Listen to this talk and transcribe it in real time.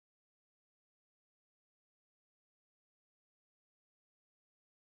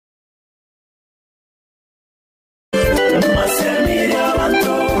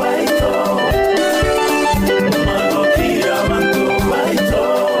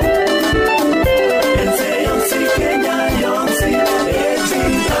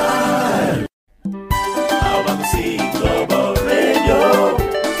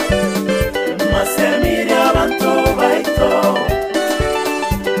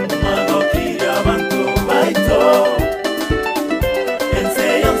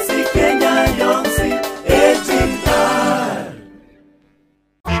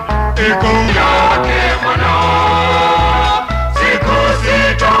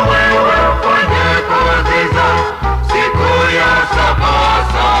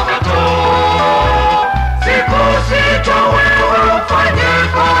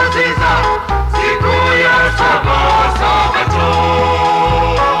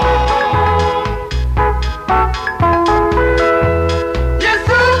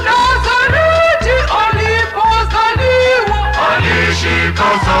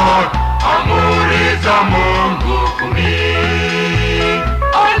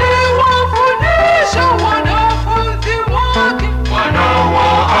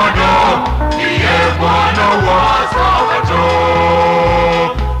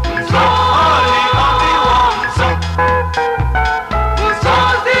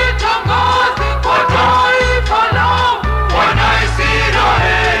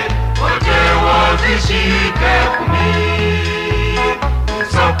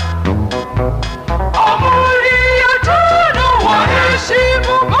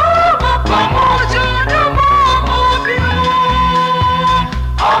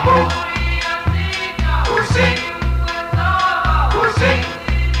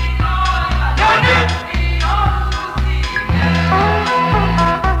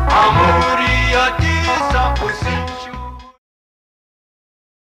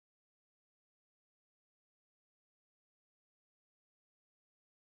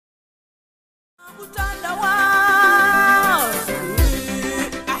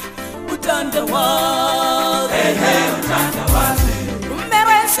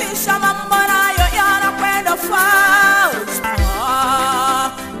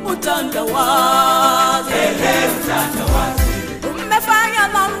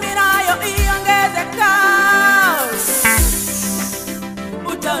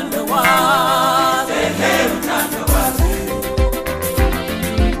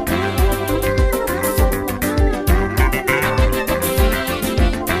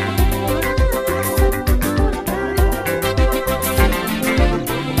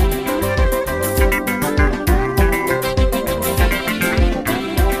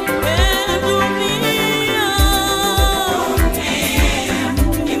Dunia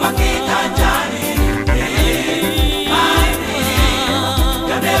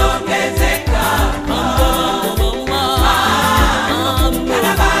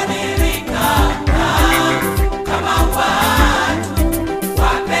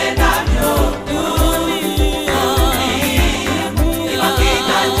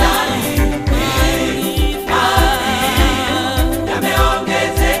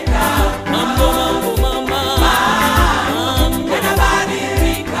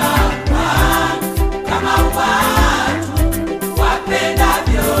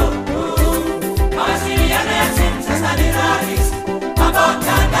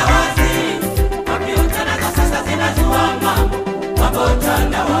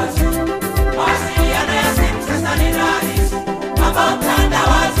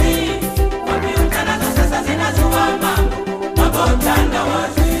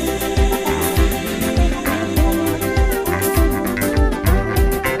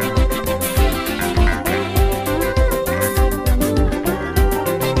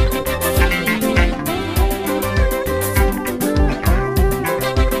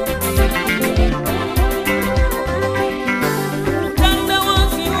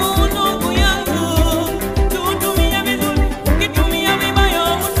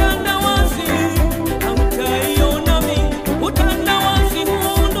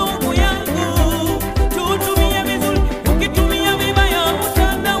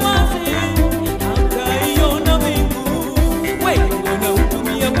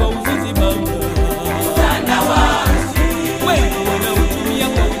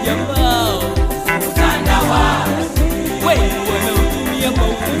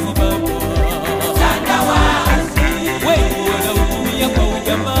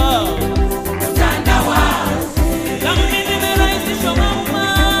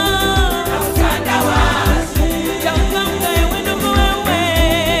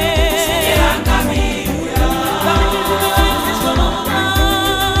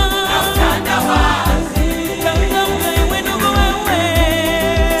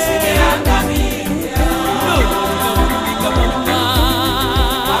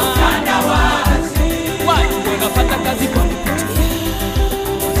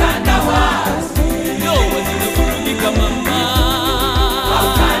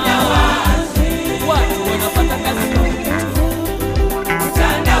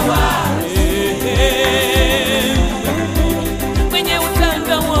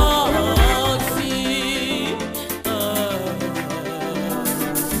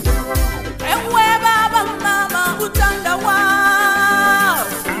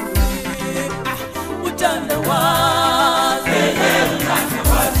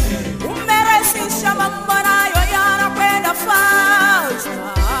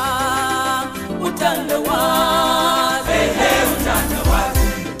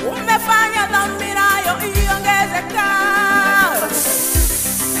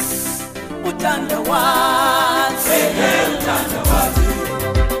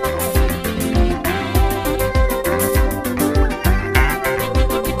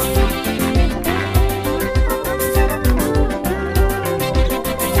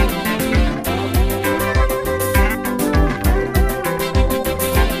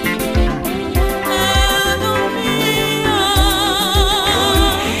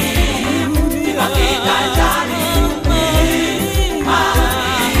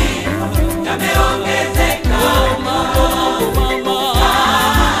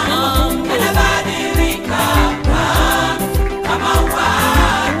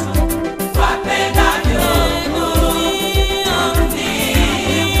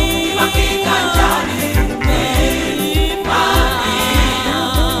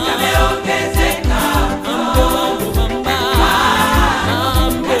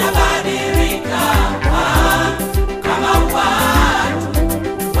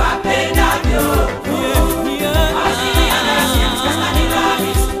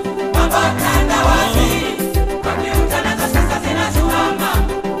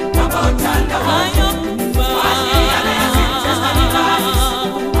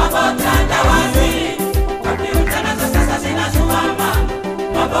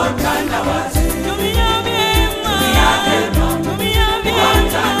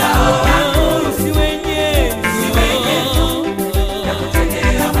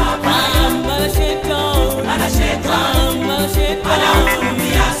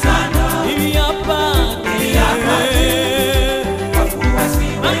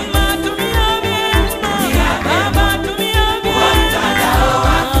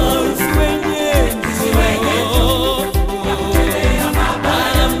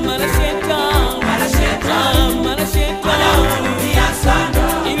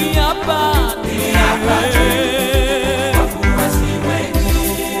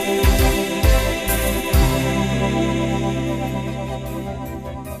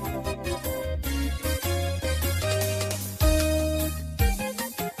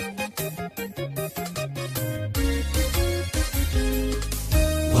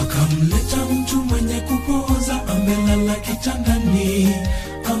wakamleta mtu mwenye kupooza, amelala kitandani,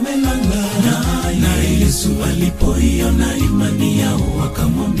 amelala. Na Yesu alipoiona imani yao,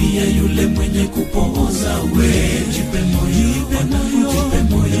 akamwambia yule mwenye kupooza, we jipe moyo, jipe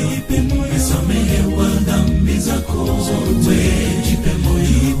moyo, umesamehewa dhambi zako. We jipe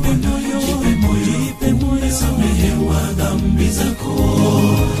moyo, umesamehewa dhambi zako.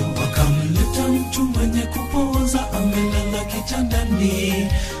 Wakamleta mtu mwenye kupooza, amelala kitandani,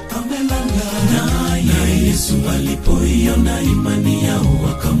 amelala. Na Yesu alipoiona imani yao,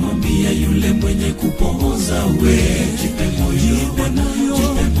 akamwambia yule mwenye kupooza, we jipe moyo,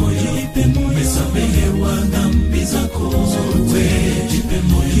 umesamehewa dhambi zako. We jipe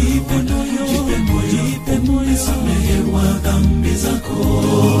moyo, umesamehewa dhambi zako.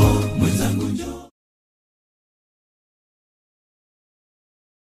 Mwenzangu njoo.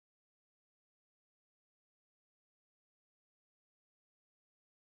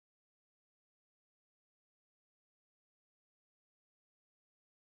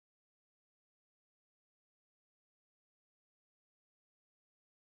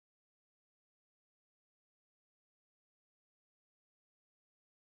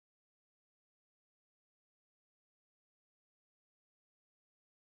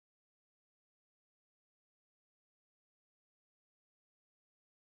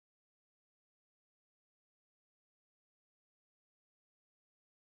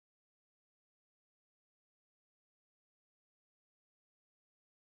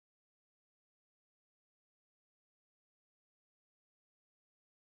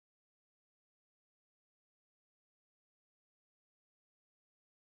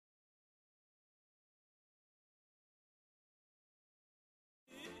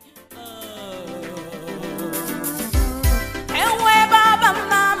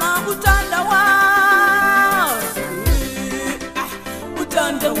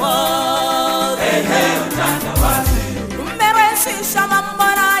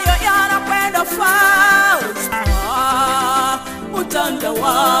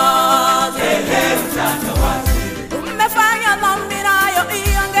 Umefanya dhambi nayo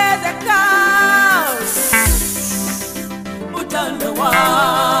iongezeka.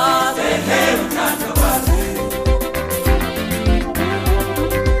 Utandawazi, utandawazi.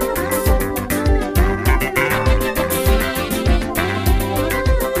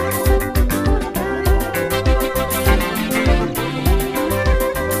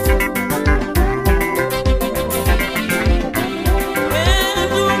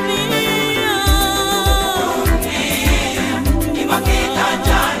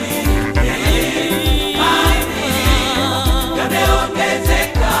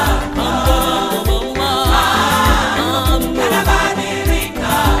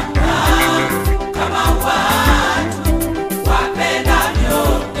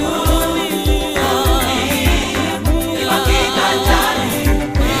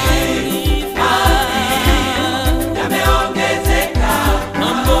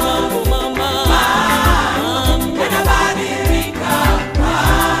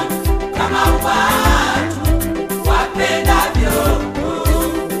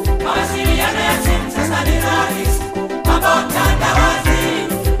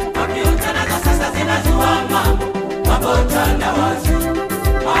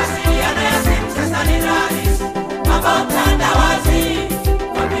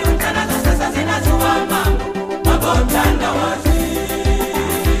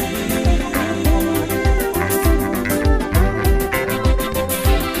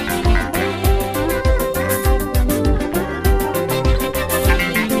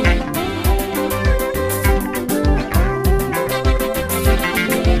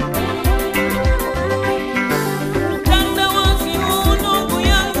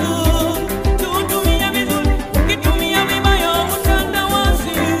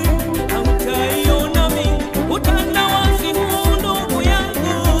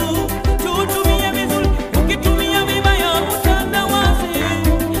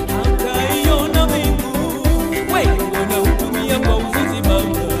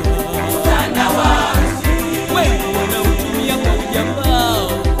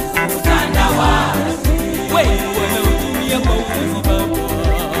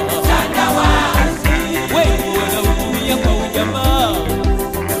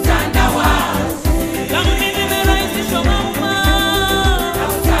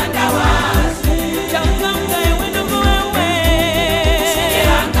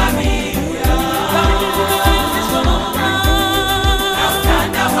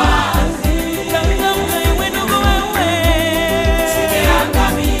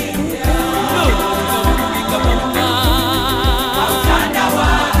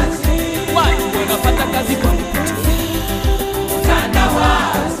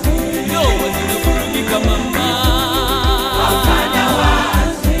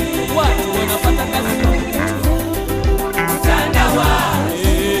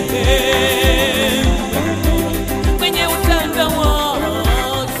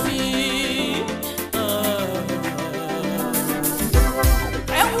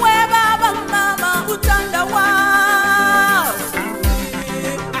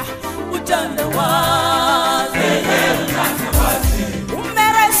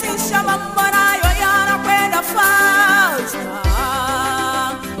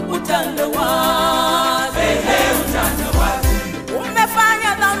 utandawazi, utandawazi.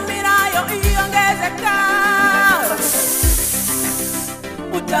 Umefanya dhambi nayo iongezeka,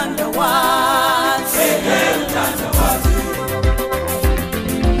 utandawazi, utandawazi.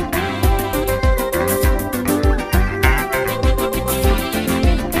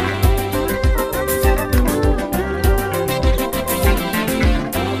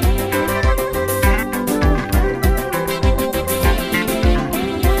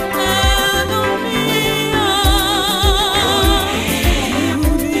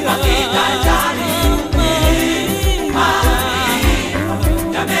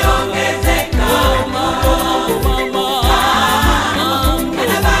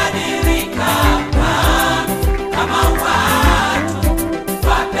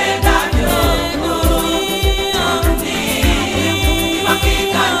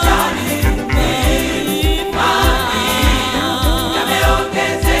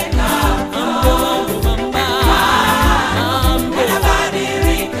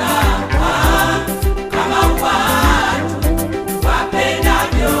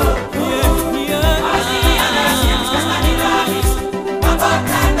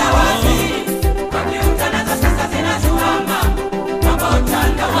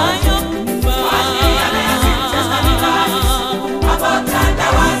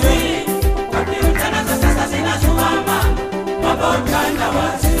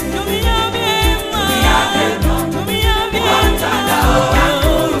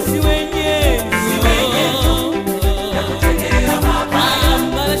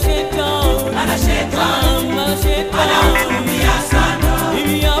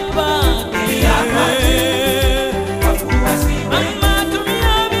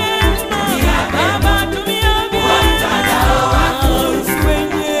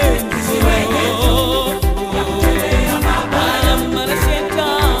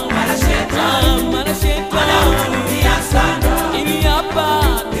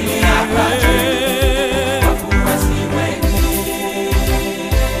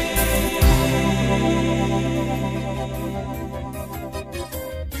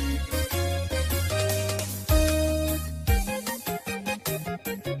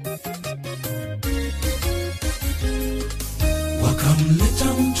 Wakamleta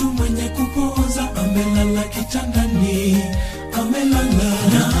mtu mwenye kupooza, amelala kitandani, amelala.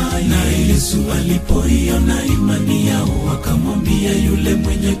 Na Yesu alipoiona imani yao, akamwambia yule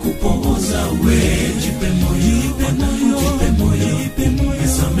mwenye kupooza, we jipe moyo, jipe moyo,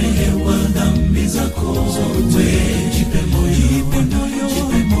 umesamehewa dhambi zako. We jipe moyo,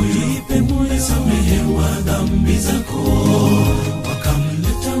 jipe moyo, umesamehewa dhambi zako.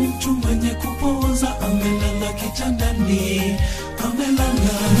 Wakamleta mtu mwenye kupooza, amelala kitandani,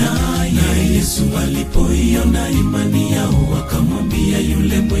 amelala. Na Yesu alipoiona imani yao, akamwambia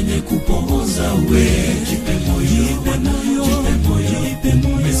yule mwenye kupooza, we jipe moyo, jipe moyo,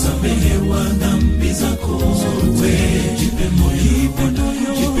 umesamehewa dhambi zako. We jipe moyo,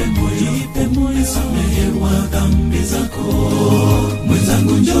 jipe moyo, umesamehewa dhambi zako.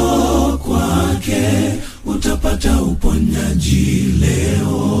 Mwenzangu, njoo kwake, utapata uponyaji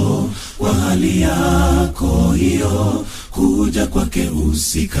leo. Kwa hali yako hiyo, kuja kwake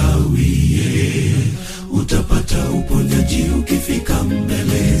usikawie, utapata uponyaji ukifika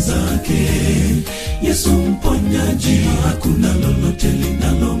mbele zake. Yesu mponyaji, hakuna lolote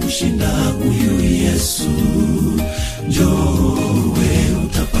linalomshinda huyu Yesu. Njoo we,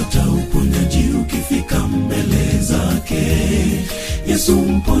 utapata uponyaji ukifika mbele zake. Yesu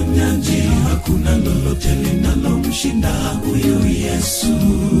mponyaji, hakuna lolote linalomshinda huyu Yesu.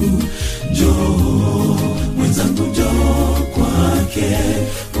 Njoo mwenzangu, njoo kwake,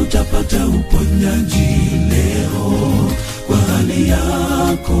 utapata uponyaji leo. Kwa hali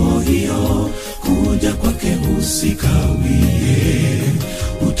yako hiyo, kuja kwake usikawie,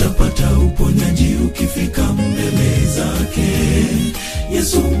 utapata uponyaji ukifika mbele zake.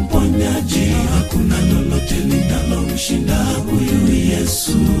 Yesu mponyaji, hakuna lolote linalomshinda huyu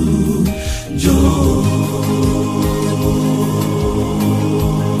Yesu.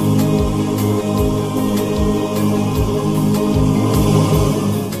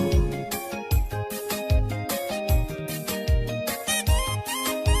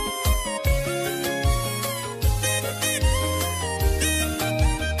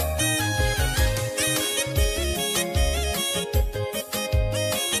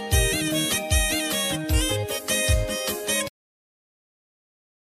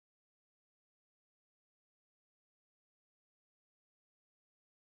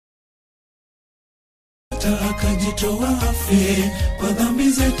 hata akajitoa afe kwa dhambi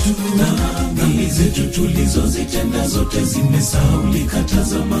zetu. Dhambi zetu tulizozitenda zote zimesahaulika,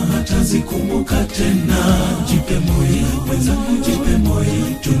 tazama hata zikumbuka tena. Jipe moyo mwenzangu, jipe moyo,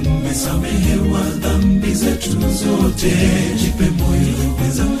 tumesamehewa dhambi zetu zote. Jipe moyo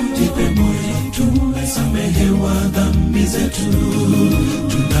mwenzangu, jipe moyo, tumesamehewa dhambi zetu.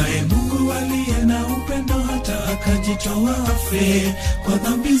 Tunaye Mungu aliye na upendo hata akajitoa afe kwa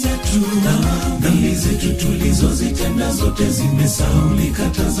dhambi zetu. Dhambi zetu tulizozitenda zote zimesahaulika,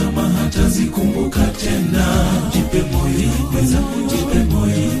 tazama hata zikumbuka tena. Jipe moyo mwenzangu, jipe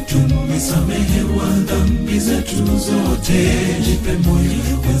moyo, tumesamehewa dhambi zetu zote. Jipe moyo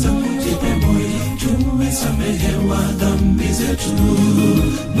mwenzangu, jipe moyo, tumesamehewa dhambi zetu.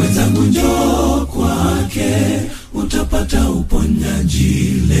 Mwenzangu njoo kwake, utapata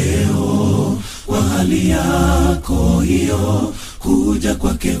uponyaji leo kwa hali yako hiyo. Kuja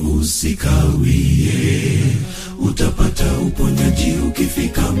kwake usikawie, utapata uponyaji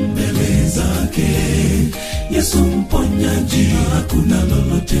ukifika mbele zake. Yesu mponyaji, hakuna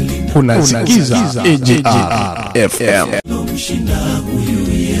lolote unasikiza AJR FM. Mshinda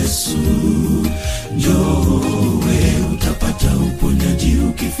huyu Yesu. Njoo utapata uponyaji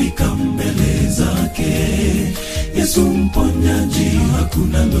ukifika mbele zake. Yesu mponyaji,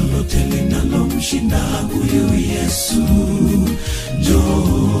 hakuna lolote linalomshinda huyu Yesu.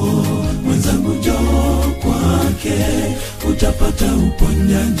 Njoo mwenzangu, njoo kwake, utapata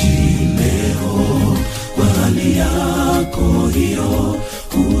uponyaji leo kwa hali yako hiyo.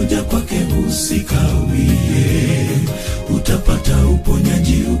 Kuja kwake usikawie, utapata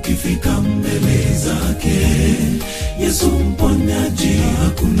uponyaji ukifika mbele zake. Yesu mponyaji,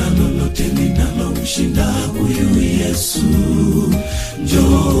 hakuna lolote linalomshinda huyu Yesu.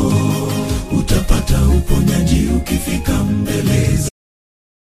 Njoo utapata uponyaji ukifika mbele zake.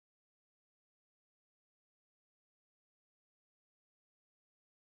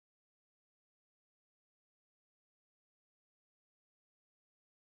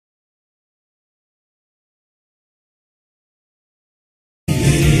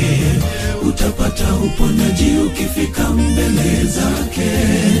 Utapata uponyaji ukifika mbele zake.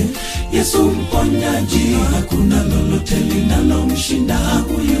 Yesu mponyaji, hakuna lolote linalomshinda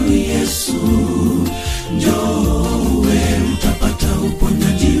huyu Yesu. Njoo utapata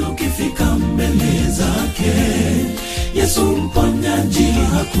uponyaji ukifika mbele zake. Yesu mponyaji,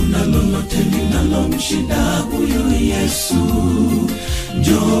 hakuna lolote linalomshinda huyu Yesu.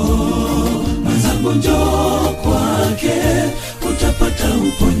 Njoo mwenzangu, njoo kwake, utapata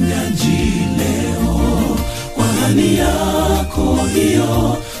uponyaji leo kwa hali yako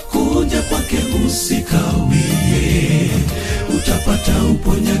hiyo. Kuja kwake usikawie, utapata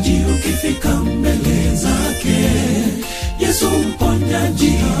uponyaji ukifika mbele zake. Yesu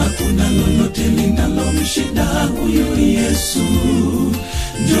mponyaji, hakuna lolote linalomshinda huyu Yesu.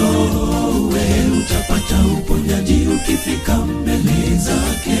 Njoo utapata uponyaji ukifika mbele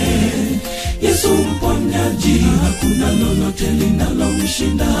zake. Yesu mponyaji, hakuna lolote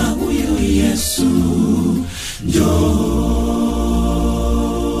linalomshinda huyu Yesu. Njoo.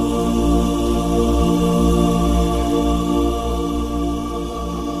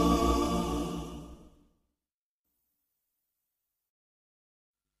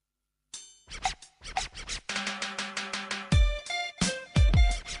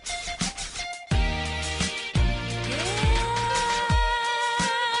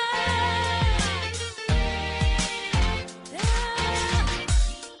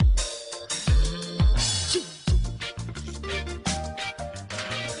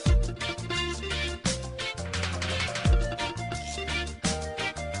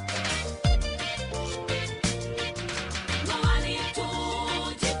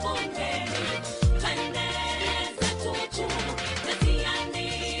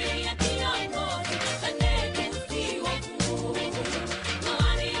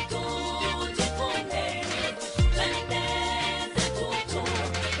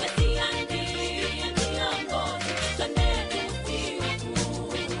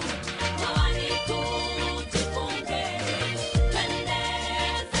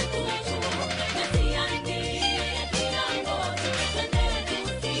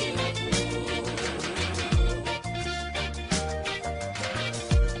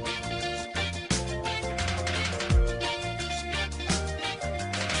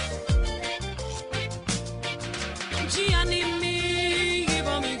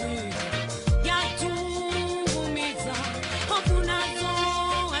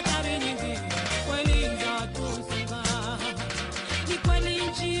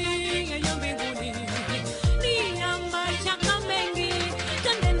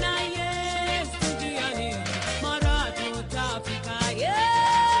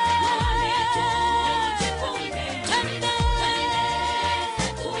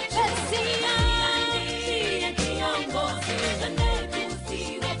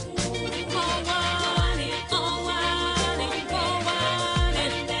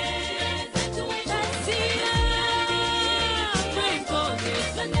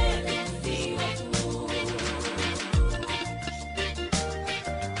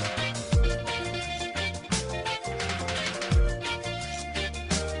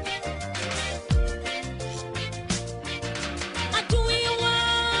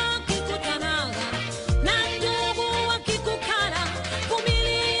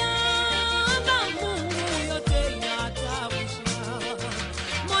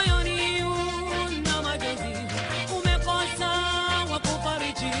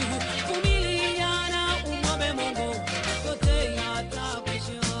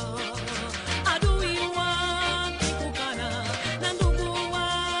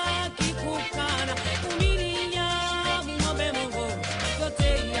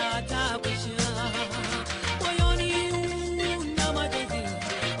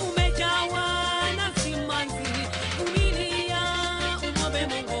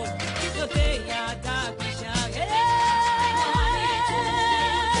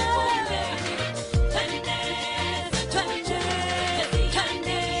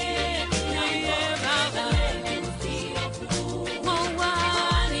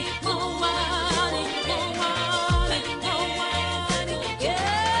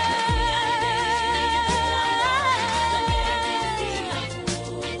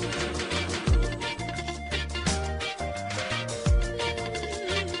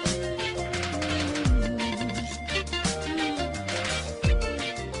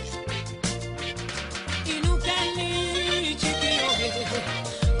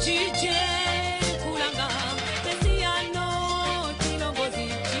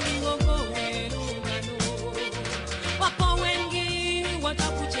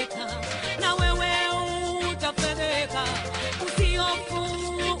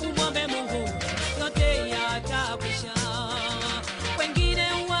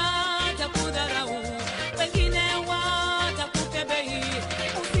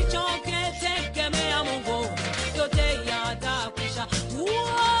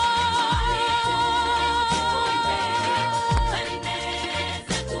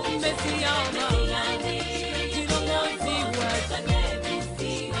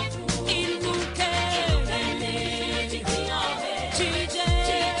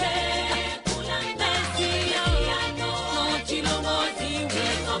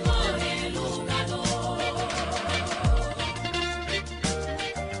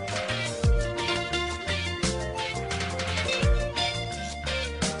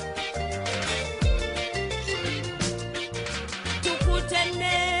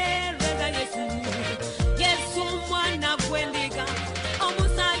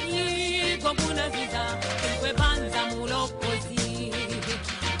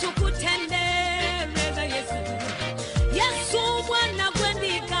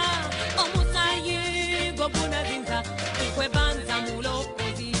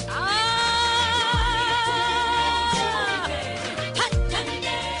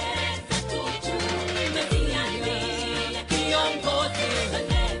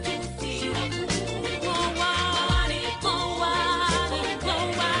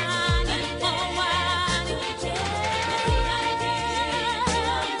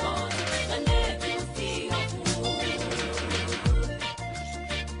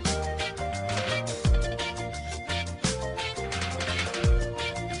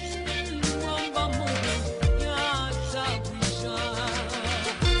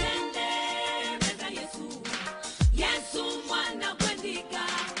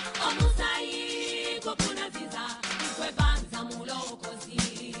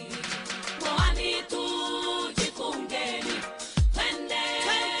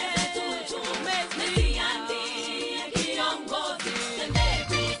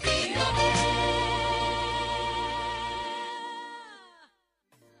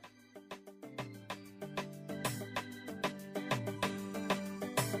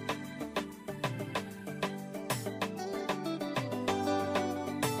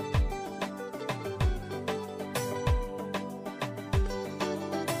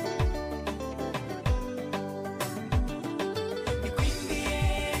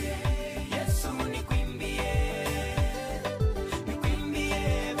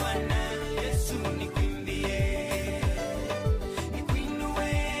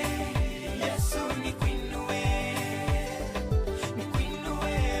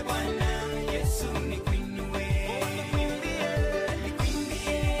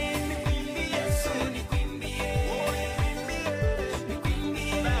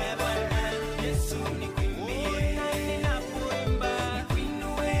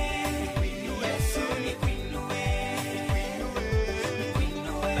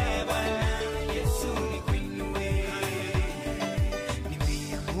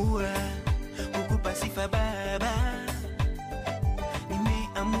 nimeamua kukupa sifa Baba,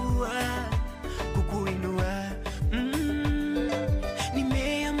 nimeamua kukuinua,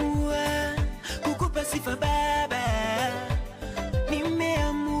 nimeamua kukupa sifa Baba,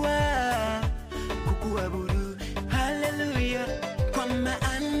 nimeamua kukuabudu. Haleluya, kwa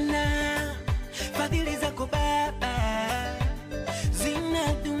maana fadhili zako Baba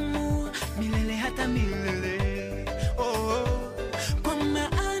zinadumu milele hata milele. Oh, kwa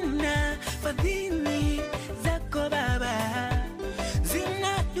maana fadhili zako Baba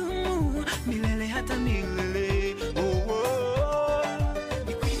zinadumu milele hata milele. Oh, oh.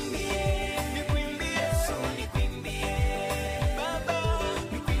 Nikwimbie, nikwimbie Yesu, nikwimbie Baba,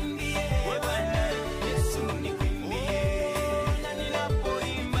 nikwimbie Bwana Yesu, nikwimbie na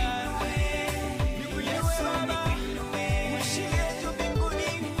ninapoimba Yesu, nikwimbie mshie tu mbinguni,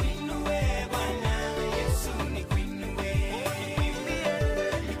 nikwimbie Bwana Yesu, nikwimbie, nikwimbie,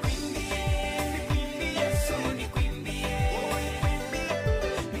 nikwimbie Yesu, nikwimbie,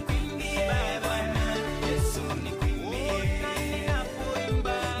 nikwimbie Bwana Yesu, nikwimbie na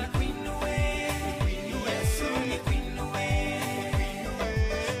ninapoimba nikwimbie Yesu, nikwimbie,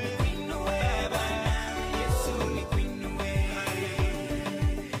 nikwimbie Bwana Yesu, nikwimbie,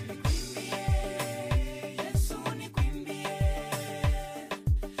 Yesu, nikwimbie,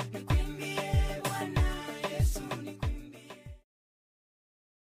 nikwimbie Bwana Yesu, nikwimbie.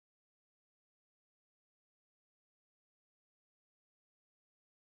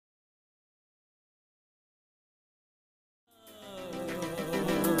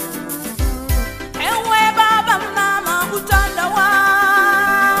 Ewe baba mama utandawazi,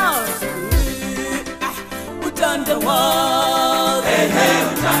 utandawazi,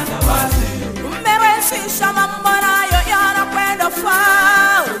 umerahisisha mambo nayo yanakwenda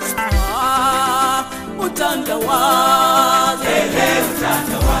fast. Utandawazi,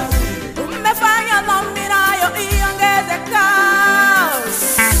 umefanya dhambi nayo iongeze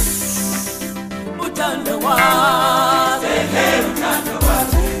kasi. Utandawazi,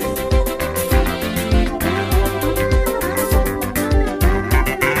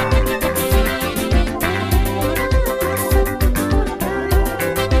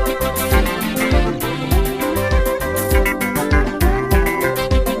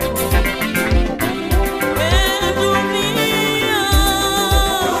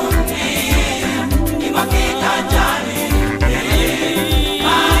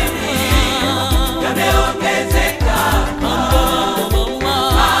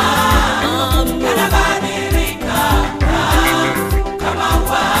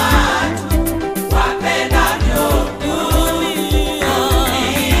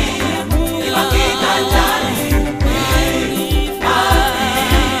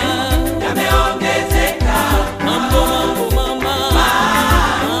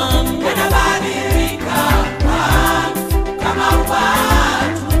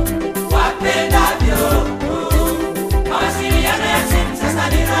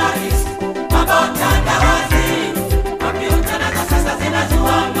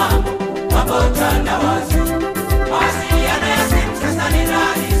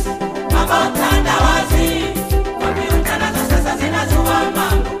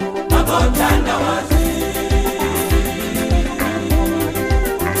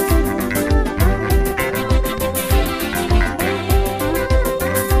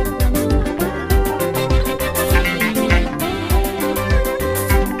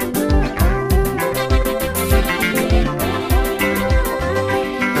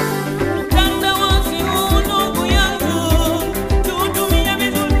 Utandawazi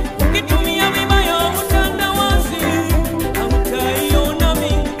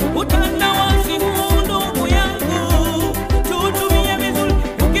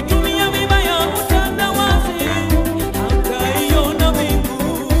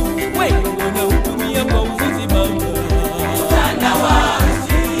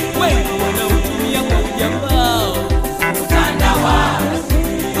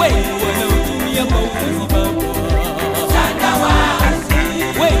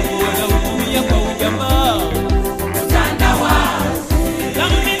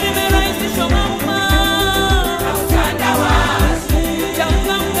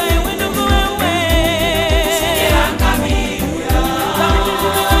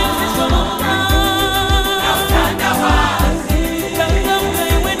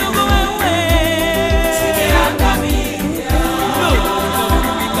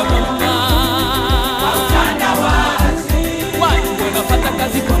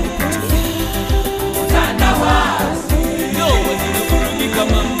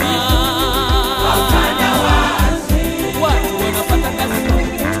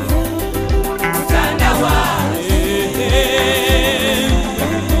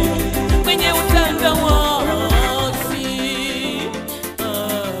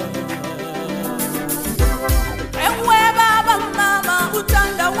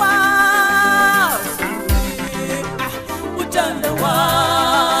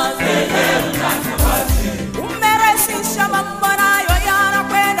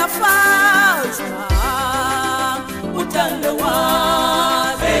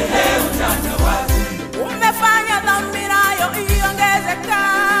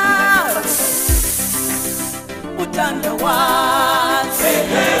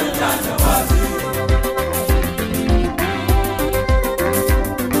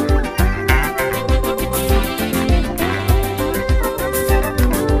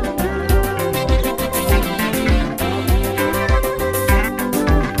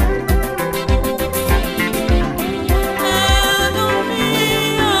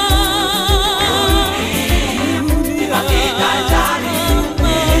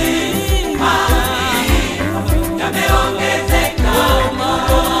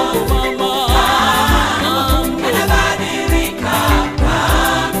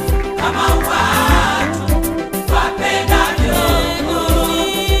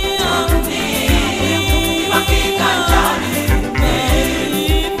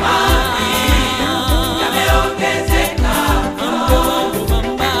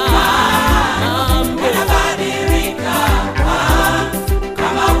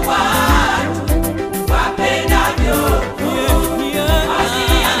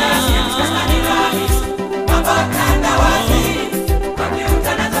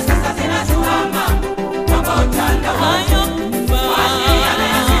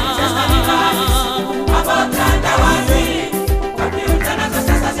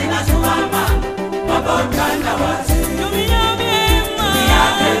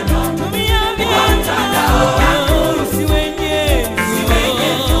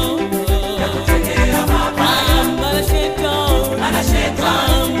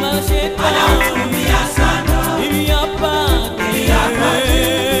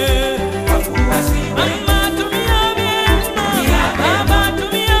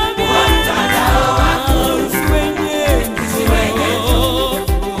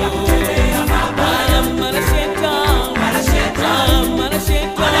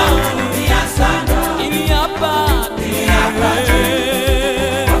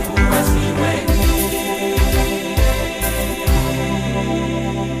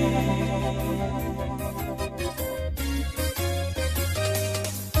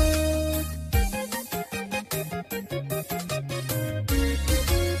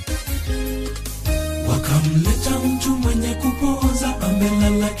Wakamleta mtu mwenye kupooza,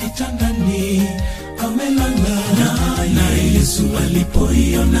 amelala kitandani, amelala. Naye Yesu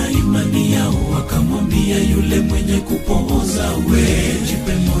alipoiona imani yao, akamwambia yule mwenye kupooza, we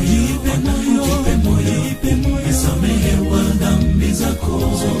jipe moyo, jipe moyo, umesamehewa dhambi zako.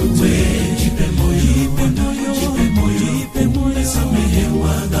 We jipe moyo, jipe moyo,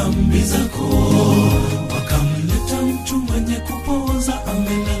 umesamehewa dhambi zako. Wakamleta mtu mwenye kupooza,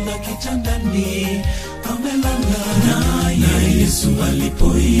 amelala kitandani, amelala. Naye Yesu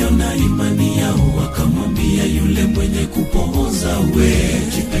alipoiona imani yao, akamwambia yule mwenye kupooza, we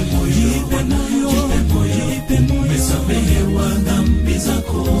jipe moyo, jipe moyo, umesamehewa dhambi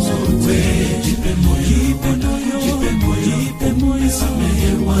zako. We jipe moyo,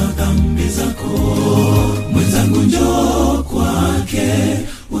 umesamehewa dhambi zako. Mwenzangu njoo kwake,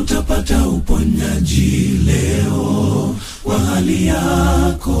 utapata uponyaji leo. Kwa hali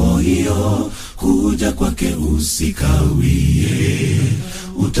yako hiyo, kuja kwake usikawie.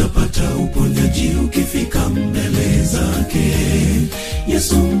 Utapata uponyaji ukifika mbele zake.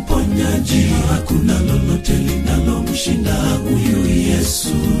 Yesu mponyaji, hakuna lolote linalomshinda huyu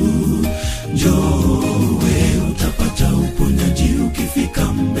Yesu. Njoo we, utapata uponyaji ukifika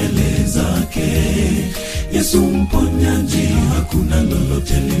mbele zake. Yesu mponyaji, hakuna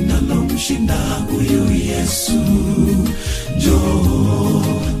lolote linalomshinda huyu Yesu. Njoo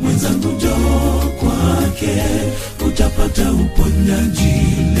mwenzangu, njoo kwake, utapata uponyaji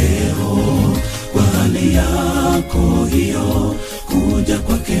leo. Kwa hali yako hiyo, kuja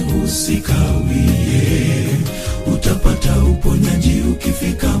kwake usikawie. Utapata uponyaji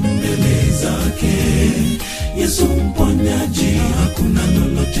ukifika mbele zake. Yesu mponyaji, hakuna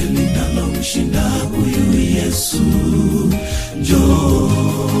lolote linalomshinda huyu Yesu. Njoo.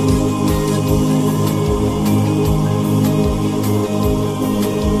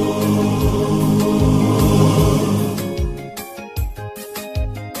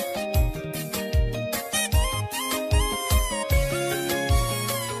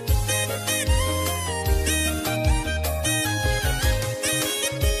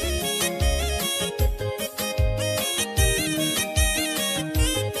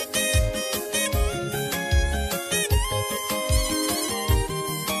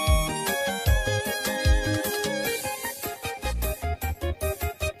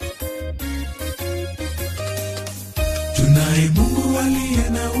 Tunaye Mungu aliye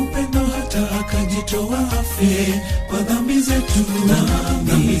na upendo, hata akajitoa afe kwa dhambi zetu.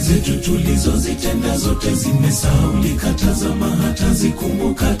 Dhambi zetu tulizozitenda zote zimesahaulika, tazama hata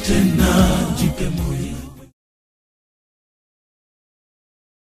zikumbuka tena. Jipe moyo.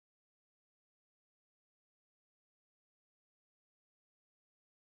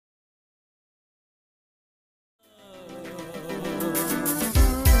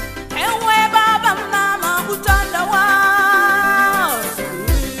 Ewe baba mama, utandawazi,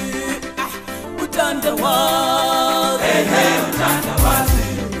 utandawazi, utandawazi,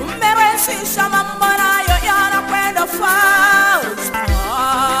 umerahisisha mambo nayo yanakwenda fast.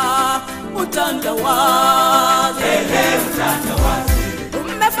 Utandawazi, utandawazi,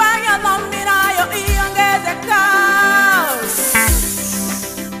 umefanya dhambi nayo iongeze kasi.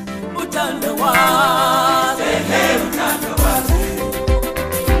 Utandawazi, utandawazi.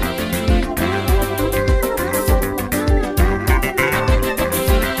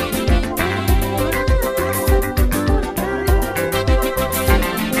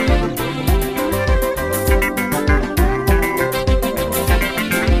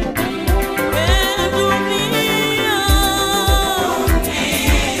 dunia,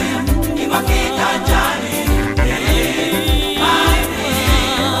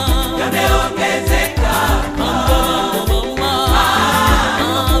 Yameongeza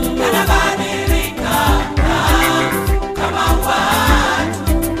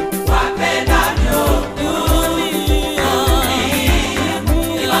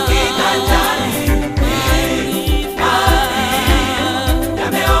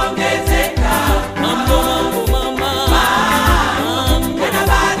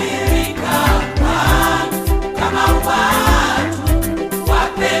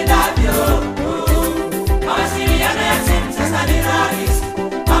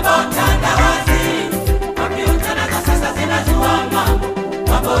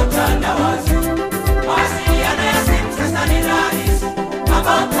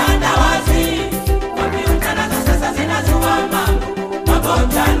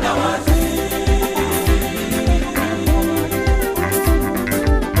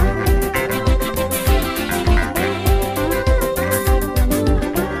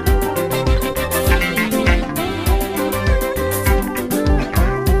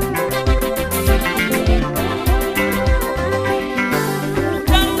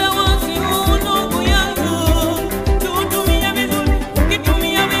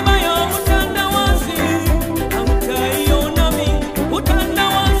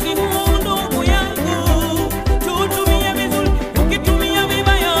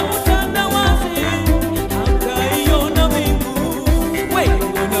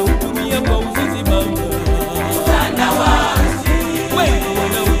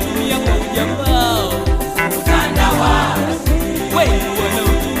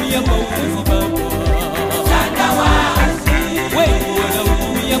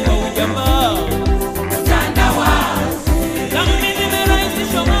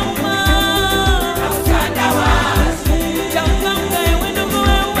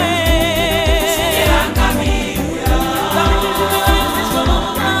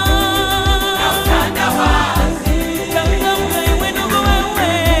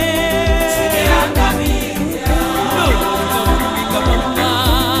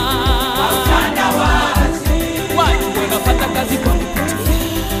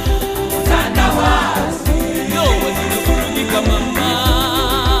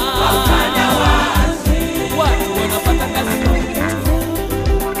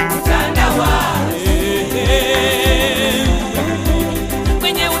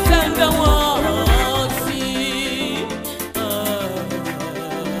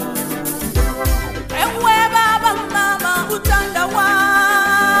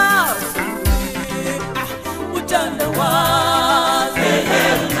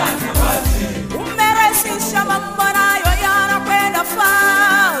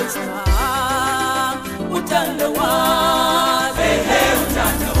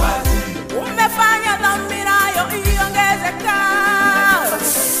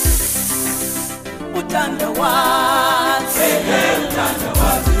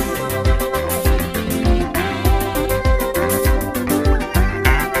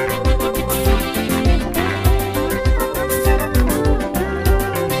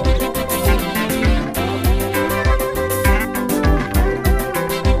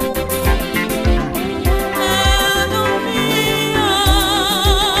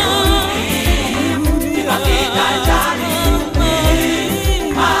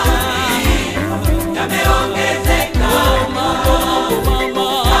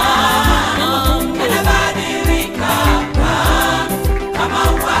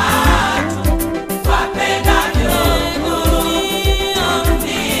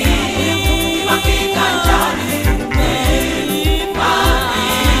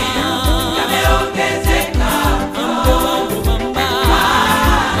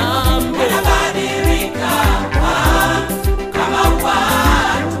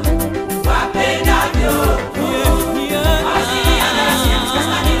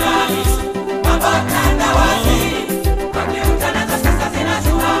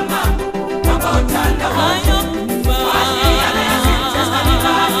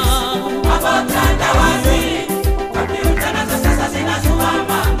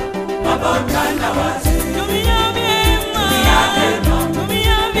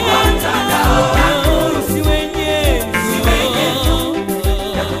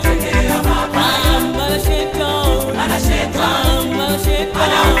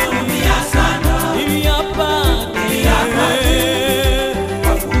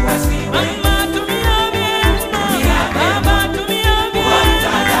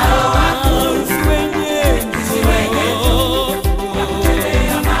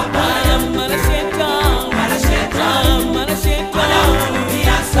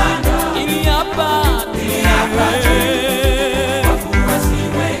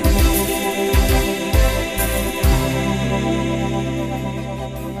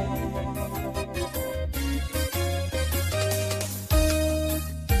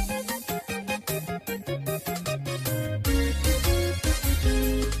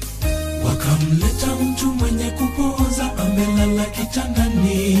Wakamleta mtu mwenye kupooza, amelala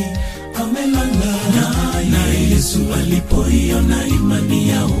kitandani, amelala. Naye Yesu alipoiona imani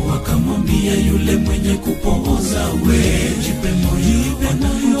yao, akamwambia yule mwenye kupooza, we jipe moyo,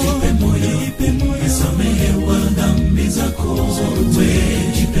 jipe moyo, umesamehewa dhambi zako. We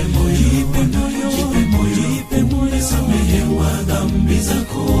jipe moyo, jipe moyo, umesamehewa dhambi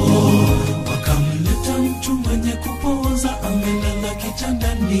zako. Wakamleta mtu mwenye kupooza, amelala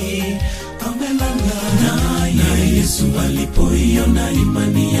kitandani, amelala. Naye Yesu alipoiona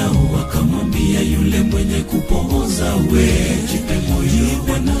imani yao, akamwambia yule mwenye kupooza, we jipe moyo,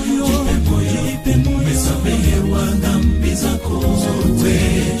 jipe moyo, umesamehewa dhambi zako. We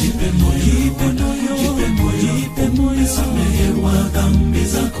jipe moyo, jipe moyo, umesamehewa dhambi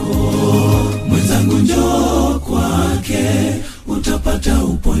zako. Mwenzangu njoo kwake, utapata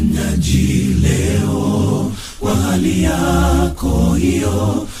uponyaji leo kwa hali yako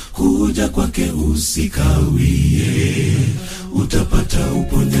hiyo. Kuja kwake usikawie, utapata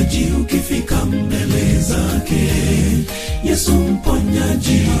uponyaji ukifika mbele zake. Yesu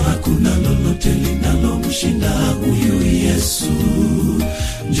mponyaji, hakuna lolote linalomshinda huyu Yesu.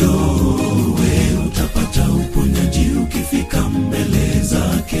 Njoo we, utapata uponyaji ukifika mbele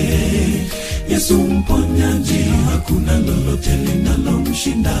zake. Yesu mponyaji, hakuna lolote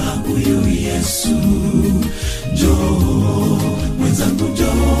linalomshinda huyu Yesu. Njoo mwenzangu,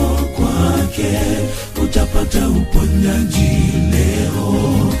 njoo kwake, utapata uponyaji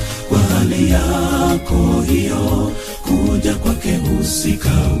leo kwa hali yako hiyo. Kuja kwake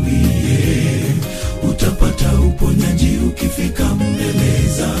usikawie, utapata uponyaji ukifika mbele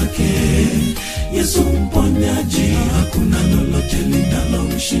zake. Yesu mponyaji, hakuna lolote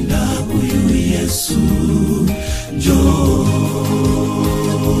linalomshinda huyu Yesu. Njoo.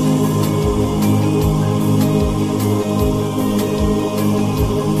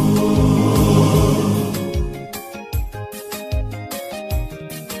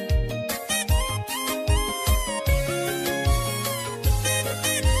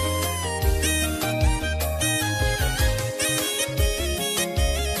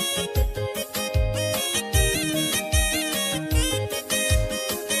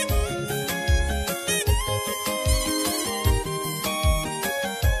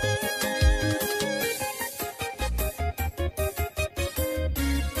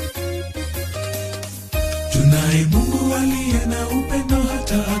 Tunaye Mungu aliye na upendo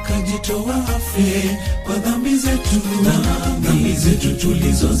hata akajitoa afe kwa dhambi zetu. Dhambi zetu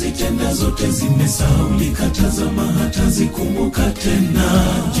tulizozitenda zote zimesahaulika, tazama hata zikumbuka tena.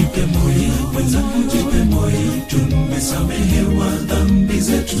 Jipe moyo mwenzangu, jipe moyo, tumesamehewa dhambi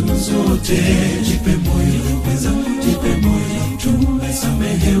zetu zote. Jipe moyo mwenzangu, jipe moyo,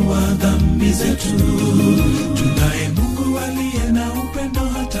 tumesamehewa dhambi zetu. Tunaye Mungu aliye na upendo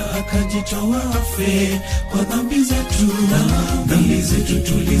hata akajitoa afe kwa dhambi zetu. Dhambi zetu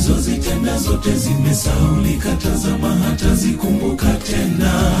tulizozitenda zote zimesahaulika, tazama hata zikumbuka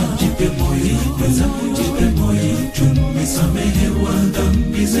tena. Jipe moyo mwenzangu, jipe moyo, tumesamehewa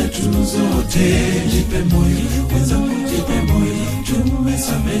dhambi zetu zote. Jipe moyo mwenzangu, jipe moyo,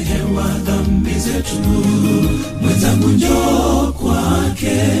 tumesamehewa dhambi zetu. Mwenzangu njoo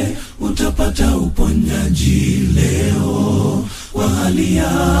kwake, utapata uponyaji leo kwa hali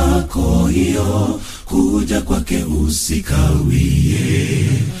yako hiyo. Kuja kwake usikawie,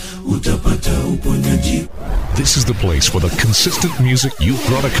 utapata uponyaji. This is the place for the consistent music you've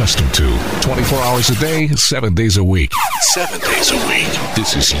grown accustomed to. 24 hours a day, 7 days a week. 7 days a week.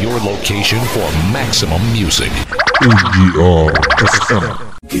 This is your location for maximum music. AGR-FM.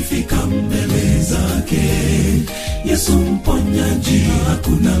 Kifika mbele zake Yesu mponyaji,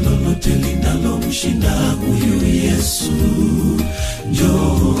 hakuna lolote linalomshinda huyu Yesu.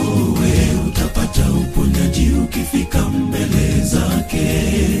 Njoo we, utapata uponyaji ukifika mbele zake.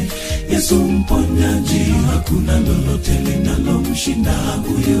 Yesu mponyaji, hakuna lolote linalomshinda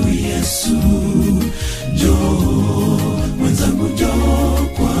huyu Yesu. Njoo mwenzangu, njoo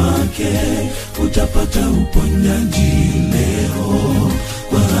kwake, utapata uponyaji leo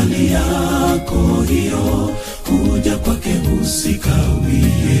kwa hali yako hiyo. Kuja kwake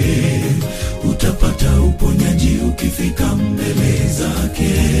usikawie, utapata uponyaji ukifika mbele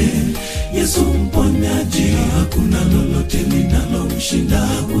zake. Yesu mponyaji, hakuna lolote linalomshinda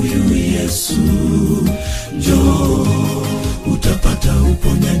huyu Yesu. Njoo utapata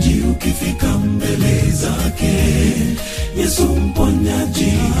uponyaji ukifika mbele zake. Yesu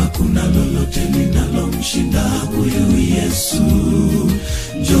mponyaji, hakuna lolote linalomshinda huyu Yesu.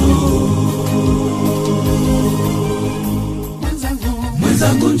 Njoo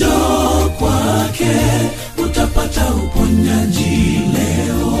mwenzangu, njoo kwake, utapata uponyaji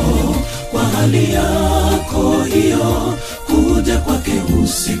leo kwa hali yako hiyo, kuja kwake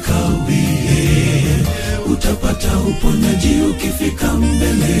usikawie. Utapata uponyaji ukifika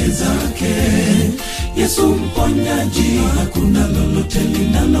mbele zake. Yesu mponyaji, hakuna lolote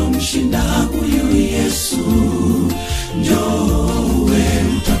linalomshinda huyu Yesu. Njoo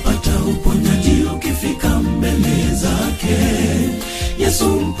utapata uponyaji ukifika mbele zake. Yesu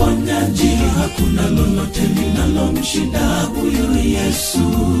mponyaji, hakuna lolote linalomshinda huyu Yesu.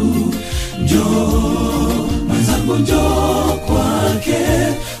 Njoo mwenzangu, njoo kwake,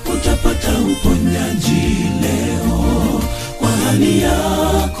 utapata uponyaji leo. Kwa hali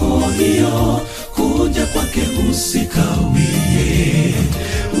yako hiyo, kuja kwake usikawie.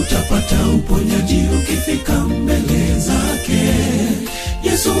 Utapata uponyaji ukifika mbele zake.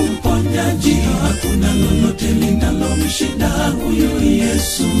 Yesu mponyaji, hakuna lolote linalomshinda huyu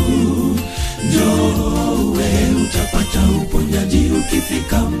Yesu. Njoo utapata uponyaji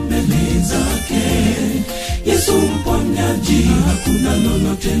ukifika mbele zake. Yesu mponyaji, hakuna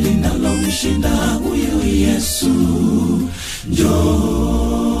lolote linalomshinda huyu Yesu. Njoo.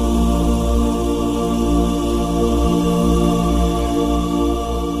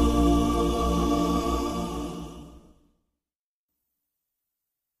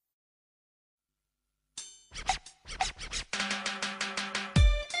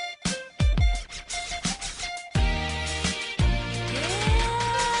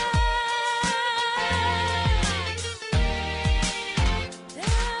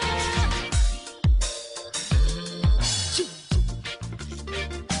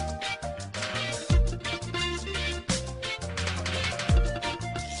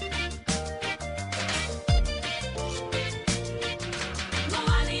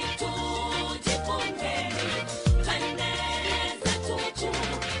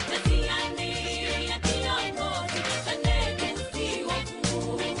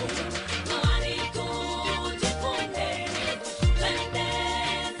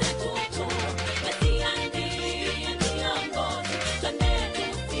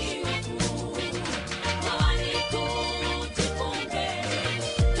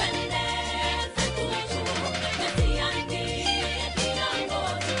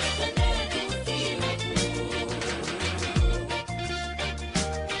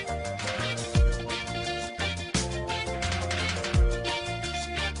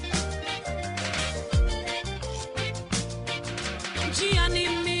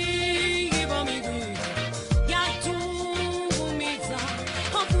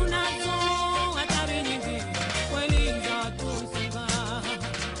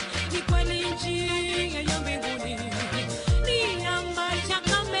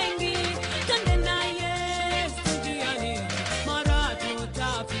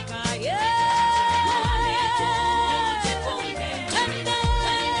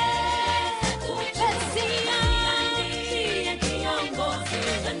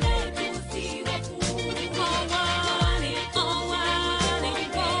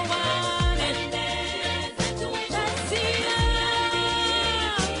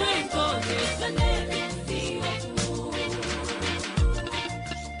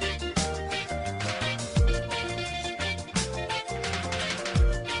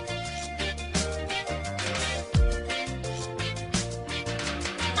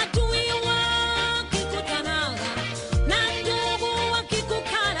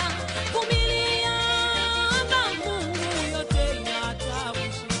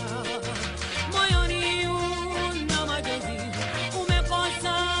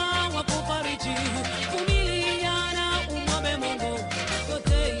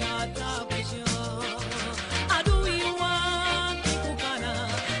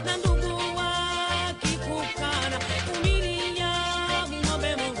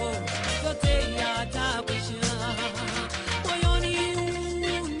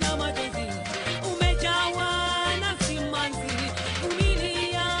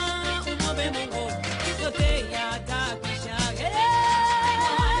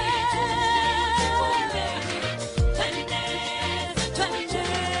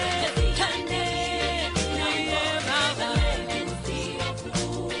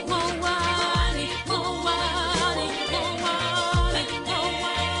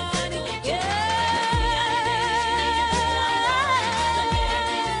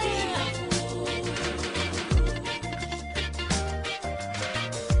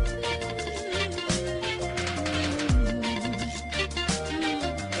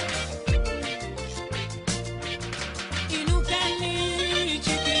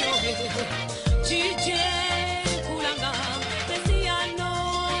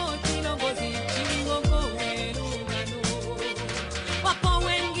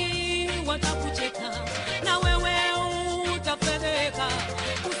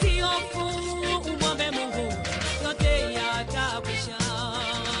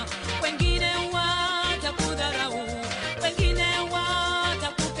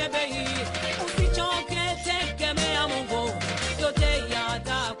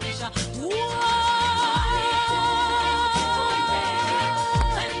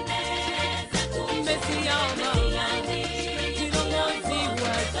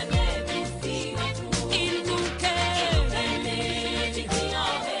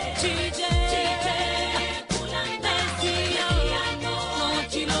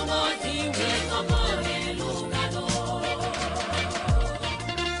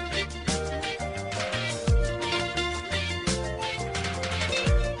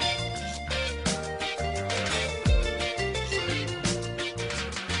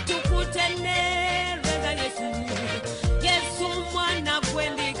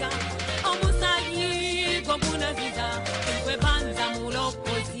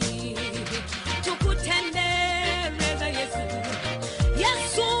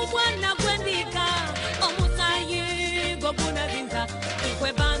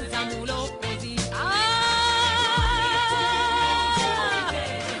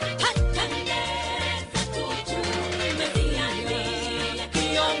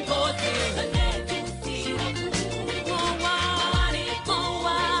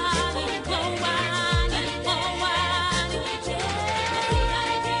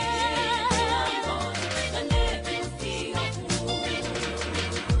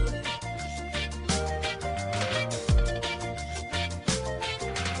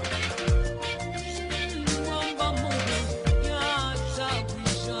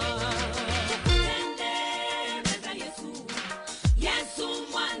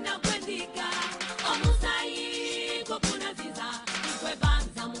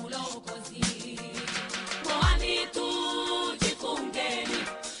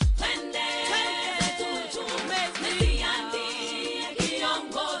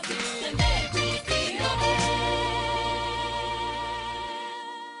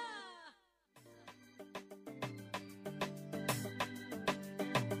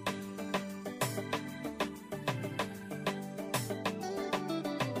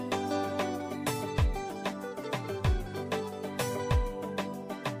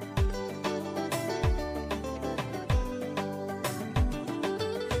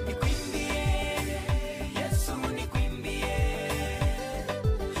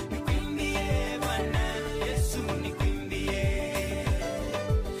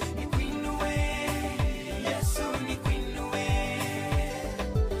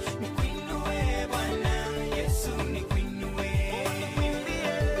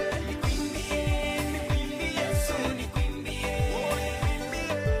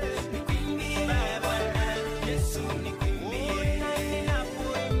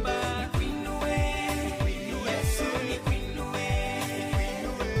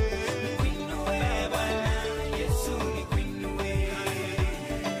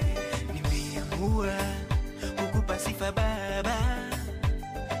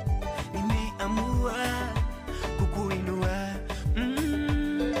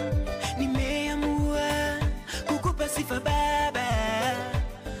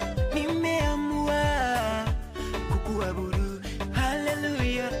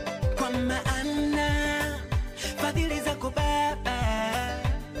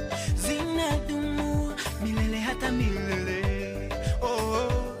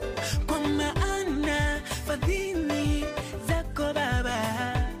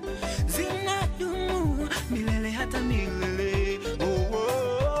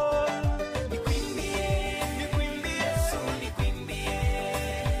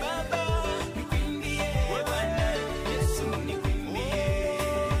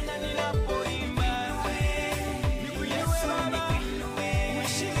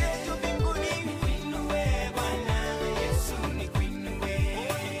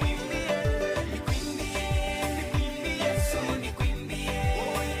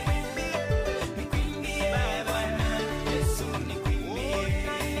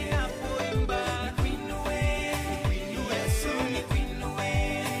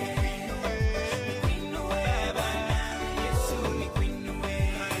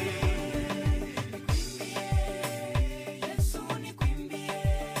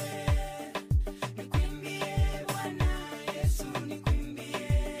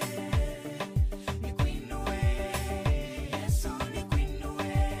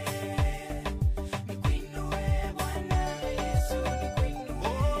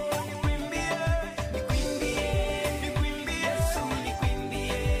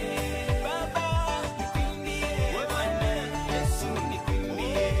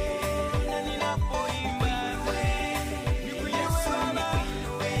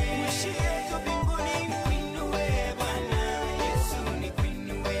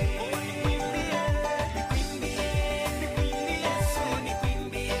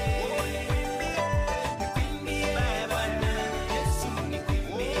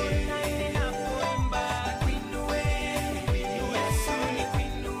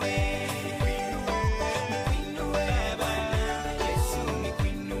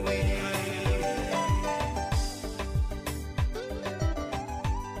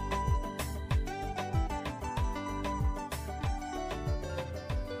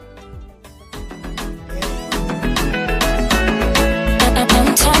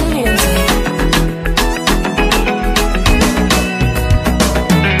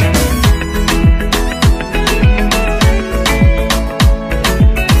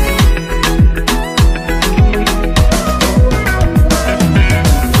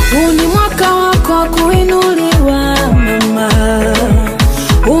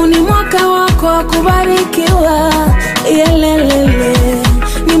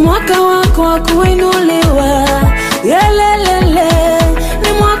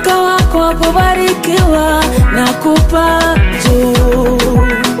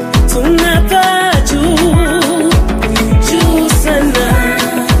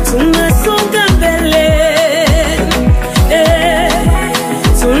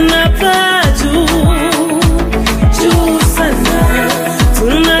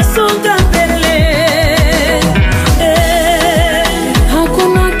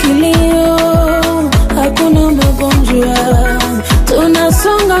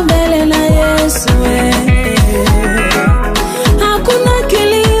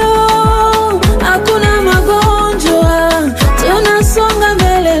 tunasonga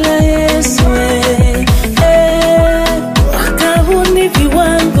mbele na Yesu. Mwaka huu ni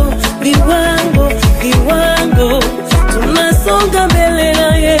viwango, viwango, viwango. Tunasonga mbele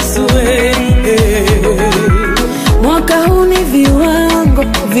na Yesu. Mwaka huu ni viwango,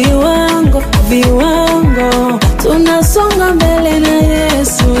 viwango, viwango. Tunasonga mbele na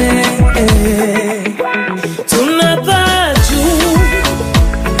Yesu. Tunapaa juu,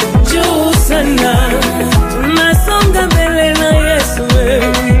 juu sana. Tunasonga mbele na Yesu.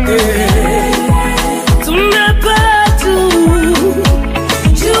 Tunapaa juu,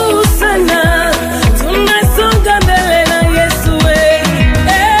 juu sana. Tunasonga mbele na Yesu.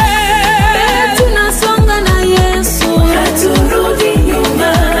 Tunasonga na Yesu. Haturudi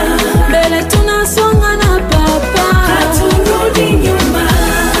nyuma. Mbele tunasonga na Baba. Haturudi nyuma.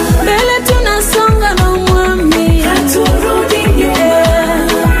 Mbele tunasonga na Mwami. Haturudi nyuma.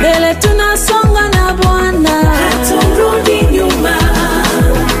 Mbele tunasonga na Bwana. Haturudi nyuma.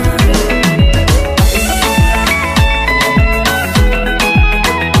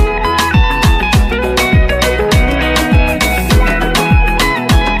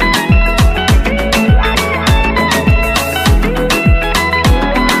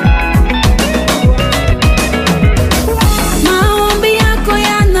 Maombi yako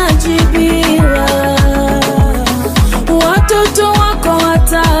yanajibiwa. Watoto wako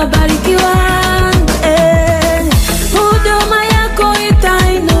watabarikiwa. Huduma yako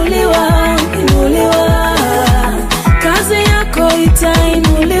itainuliwa, inuliwa. Kazi yako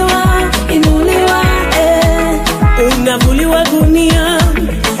itainuliwa, inuliwa. Unavuliwa gunia,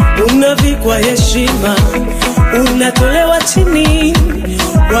 unavikwa heshima, unatolewa chini,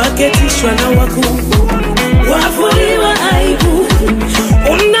 waketishwa na wakuu, wavuliwa aibu,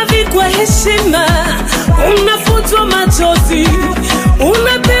 unavikwa heshima, unafutwa machozi,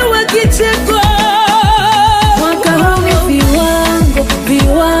 unapewa kicheko. Mwaka huu ni viwango,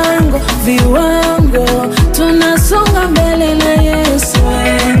 viwango, viwango. Tunasonga mbele na Yesu.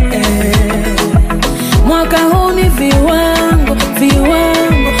 Mwaka huu ni viwango,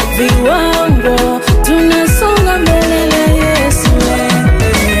 viwango, viwango. Tunasonga mbele na Yesu.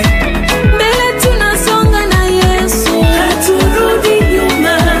 Mbele tunasonga na Yesu. Haturudi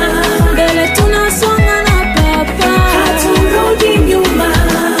nyuma. Mbele tunasonga na Baba. Haturudi nyuma.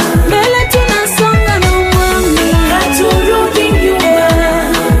 Mbele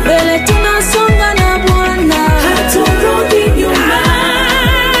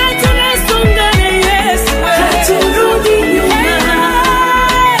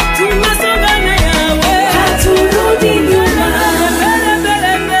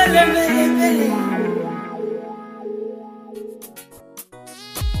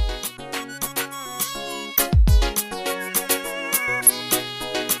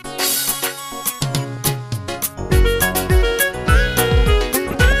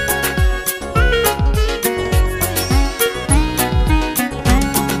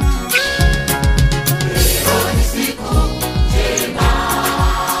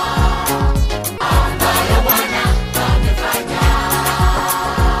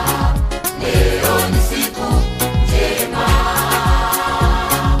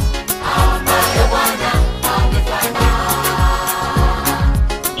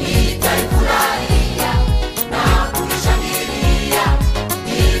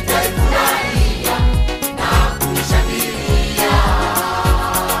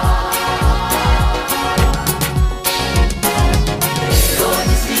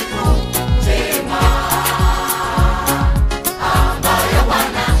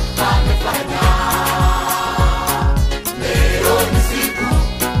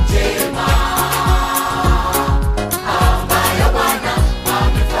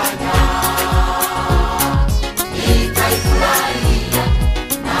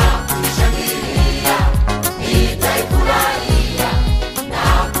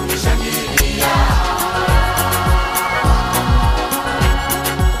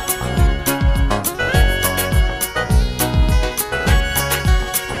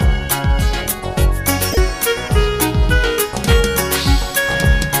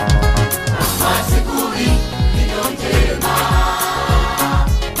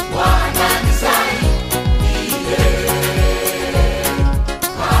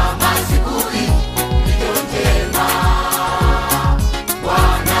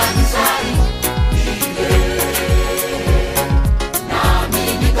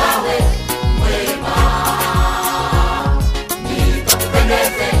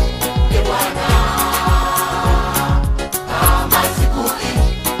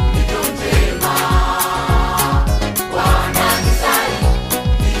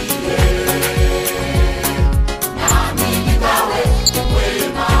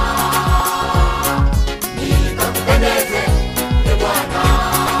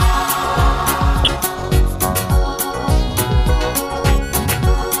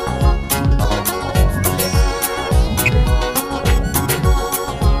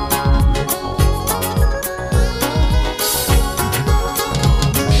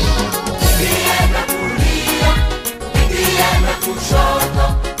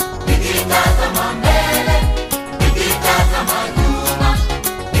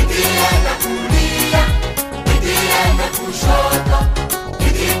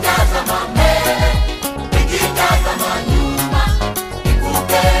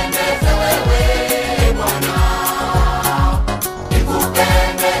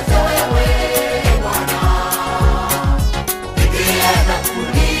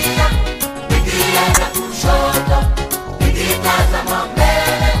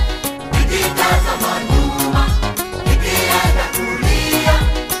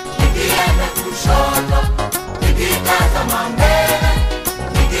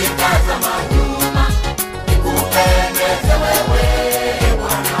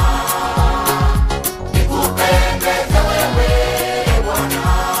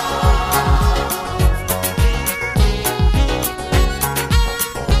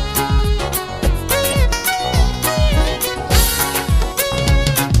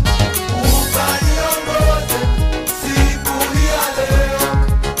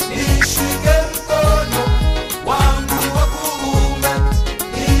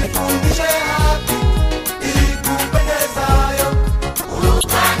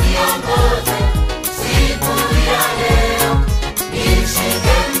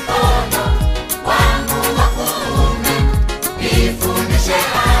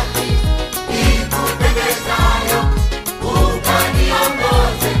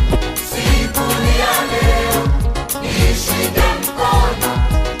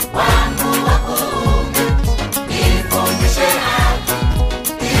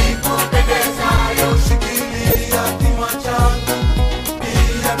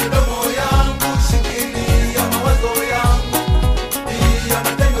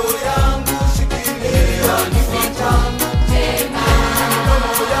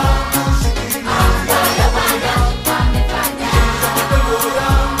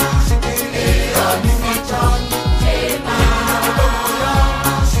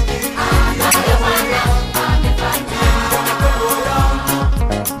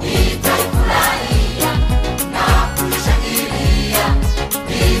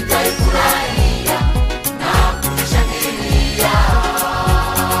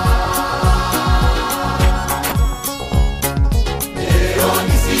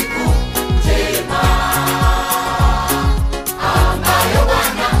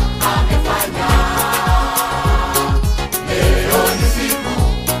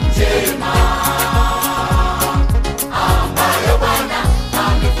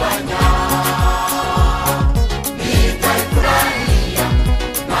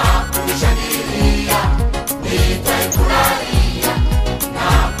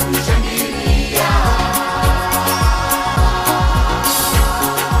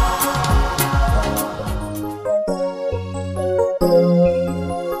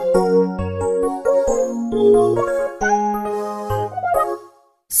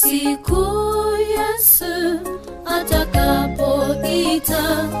Siku Yesu atakapoita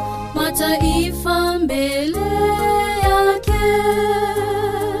mataifa mbele yake,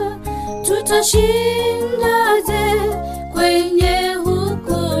 tutashindaje kwenye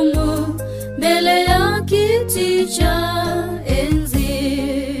hukumu mbele ya kiti cha enzi?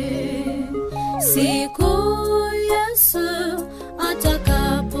 Siku Yesu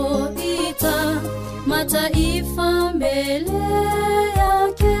atakapoita mataifa mbele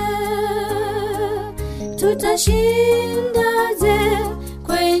yake, tutashindaje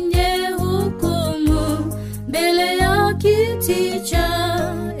kwenye hukumu mbele ya kiti cha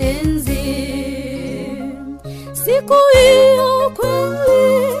enzi? Siku hiyo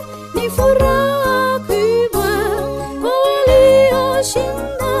kweli ni furaha kubwa kwa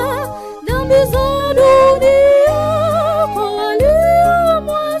walioshinda dhambi za dunia, kwa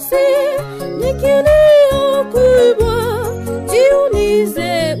waliomwasi ni kilio kubwa.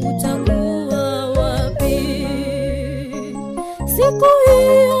 Jiulize utakuwa wapi? Siku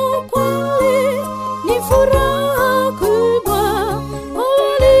hiyo kweli ni furaha kubwa kwa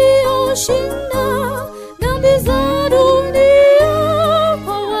walioshinda dhambi za dunia,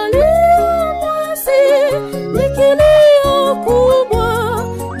 kwa waliomwasi ni kilio kubwa.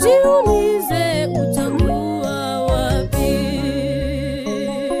 Jiulize utakuwa wapi?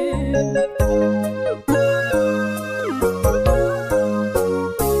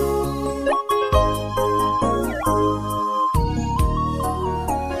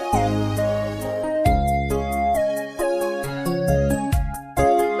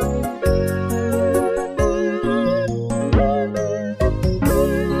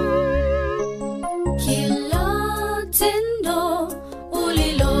 Kila tendo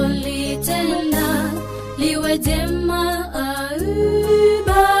ulilolitenda, liwe jema au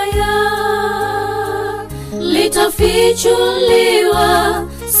baya, litafichuliwa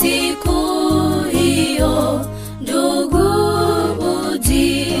siku hiyo. Ndugu,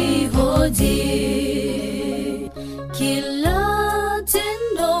 ujihoji. Kila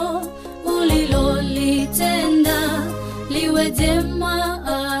tendo ulilolitenda, liwe jema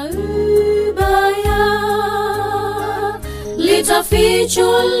au baya,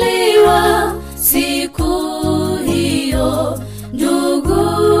 litafichuliwa siku hiyo. Ndugu,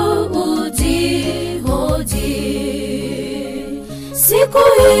 ujihoji. Siku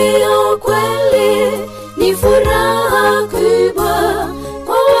hiyo kweli ni furaha kubwa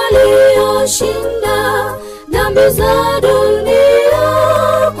kwa walioshinda dhambi za dunia,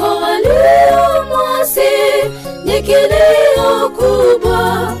 kwa waliomwasi ni kilio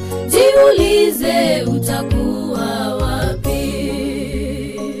kubwa. Jiulize utakuwa wapi?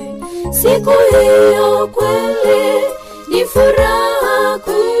 Siku hiyo kweli ni furaha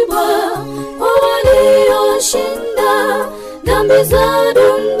kubwa kwa walioshinda dhambi za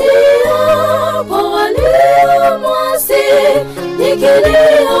dunia, kwa waliomwasi ni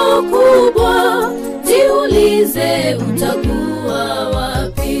kilio kubwa. Jiulize utakuwa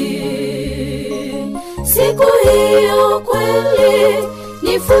wapi? Siku hiyo kweli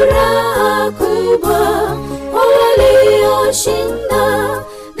ni furaha kubwa kwa walioshinda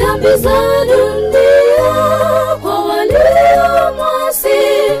dhambi za dunia, kwa waliomwasi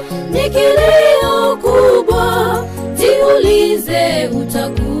ni kilio kubwa. Jiulize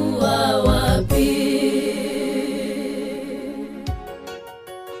utakuwa wapi?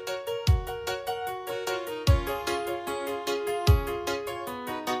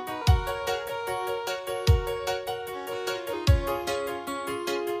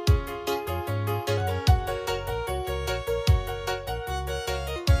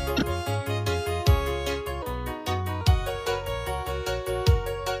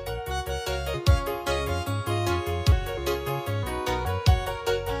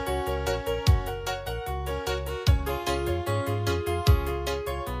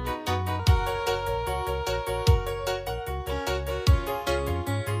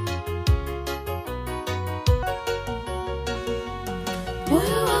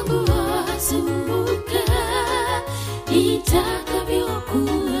 Moyo wangu wasumbuka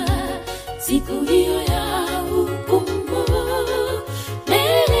itakavyokuwa siku hiyo ya hukumu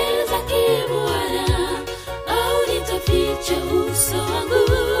mbele zake Bwana, au nitaficha uso wangu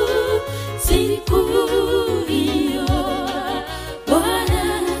siku hiyo? Bwana,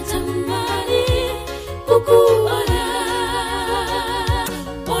 natamani kukuona.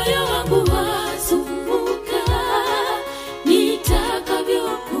 Moyo wangu wasumbuka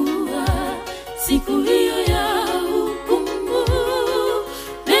nitakavyokuwa siku hiyo ya hukumu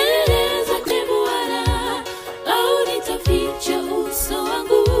mbele zake Bwana.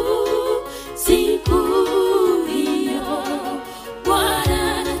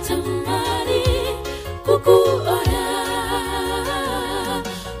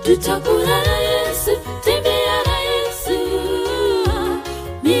 tutakula na Yesu, tembea na Yesu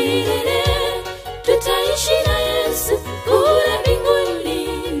milele, tutaishi na Yesu kule mbinguni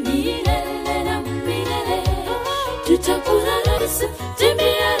milele na milele. Tutakula na Yesu,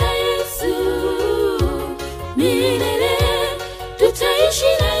 tembea na Yesu milele,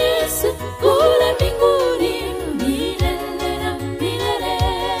 tutaishi na Yesu kule mbinguni milele na milele.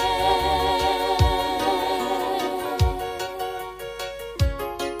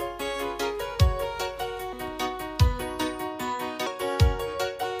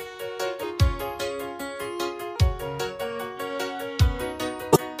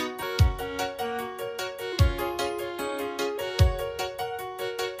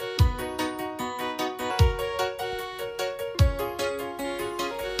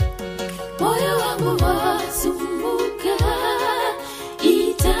 Moyo wangu wasumbuka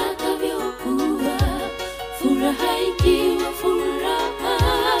itakavyokuwa, furaha ikiwa furaha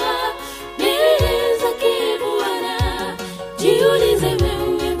mbele zake Bwana. Jiulize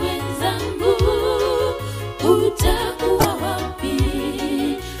wewe mwenzangu, utakuwa wapi?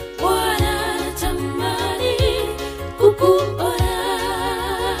 Bwana anatamani kukuona.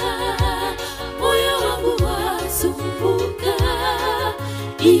 Moyo wangu wasumbuka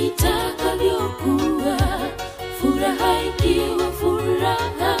itakavyokuwa, furaha ikiwa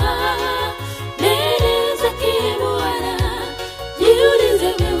furaha mbele zake Bwana. Jiulize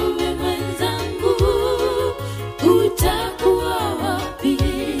wewe mwenzangu, utakuwa wapi?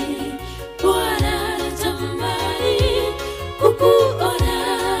 Bwana anatamani kukuona.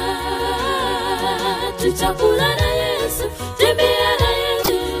 Tutakula na Yesu, tembea na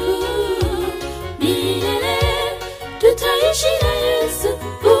Yesu milele, tutaishi na Yesu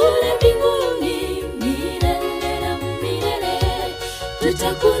kule mbinguni milele na milele.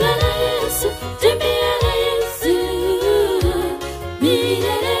 Tutakula na Yesu, tembea na Yesu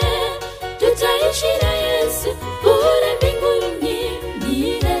milele, tutaishi na Yesu kule mbinguni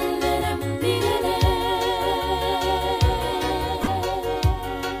milele na milele.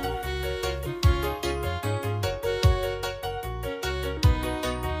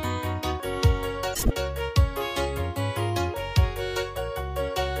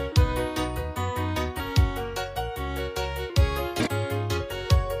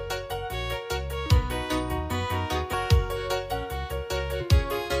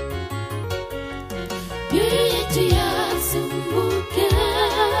 Mioyo yetu yasumbuka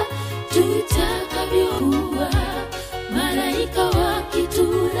tutakavyokuwa, malaika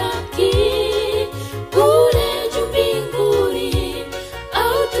wakitulaki kule juu mbinguni,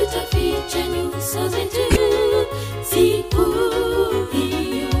 au tutaficha nyuso zetu siku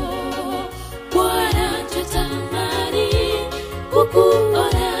hiyo. Bwana twatamani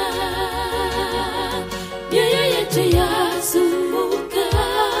kukuona. Mioyo yetu yasumbuka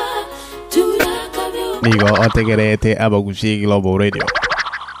Nigo otegerete Abagushi Global Radio.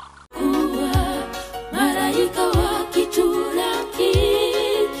 kuwa, malaika wakitulaki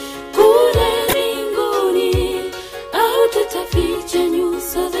kule mbinguni, au tutaficha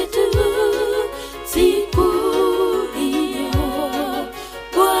nyuso zetu siku hiyo.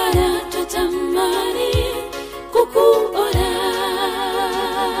 Bwana twatamani kukuona.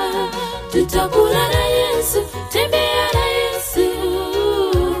 Tutakula na Yesu, tembea na Yesu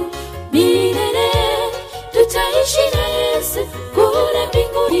milele, tutaishi na Yesu kule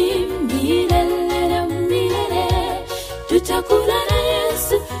mbinguni milele na milele. Tutakula na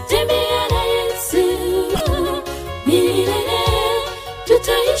Yesu, tembea na Yesu milele,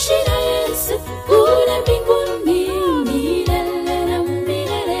 tutaishi na Yesu kule mbinguni milele na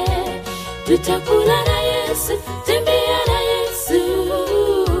milele. Tutakula na Yesu, tembea na Yesu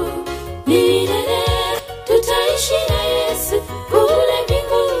milele, tutaishi na Yesu kule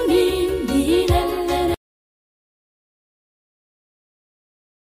mbinguni milele na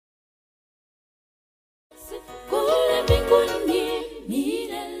kule mbinguni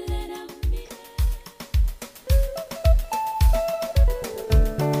milele na milele.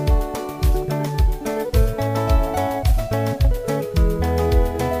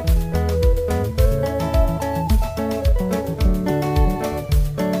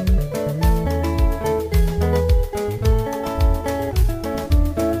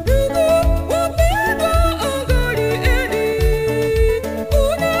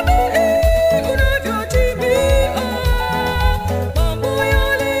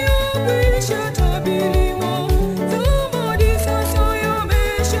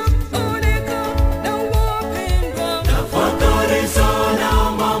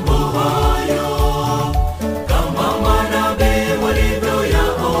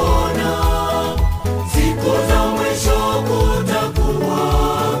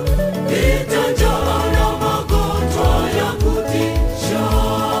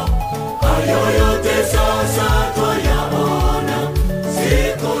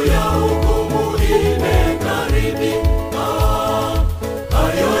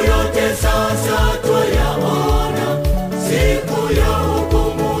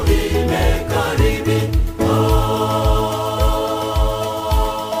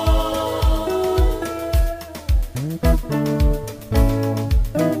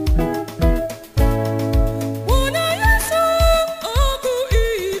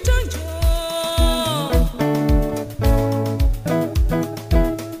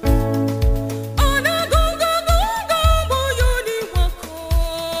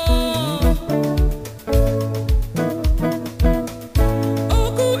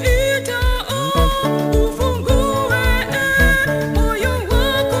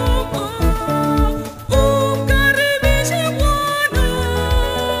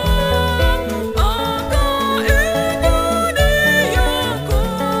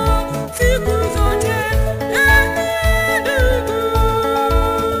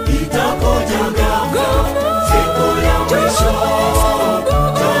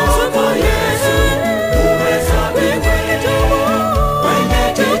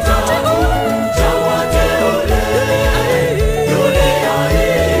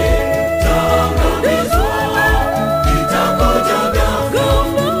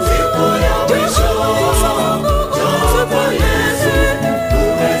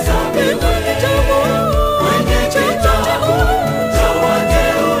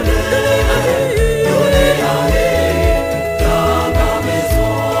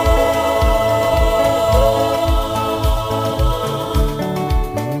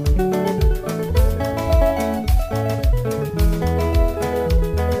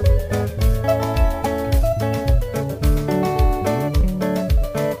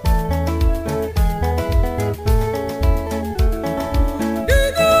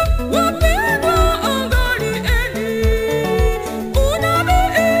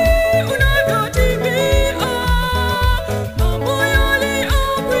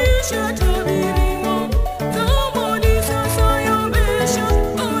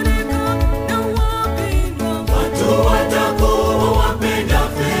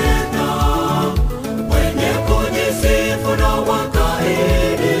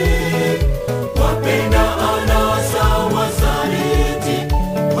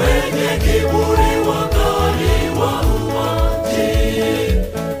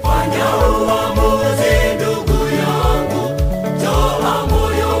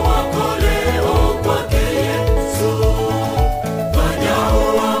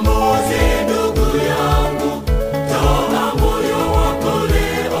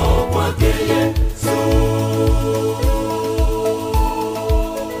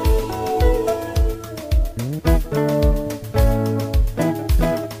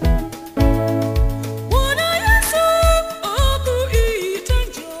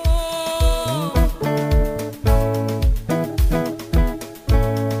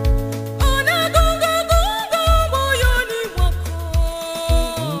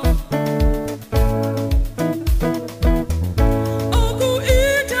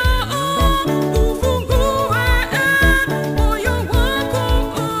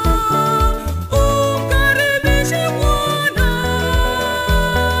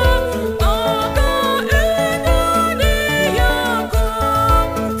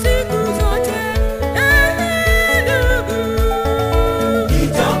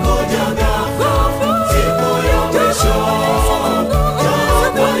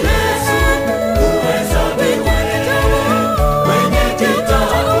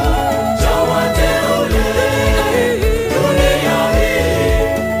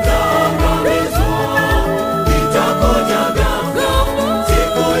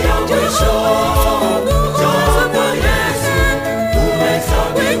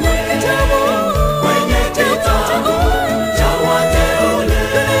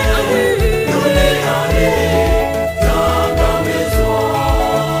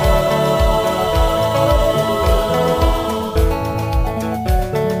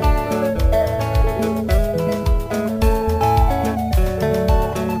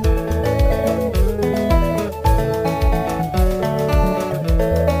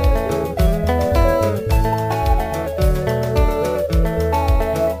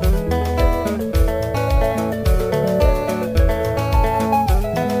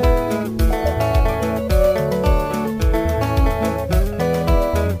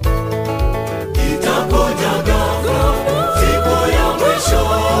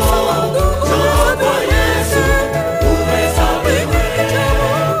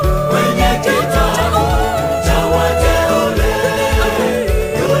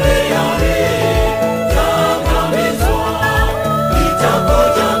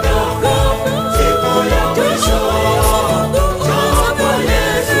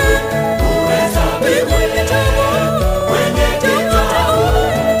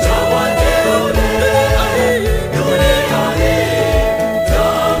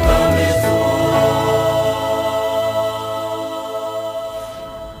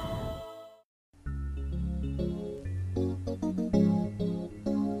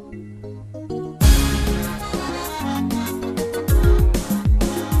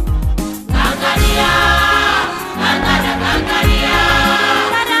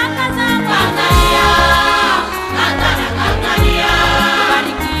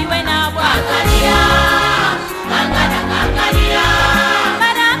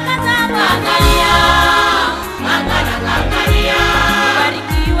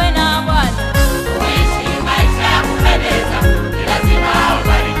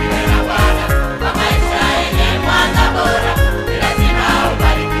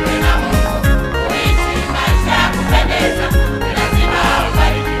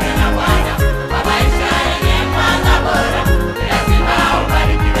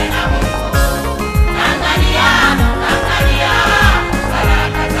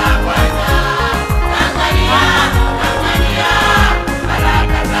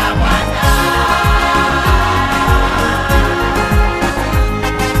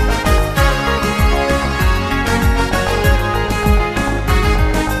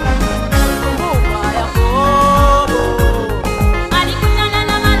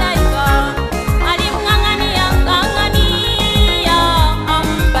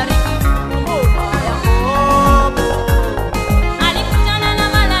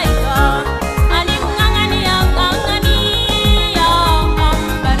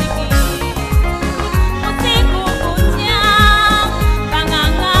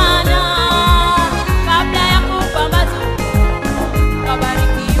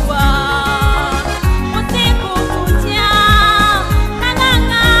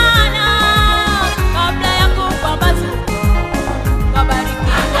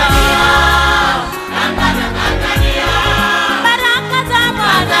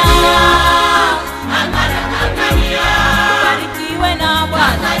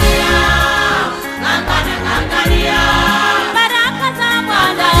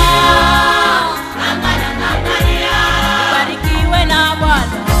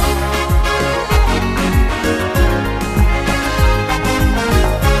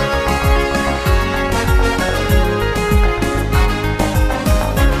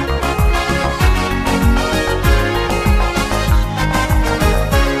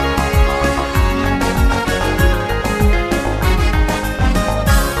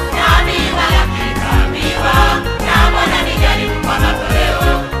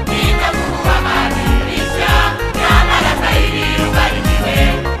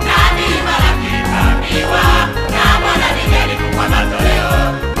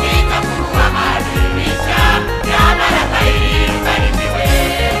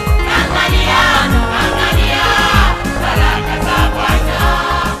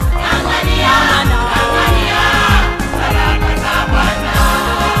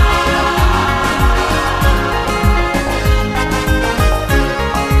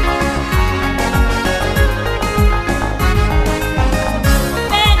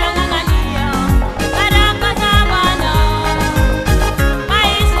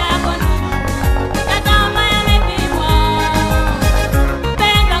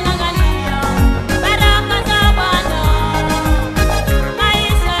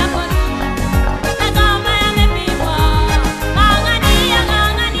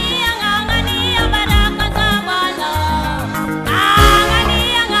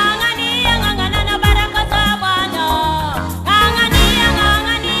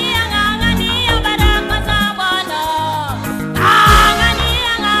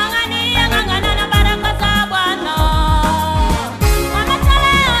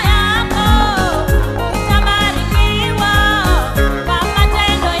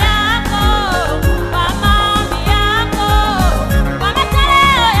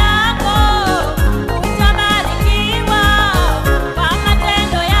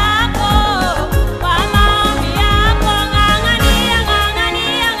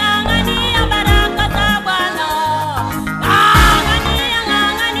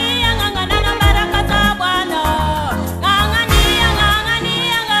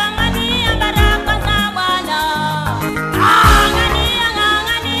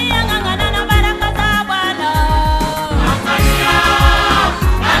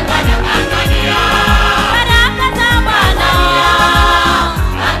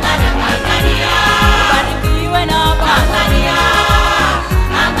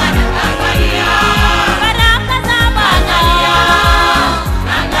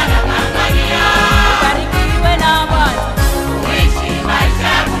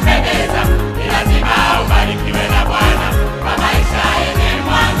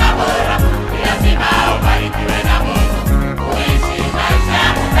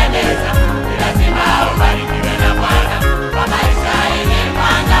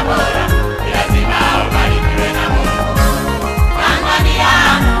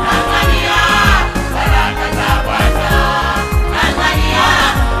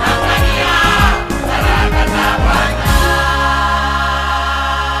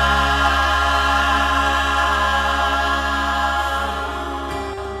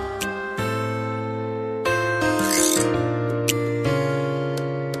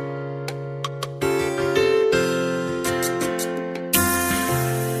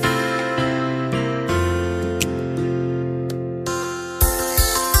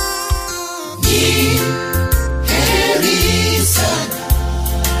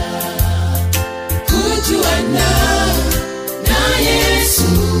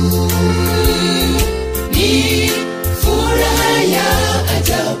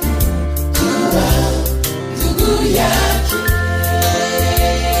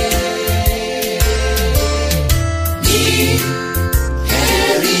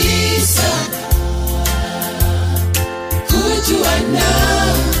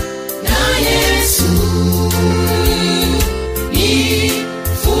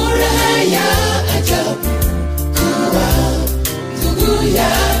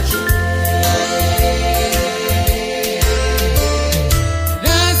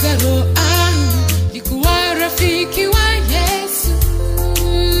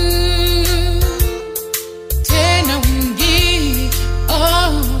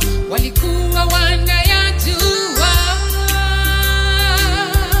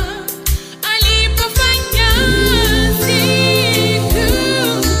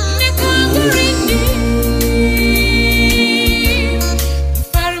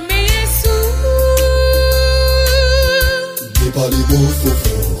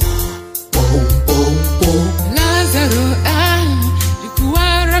 kufufua. Lazaro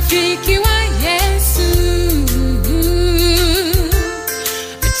alikuwa rafiki wa Yesu,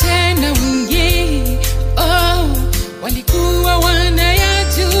 tena wengi walikuwa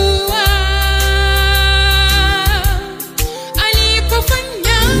wanayajua.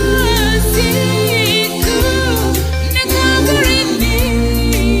 Alipofanya siku na kaburini,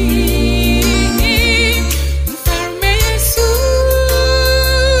 Mfalme Yesu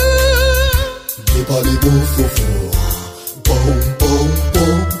palipofufua.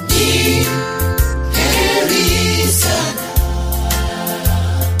 Ni heri sana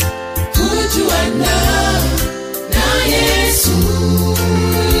kujuana na Yesu.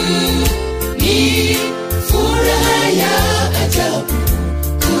 Ni furaha ya ajabu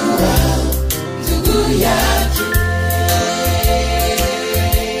kuwa ndugu yake.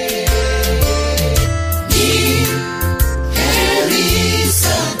 Ni heri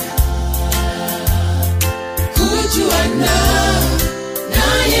sana kujuana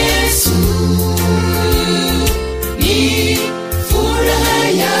na Yesu. Ni furaha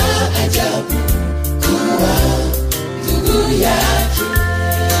ya ajabu kuwa ndugu yake.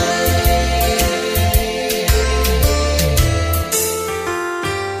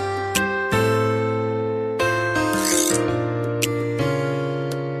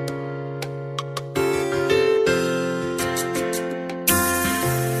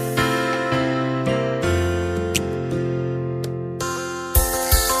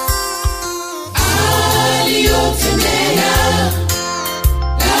 Aliyotendea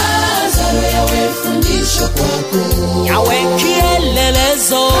Lazaro yawe fundisho kwako, yawe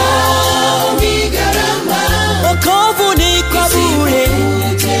kielelezo. ni gharama Wokovu ni kwa bure,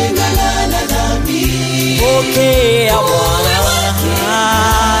 kutengana na dhambi. pokea Bwana.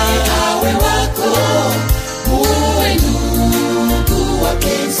 Awe wako, muwe ndugu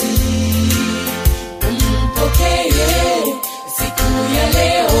wapenzi. Mpokee siku ya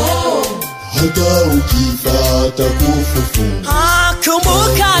leo, Hata ukipata kufufua.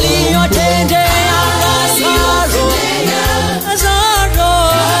 Kumbuka aliyotendea Lazaro. Lazaro.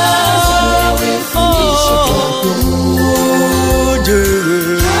 yawe fundisho kwako.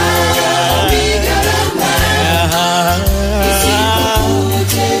 Ni gharama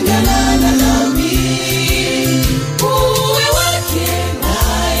kutengana na dhambi. Uwe wake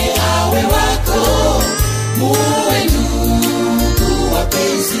naye awe wako, muwe ndugu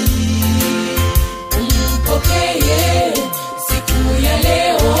wapenzi. Mpokee siku ya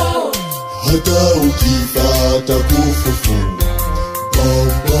leo, Hata ukipata kufufua.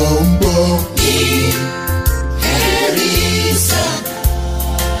 ni heri sana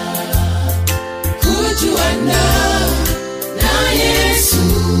kujuana na Yesu.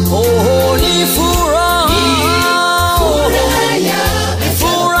 Ni furaha. Furaha ya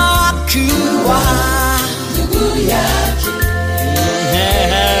Furaha kuwa ndugu yake.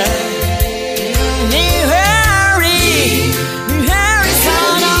 ni heri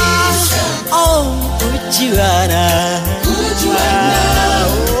sana. Kujuana. Kujuana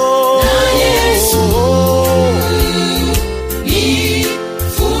na Yesu. Ni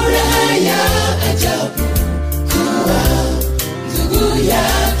furaha ya ajabu kuwa ndugu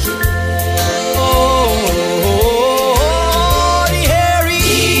yake. Ni heri.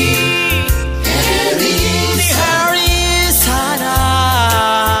 Heri Ni heri sana.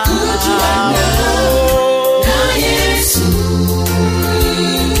 kujuana na Yesu.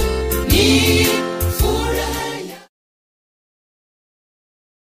 Ni furaha ya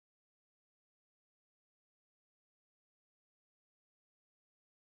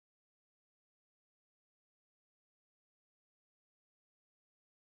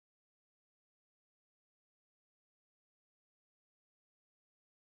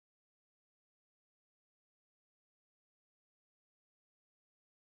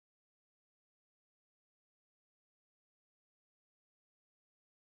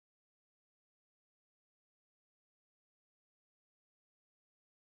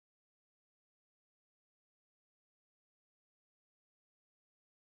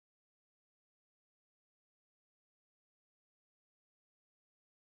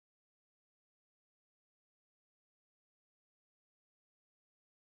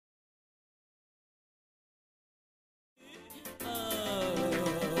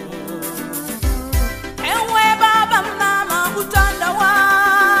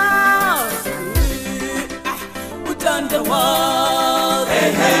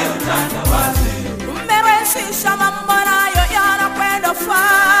umerahisisha mambo nayo yanakwenda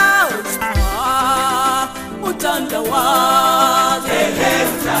fast. Utandawazi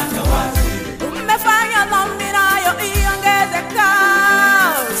umefanya dhambi nayo iongezeka.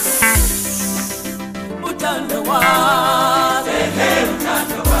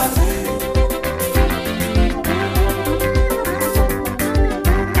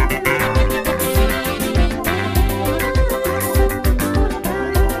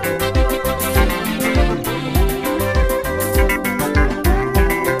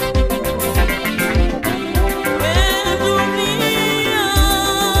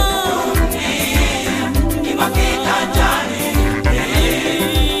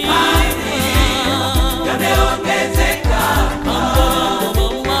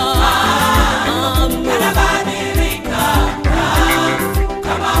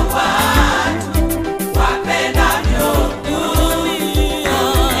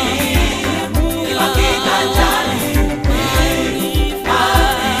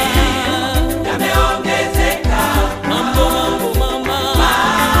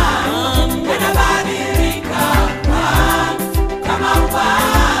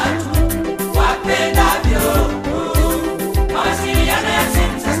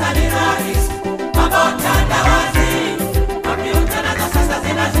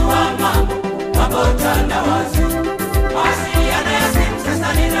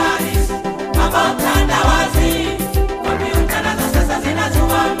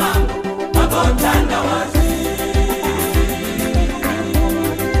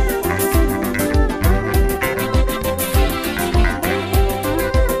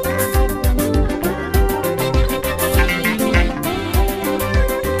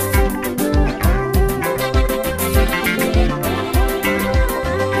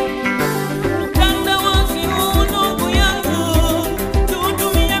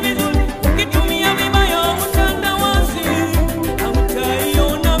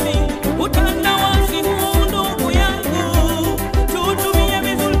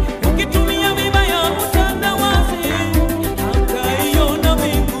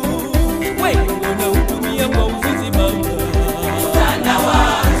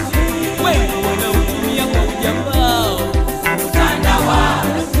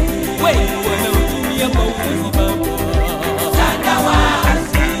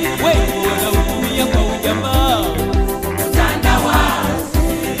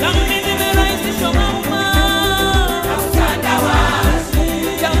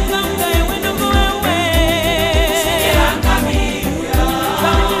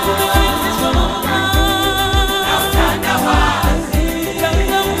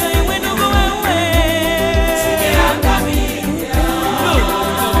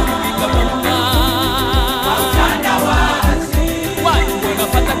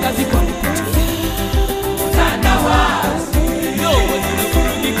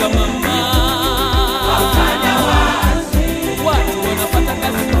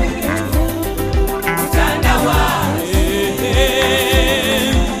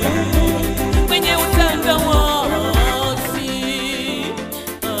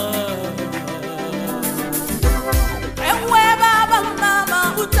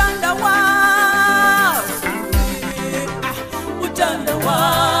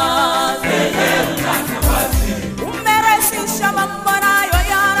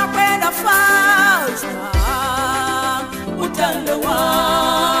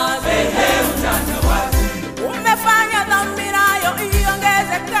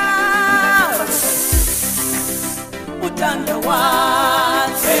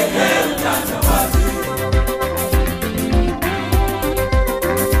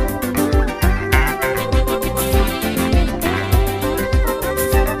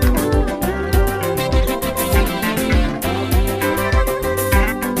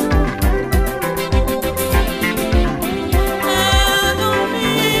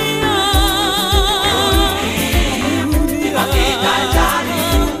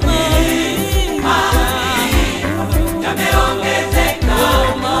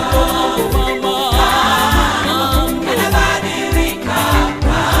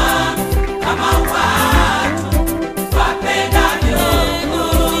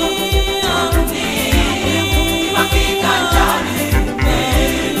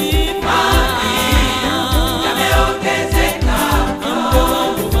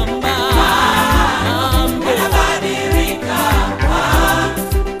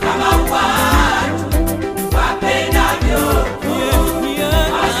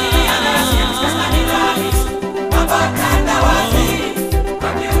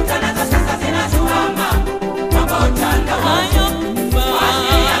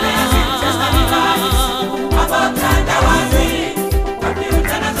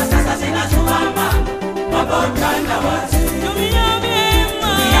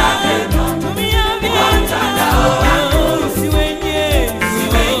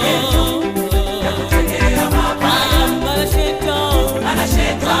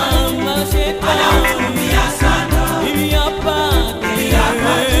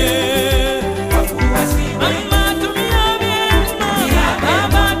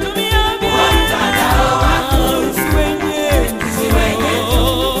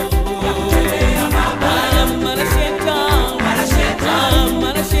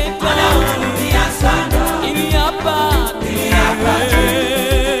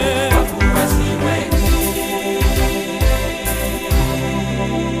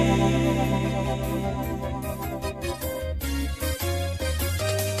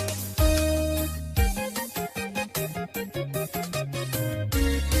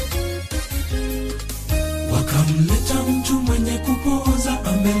 wakamleta mtu mwenye kupooza,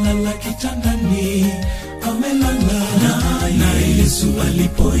 amelala kitandani, amelala. Na Yesu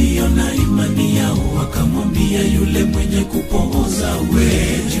alipoiona imani yao, akamwambia yule mwenye kupooza,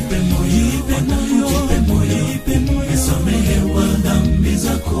 we jipe moyo, jipe moyo, umesamehewa dhambi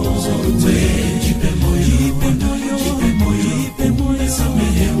zako. We jipe moyo,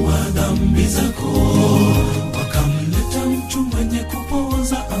 umesamehewa dhambi zako. Wakamleta mtu mwenye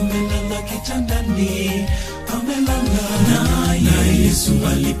kupooza, amelala kitandani, amelala. Na Yesu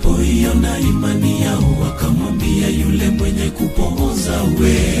alipoiona imani yao, akamwambia yule mwenye kupooza,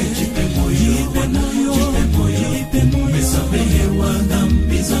 we jipe moyo, umesamehewa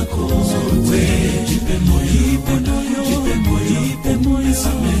dhambi zako. We jipe moyo,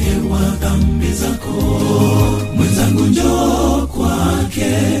 umesamehewa dhambi zako. Mwenzangu njoo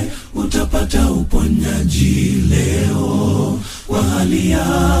kwake, utapata uponyaji leo. Kwa hali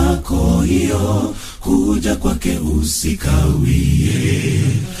yako hiyo, kuja kwake usikawie.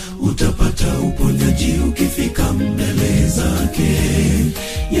 Utapata uponyaji ukifika mbele zake.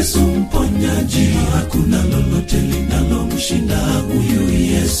 Yesu mponyaji, hakuna lolote linalomshinda huyu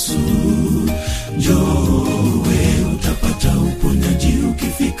Yesu. Njoo we, utapata uponyaji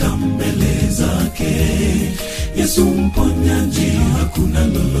ukifika mbele zake. Yesu mponyaji, hakuna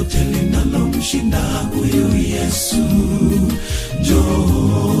lolote linalomshinda huyu Yesu.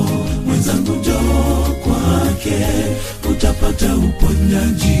 Njoo mwenzangu, njoo kwake, utapata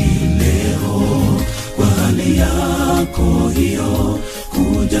uponyaji leo. Kwa hali yako hiyo,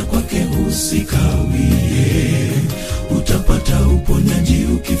 kuja kwake usikawie. Utapata uponyaji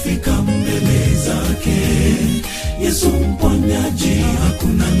ukifika mbele zake. Yesu mponyaji,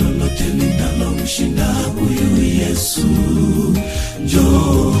 hakuna lolote linalomshinda huyu Yesu.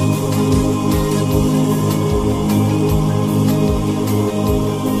 Njoo.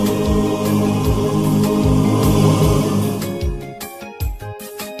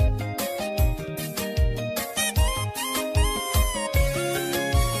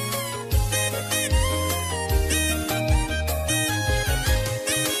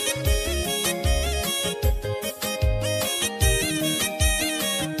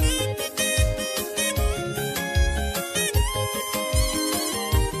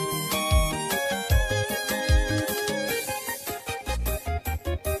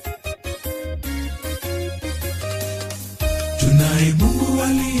 Tunaye Mungu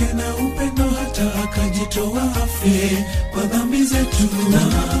aliye na upendo, hata akajitoa afe kwa dhambi zetu.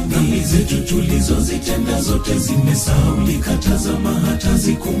 Dhambi zetu tulizozitenda zote zimesahaulika, tazama hata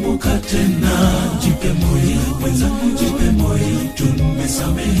zikumbuka tena. Jipe moyo mwenzangu, jipe moyo,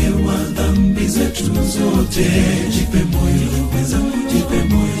 tumesamehewa dhambi zetu zote. Jipe moyo mwenzangu, jipe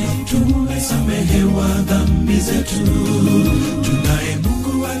moyo, tumesamehewa dhambi zetu. Tunaye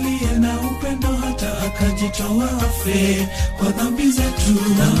Mungu aliye na upendo, hata akajitoa afe kwa dhambi zetu.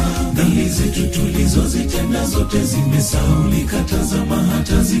 Dhambi zetu tulizozitenda zote zimesahaulika, tazama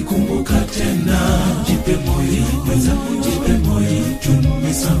hata zikumbuka tena. Jipe moyo mwenzangu, jipe moyo,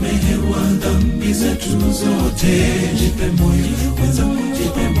 tumesamehewa dhambi zetu zote. Jipe moyo mwenzangu,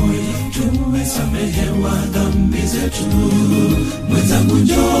 jipe moyo, tumesamehewa dhambi zetu. Mwenzangu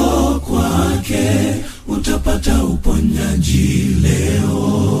njoo kwake, utapata uponyaji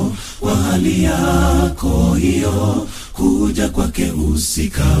leo. Kwa hali yako hiyo, kuja kwake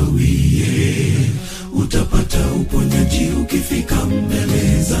usikawie. Utapata uponyaji ukifika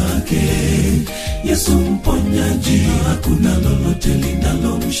mbele zake. Yesu mponyaji, hakuna lolote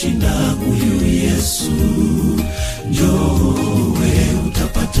linalomshinda huyu Yesu. Njoo we,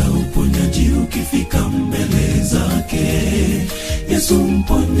 utapata uponyaji ukifika mbele zake. Yesu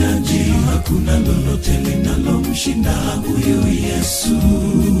mponyaji, hakuna lolote linalomshinda huyu Yesu.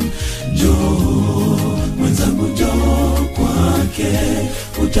 Njoo mwenzangu, njoo kwake,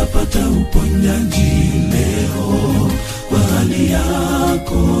 utapata uponyaji leo. Kwa hali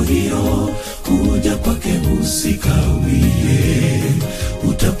yako hiyo, kuja kwake usikawie.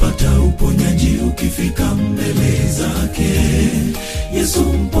 Utapata uponyaji ukifika mbele zake. Yesu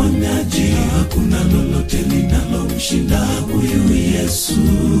mponyaji, hakuna lolote linalomshinda huyu Yesu.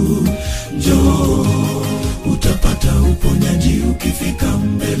 Njoo utapata uponyaji ukifika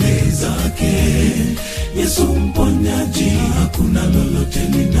mbele zake. Yesu mponyaji, hakuna lolote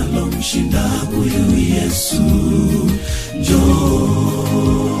linalomshinda huyu Yesu. Njoo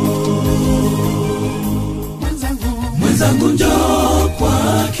mwenzangu, njoo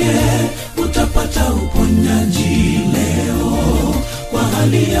kwake, utapata uponyaji leo. Kwa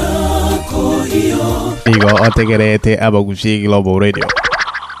hali yako hiyo, Igo otegerete Abagushi Global Radio.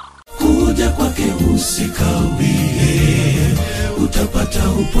 Kuja kwake usikawie. Utapata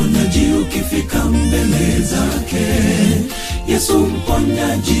uponyaji ukifika mbele zake. Yesu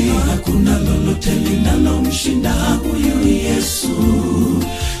mponyaji, hakuna lolote linalomshinda huyu Yesu.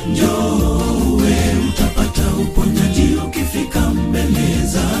 Njoo utapata uponyaji ukifika mbele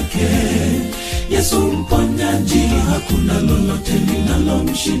zake. Yesu mponyaji, hakuna lolote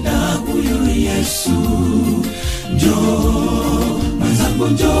linalomshinda huyu Yesu. Njoo mwenzangu,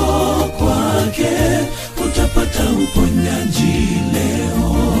 njoo kwake, utapata uponyaji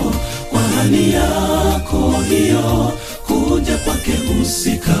leo. Kwa hali yako hiyo, kuja kwake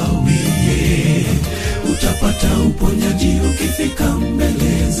usikawie, utapata uponyaji ukifika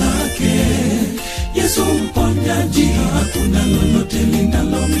mbele zake. Yesu mponyaji, hakuna lolote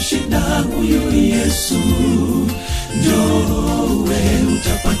linalomshinda huyu Yesu. Njoo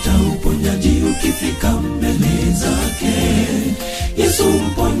utapata uponyaji ukifika mbele zake. Yesu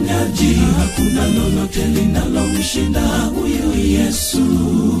mponyaji, hakuna lolote linalomshinda huyu Yesu.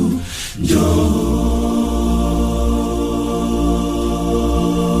 Njoo.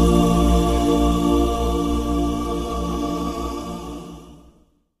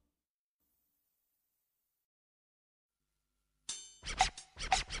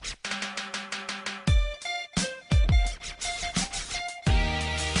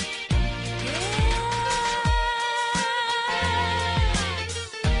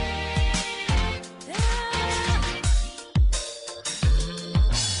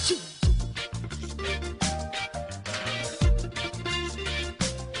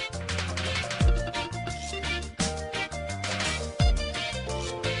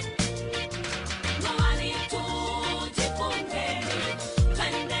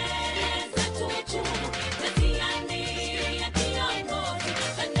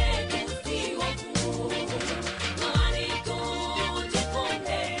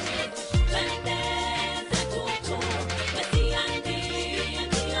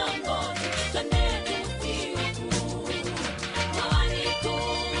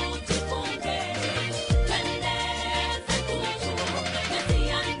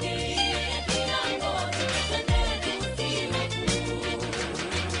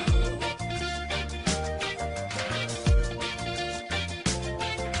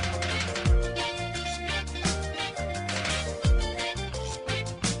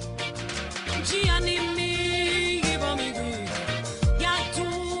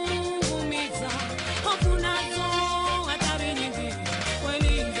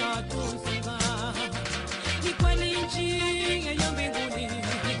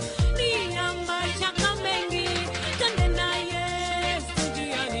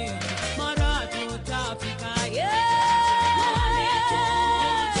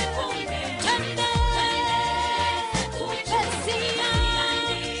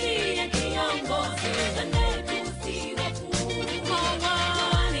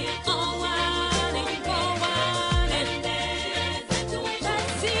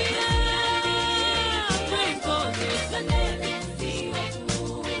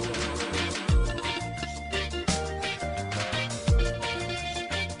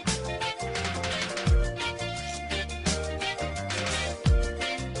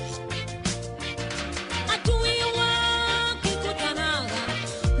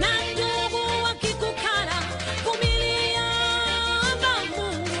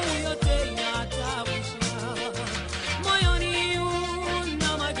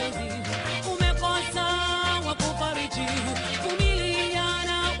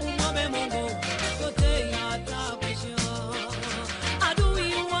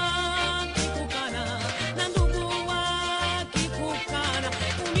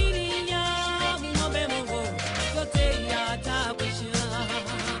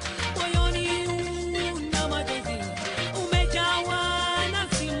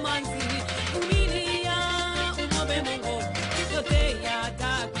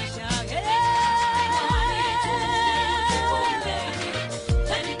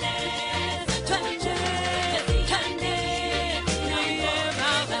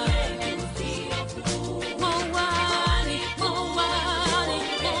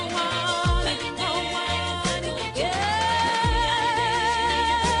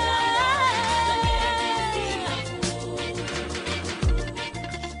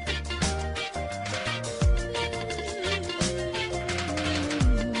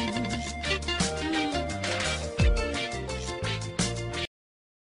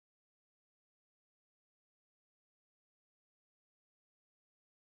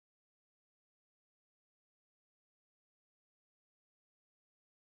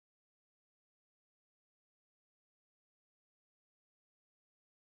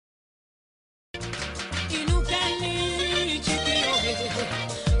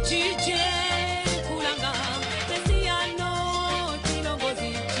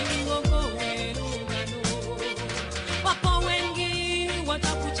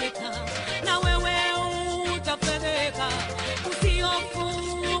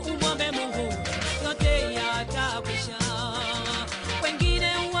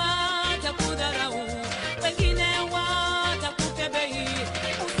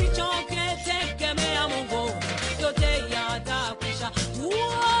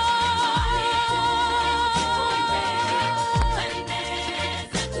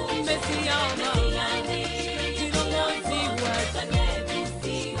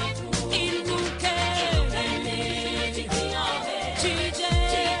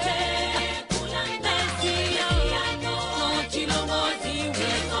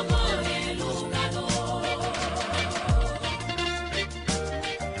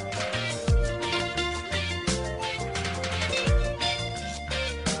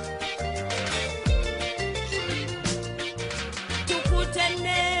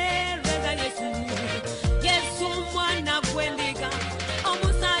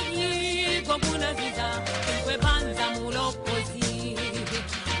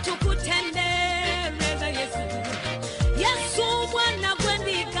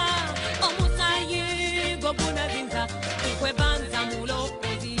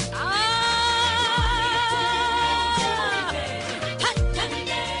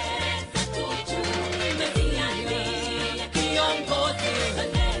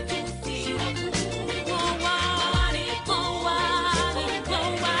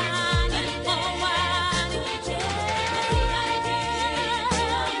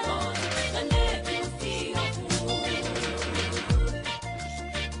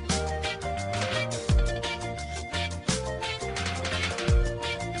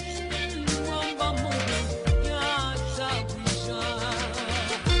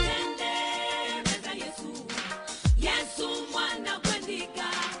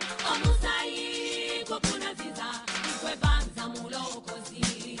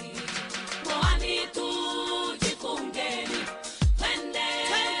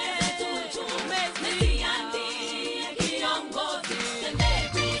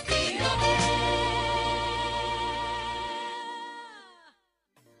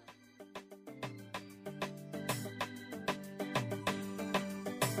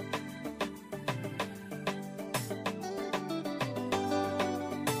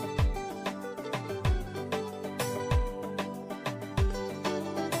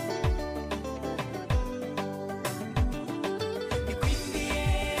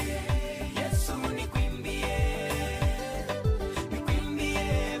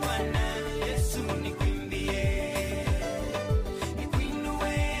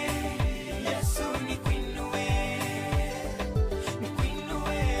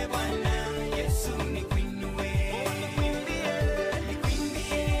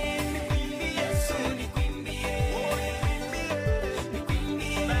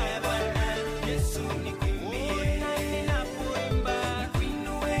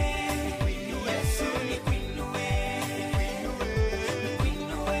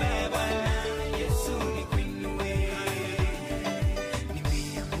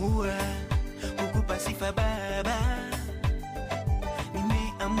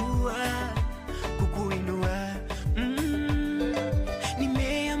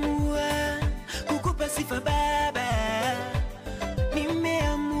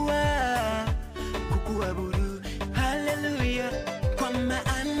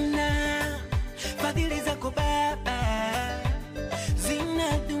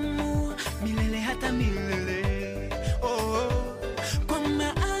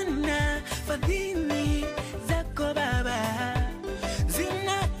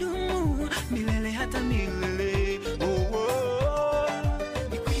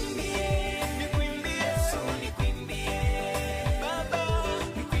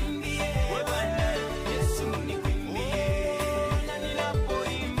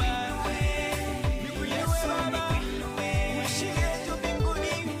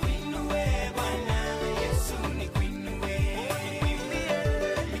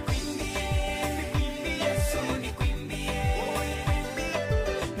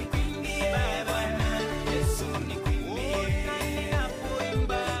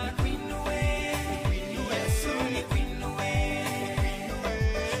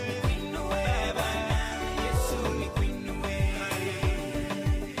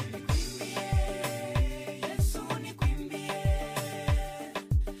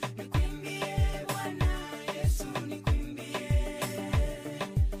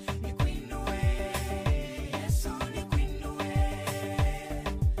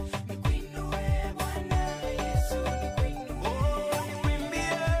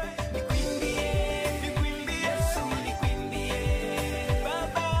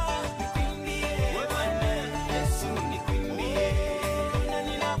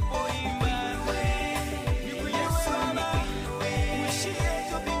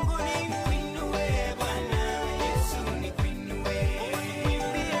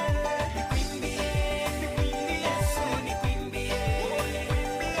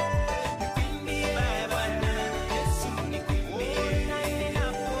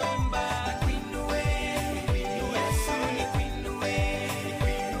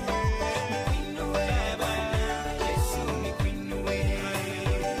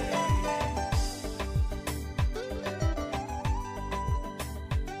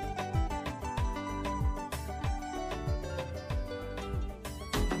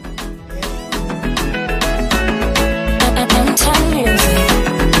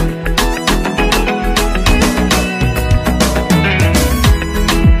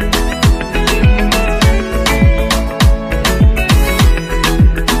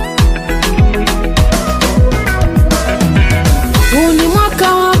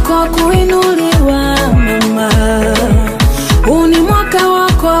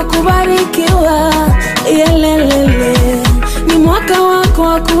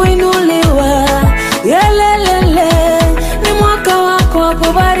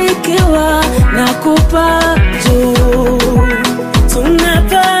 tumebarikiwa na kupaa juu.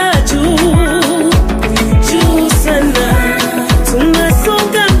 Tunapaa juu, juu sana.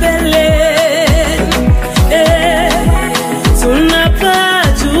 Tunasonga mbele, tunapaa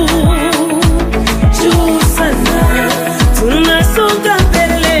juu, juu sana. Tunasonga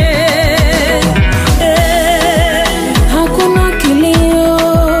mbele, hakuna kilio,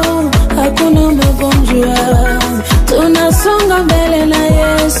 hakuna magonjwa. Tunasonga mbele na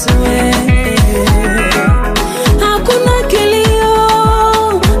Yesu. Hakuna kilio,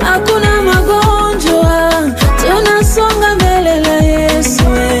 hakuna magonjwa. Tunasonga mbele na Yesu.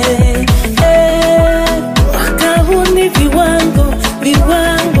 Mwaka huu ni viwango,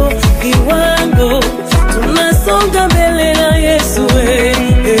 viwango, viwango. Tunasonga mbele na Yesu.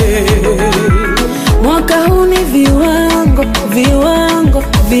 Mwaka huu ni viwango, viwango,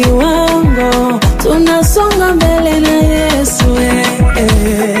 viwango. Tunasonga mbele na Yesu.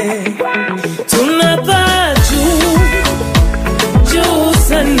 Tunapaa juu, juu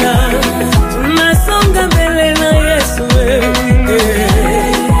sana. Tunasonga mbele na Yesu.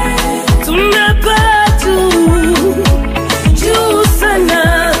 Tunapaa juu, juu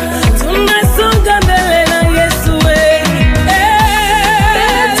sana. Tunasonga mbele na Yesu.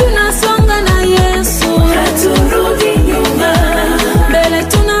 Tunasonga na Yesu, haturudi nyuma. Mbele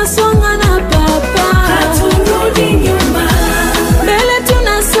tunasonga na Baba, haturudi nyuma. Mbele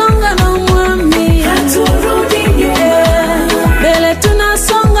tunasonga na Mwami, haturudi nyuma. Mbele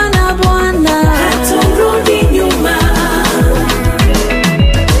tunasonga na Bwana, haturudi nyuma.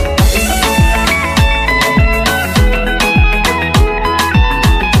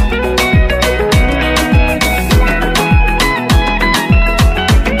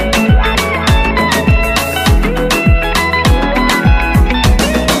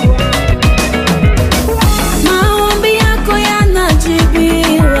 Maombi yako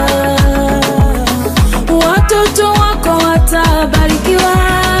yanajibiwa, watoto wako watabarikiwa,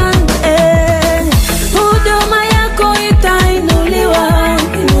 huduma yako itainuliwa,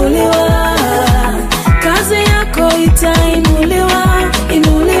 inuliwa, kazi yako itainuliwa,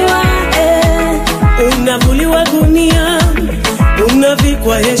 inuliwa. Unavuliwa gunia,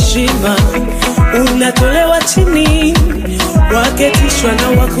 unavikwa heshima, unatolewa chini, waketishwa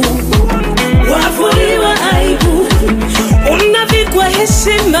na wakuu, wavuliwa aibu, unavikwa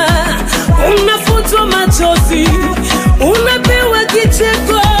heshima, unafutwa machozi, unapewa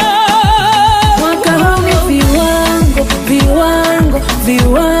kicheko. Mwaka huu ni viwango, viwango,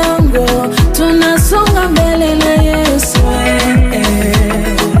 viwango. Tunasonga mbele na Yesu.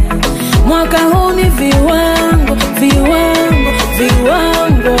 Mwaka huu ni viwango, viwango,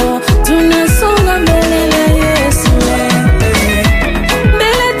 viwango. Tunasonga mbele na Yesu.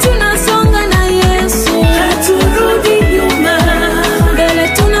 Mbele tunasonga na Yesu, haturudi nyuma. Mbele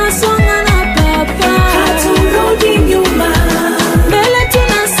tunasonga na Baba, haturudi nyuma. Mbele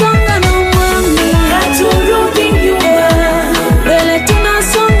tunasonga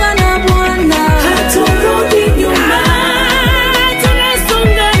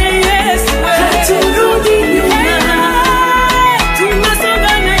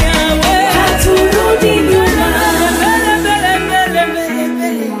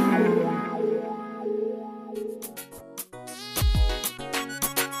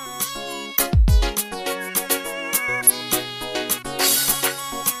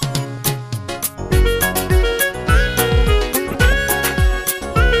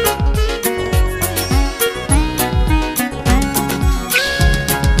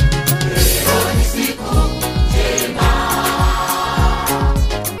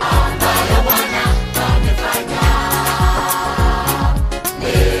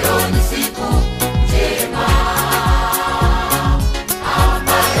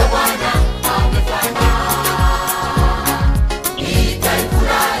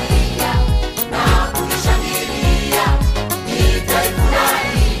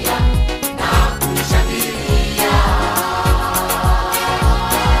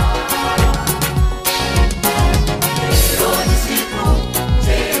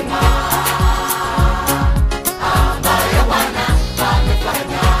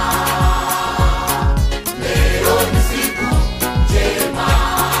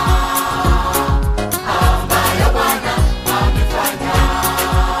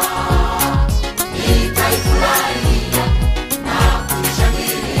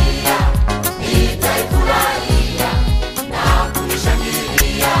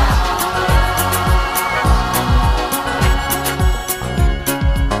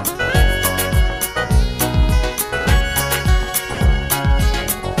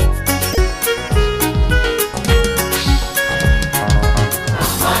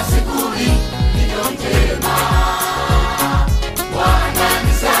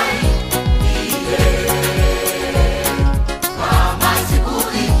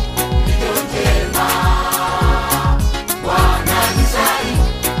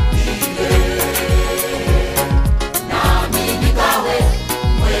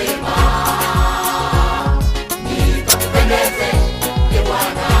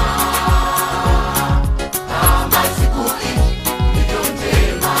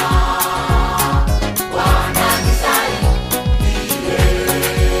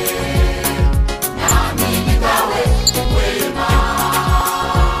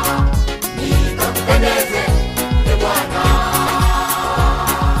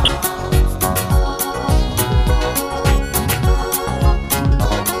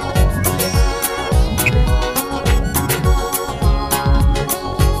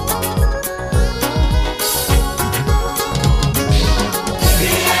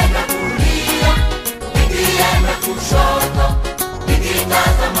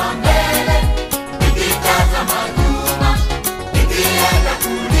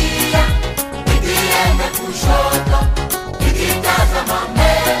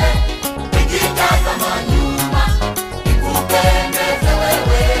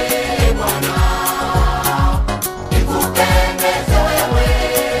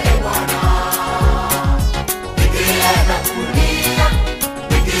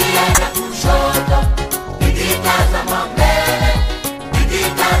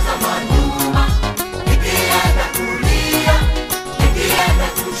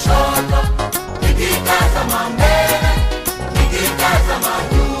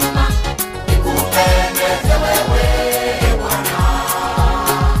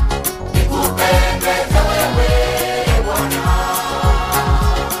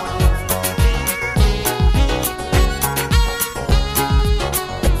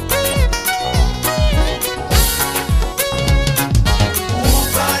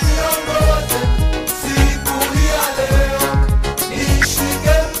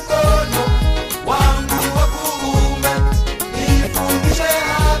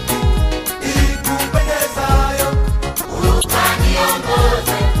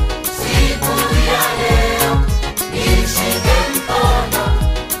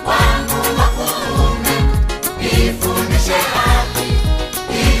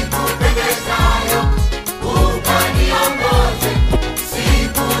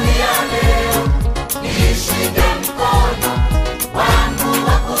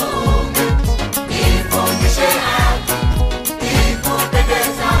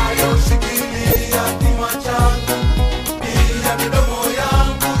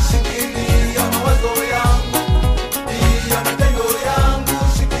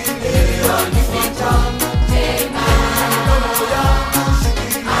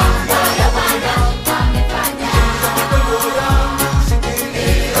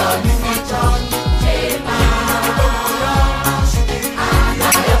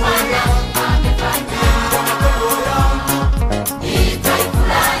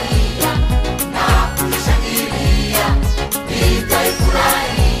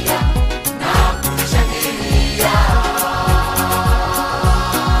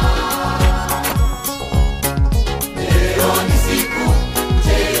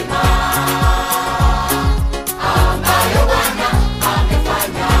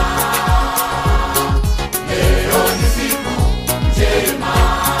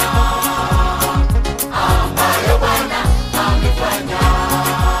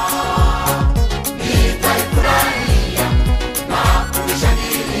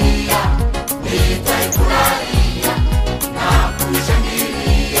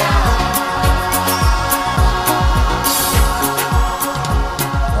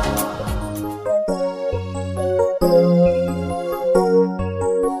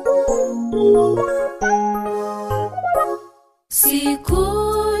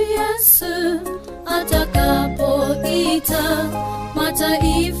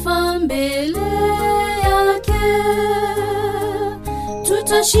mataifa mbele yake.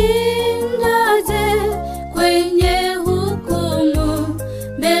 Tutashindaje kwenye hukumu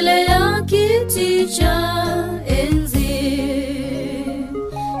mbele ya kiti cha enzi?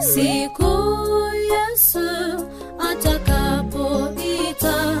 Siku Yesu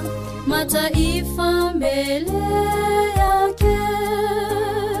atakapoita mataifa mbele yake,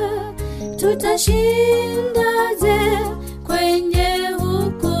 tutashindaje kwenye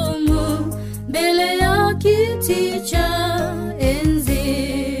hukumu mbele ya kiti cha enzi?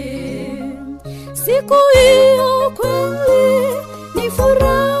 Siku hiyo kweli ni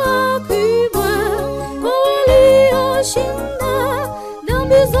furaha kubwa kwa walioshinda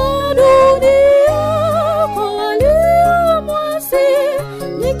dhambi za dunia, kwa waliomwasi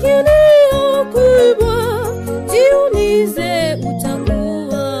ni kilio kubwa. Jiulize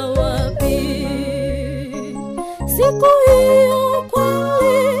utakuwa wapi? Siku hiyo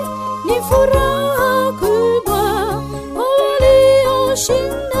kweli ni furaha kubwa kwa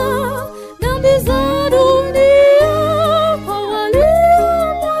walioshinda dhambi za dunia, kwa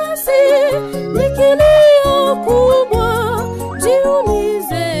waliomwasi ni kilio kubwa.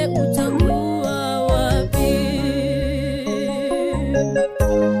 Jiulize utakuwa wapi?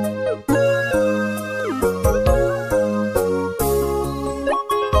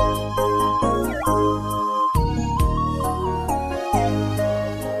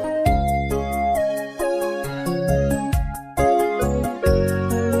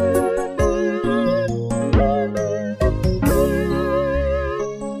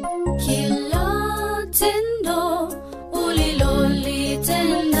 Kila tendo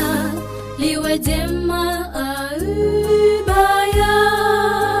ulilolitenda, liwe jema au baya,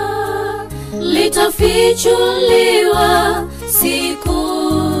 litafichuliwa siku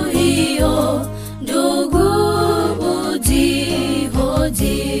hiyo. Ndugu,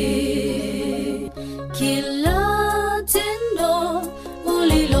 ujihoji. Kila tendo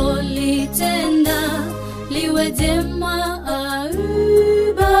ulilolitenda, liwe jema au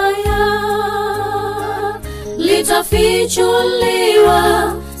baya,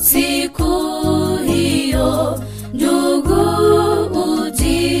 litafichuliwa siku hiyo. Ndugu,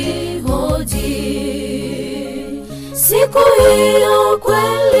 ujihoji. Siku hiyo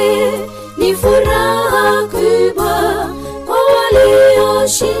kweli ni furaha kubwa kwa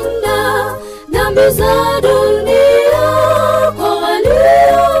walioshinda dhambi za dunia, kwa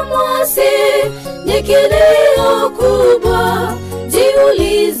waliomwasi ni kilio kubwa.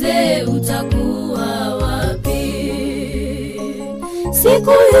 Jiulize utakuwa wapi?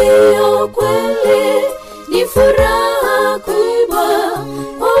 Siku hiyo kweli ni furaha kubwa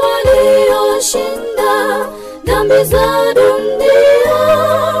kwa walioshinda dhambi za dunia,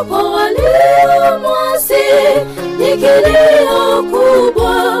 kwa waliomwasi ni kilio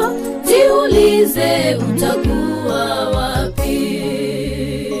kubwa. Jiulize utakuwa wapi?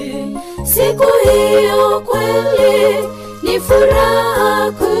 Siku hiyo kweli ni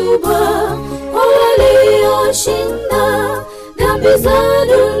furaha kubwa kwa walioshinda dhambi za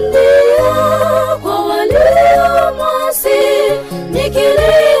dunia, kwa waliomwasi ni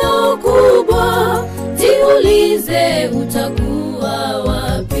kilio kubwa. Jiulize utakuwa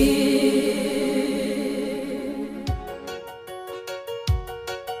wapi?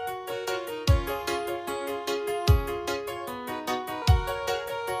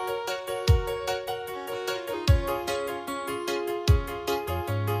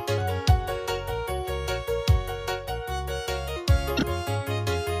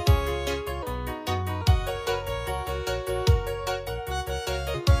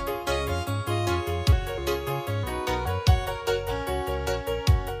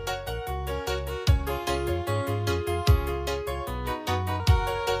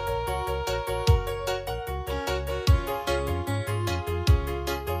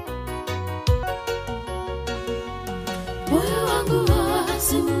 Moyo wangu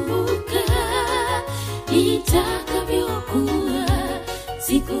wasumbuka itakavyokuwa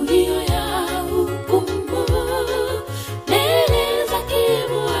siku hiyo ya hukumu mbele zake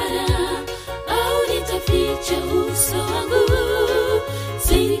Bwana, au nitaficha uso wangu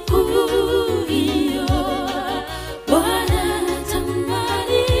siku hiyo. Bwana,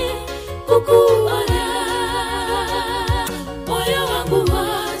 natamani kukuona. Moyo wangu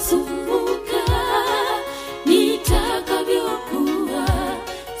wasumbuka nitakavyokuwa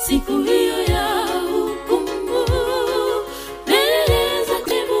siku hiyo ya hukumu mbele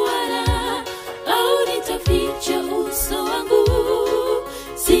zake Bwana,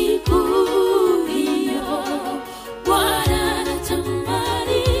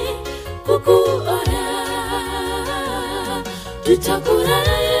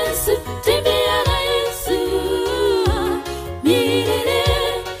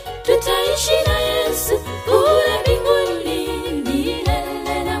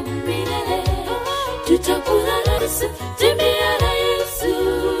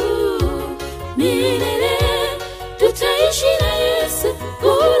 milele. Tutaishi na Yesu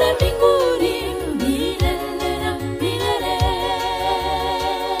kule mbinguni milele na milele.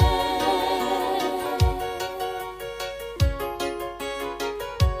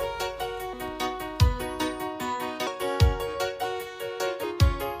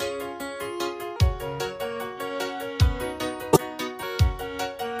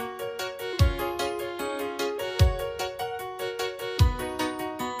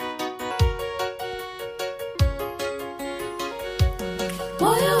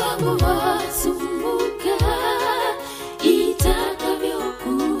 Moyo wangu wasumbuka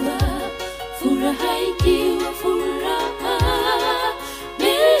itakavyokuwa, furaha ikiwa furaha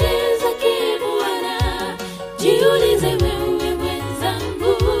mbele zake Bwana. Jiulize wewe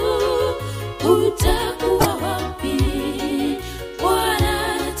mwenzangu, utakuwa wapi? Bwana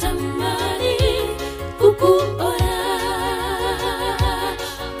anatamani kukuona.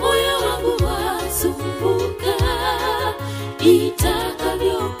 Moyo wangu wasumbuka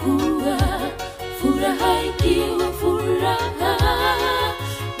itakavyokuwa, furaha ikiwa furaha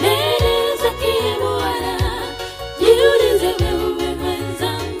mbele zake Bwana. Jiulize wewe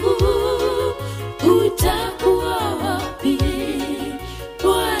mwenzangu, utakuwa wapi?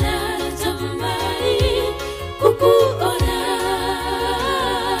 Bwana anatamani kukuona.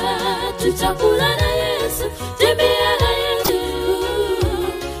 Tutakula na Yesu, tembea na Yesu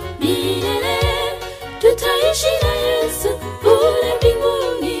milele. Tutaishi na Yesu kule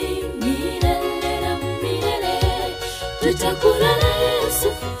mbinguni milele na milele. Tutakula na Yesu,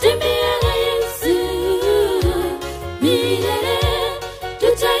 tembea na Yesu milele.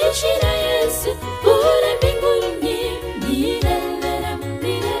 Tutaishi na Yesu kule mbinguni milele na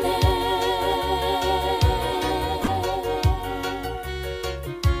milele.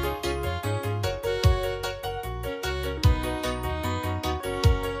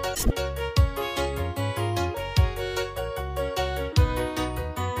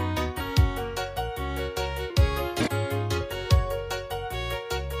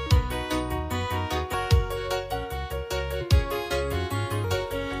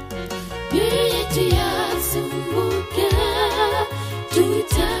 Yetu yasumbuka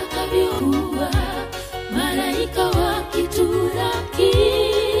tutakavyokuwa, malaika wakitulaki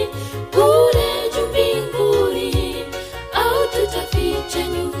kule juu mbinguni, au tutaficha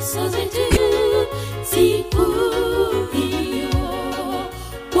nyuso zetu siku hiyo.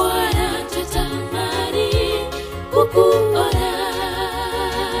 Bwana tutatamani kukuona.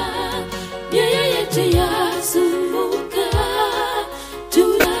 Mioyo yetu yasumbuka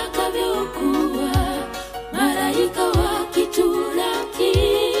tutakavyokuwa, malaika wakitulaki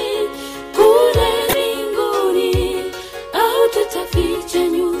kule mbinguni, au tutaficha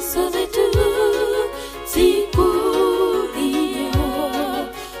nyuso zetu siku hiyo.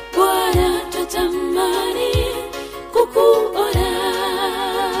 Bwana tutatamani kukuona.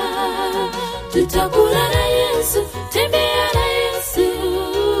 Tutakula na Yesu, tembea na Yesu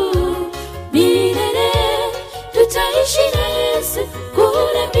milele. Tutaishi na Yesu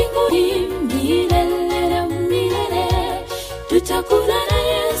kule mbinguni milele na milele. Tutakula na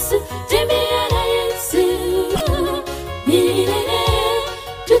Yesu, tembea na Yesu milele.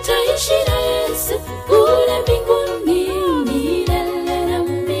 Tutaishi na Yesu kule mbinguni milele na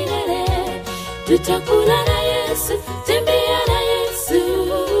milele. Tutakula na Yesu, tembea na Yesu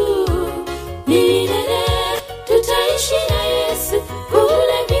milele. Tutaishi na Yesu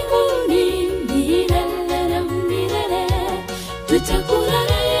kule mbinguni milele na milele. Tutakula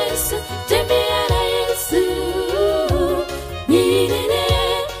na Yesu, tembea na Yesu milele.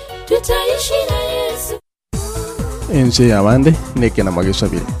 Tutaishi na Yesu. Ense yabande nekena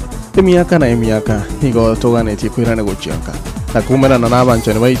magisabire emyaka na emyaka nigo toganeti kwirane gucyanka nakumera na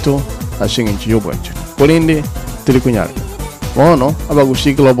nabanchane baito ashinga nchiyobwanche kolinde tuli kunyara bono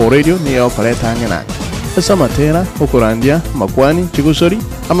abagushi Global Radio niyo pareta ngena esa matera okurandia makwani chigusori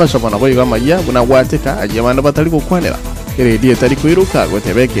amasabana boyiga maya buna gwateka ajyamana batali gukwanira radio tali kwiruka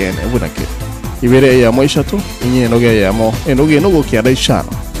gotebekene bunake ibere ya moishatu inye enoge yamo enoge nogo kyanda ishano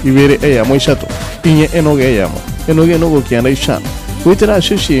ibere ya moishatu inye enoge yamo enoge nogo kyanda ishano kwitira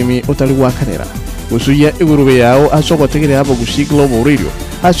shishimi otali gwakanira usuya igurube yao asogotegere abagushi Global Radio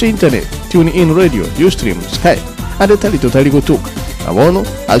ashe internet tune in radio ustream skype ade tali gutuka abono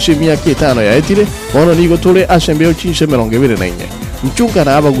ashe myaka 5 ya etire bono nigo tole ashe mbeo chinshe melongebere nainye mchunga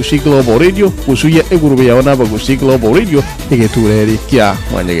na abagushi Global Radio usuya igurube yao na abagushi Global Radio igetureri kya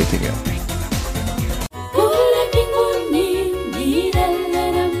wanyegetinga Kule mbinguni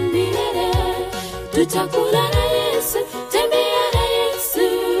milele na milele. Tutakula na Yesu, tembea na Yesu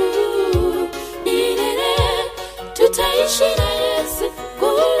milele. Tutaishi na Yesu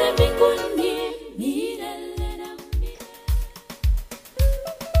kule mbinguni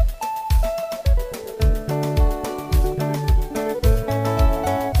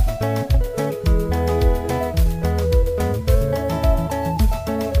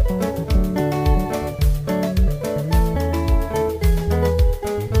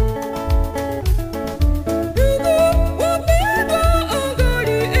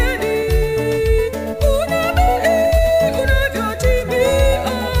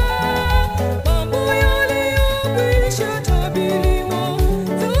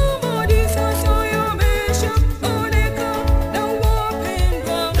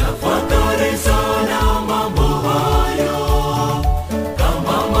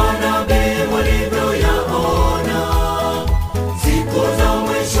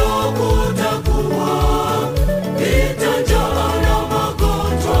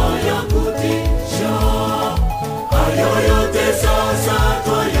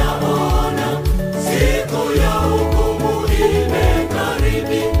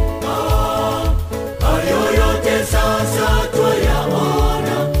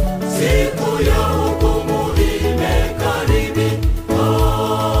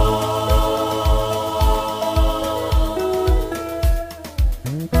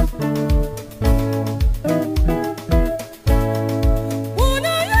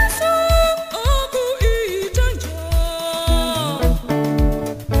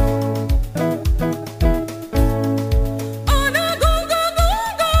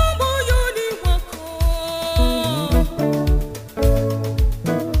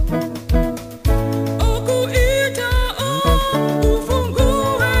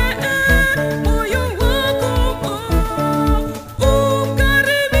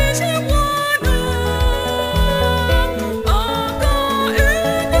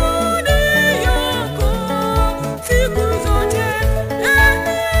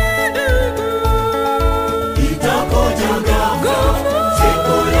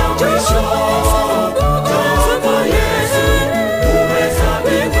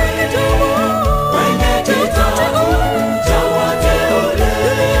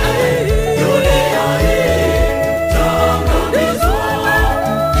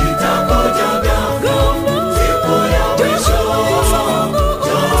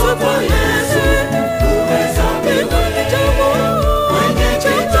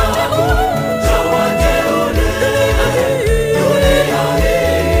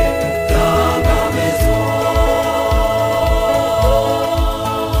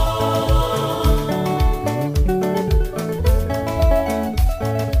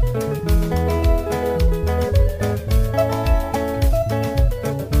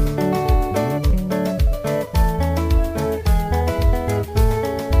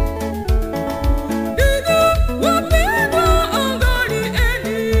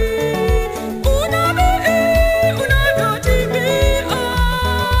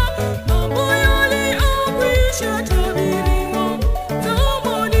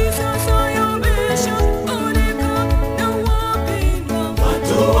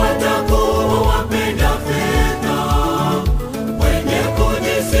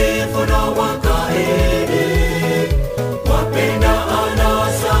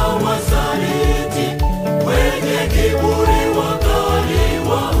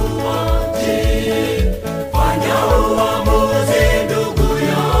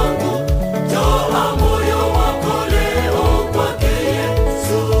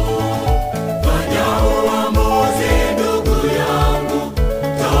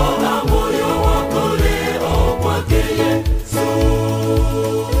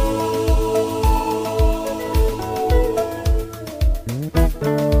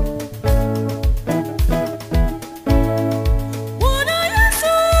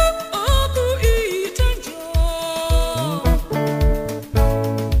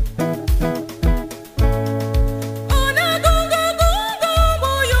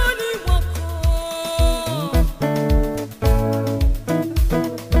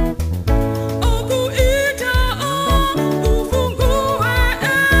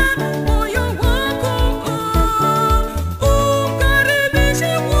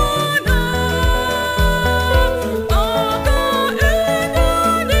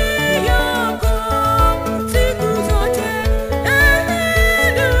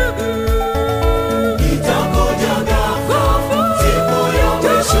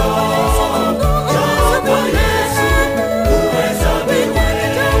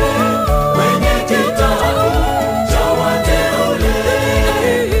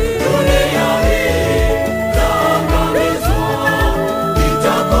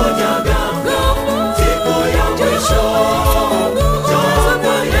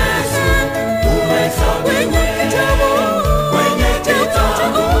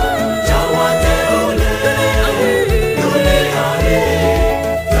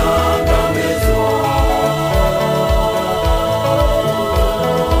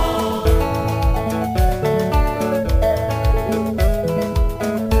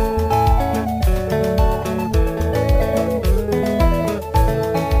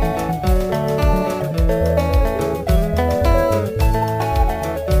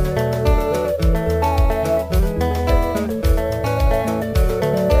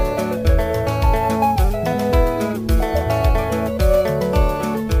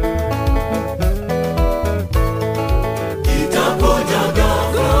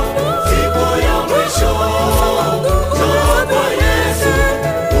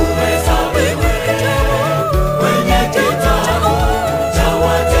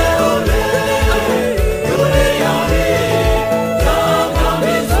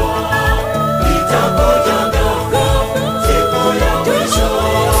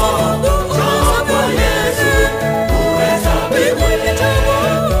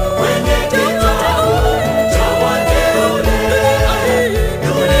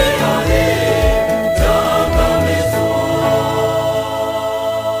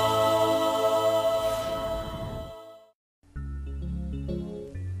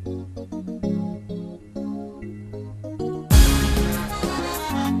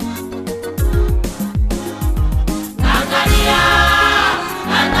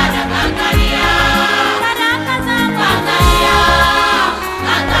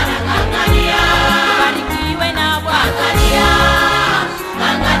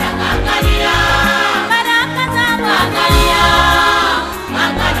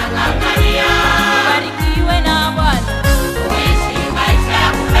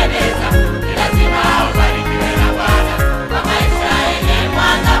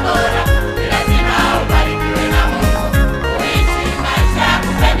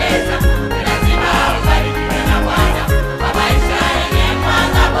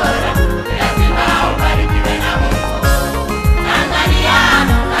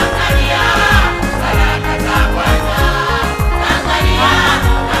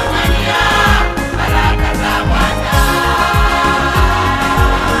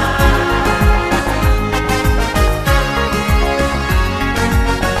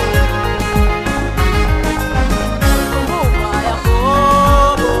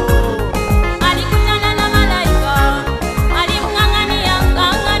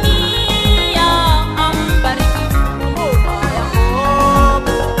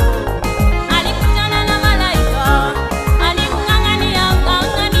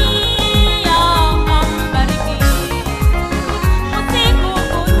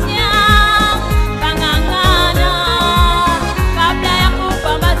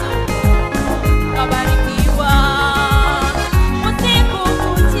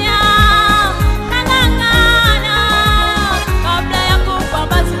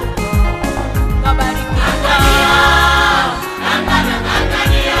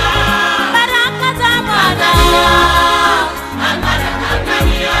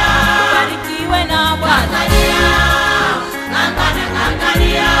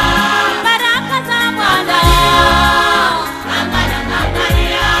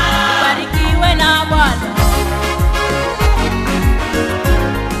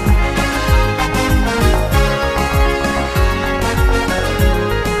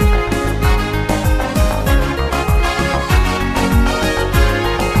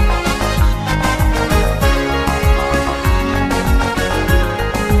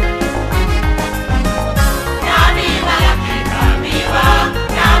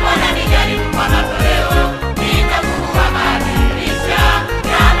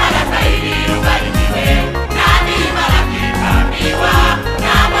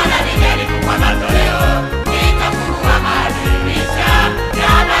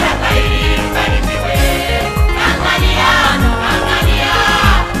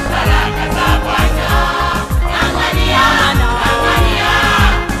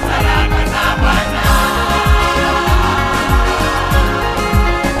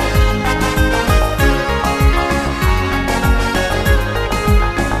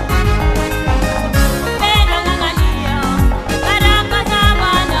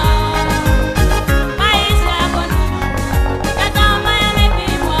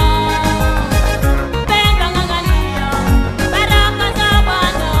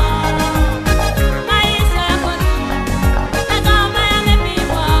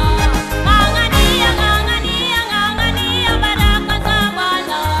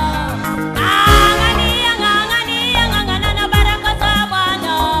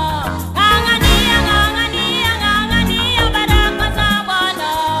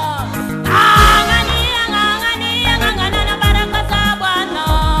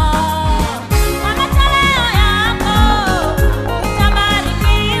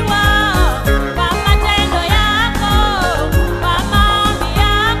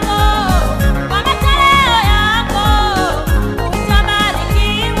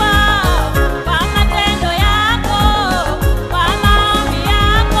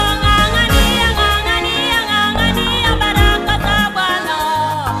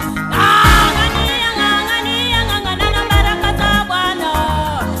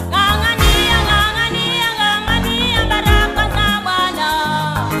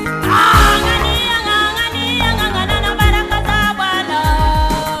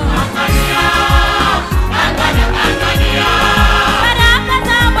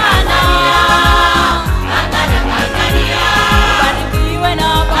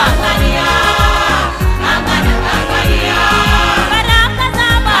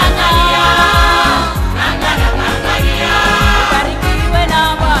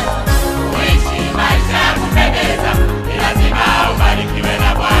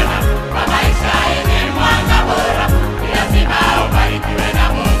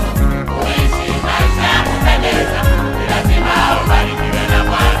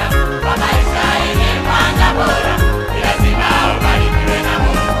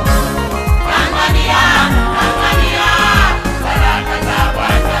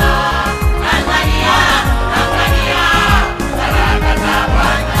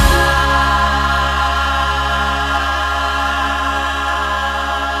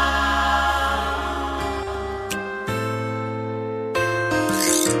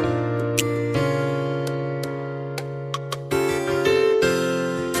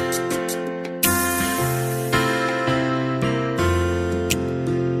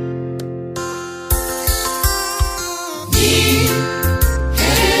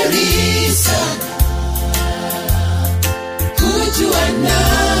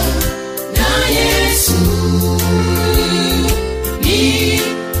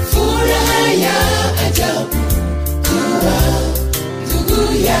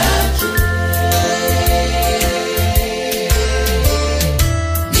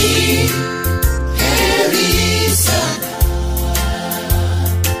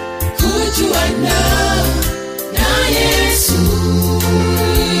kujuana na Yesu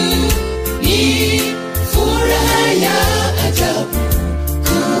ni furaha ya ajabu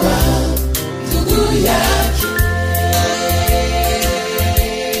kuwa ndugu yake.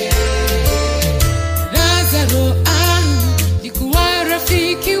 Lazaro alikuwa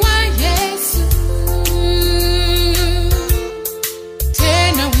rafiki wa Yesu,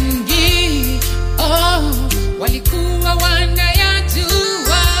 tena wengi walikuwa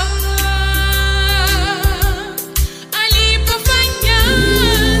wanayajua. Alipofanya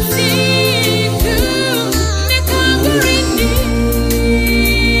siku na kaburini,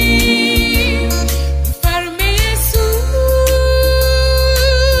 Mfalme Yesu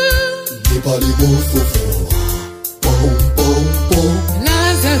ndipo alipofufua. Pom, pom, pom.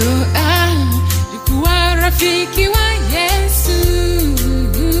 Lazaro alikuwa rafiki wa Yesu,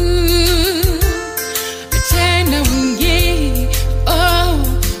 tena wengi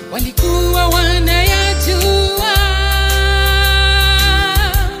walikuwa wanayajua.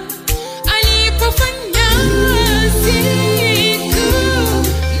 Alipofanya siku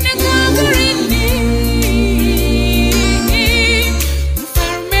na kaburini,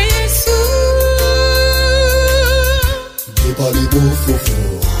 Mfalme Yesu Ndipo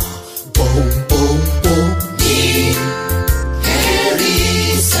alipofufua. Pom, pom, pom. ni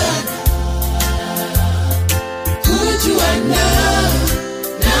heri sana kujuana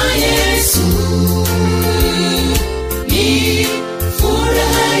na Yesu, ni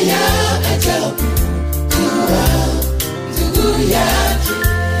furaha ya ajabu kuwa ndugu yake.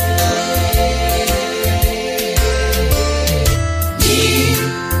 Ni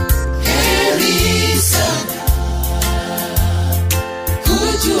heri sana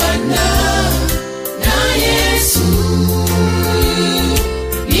kujuana na Yesu,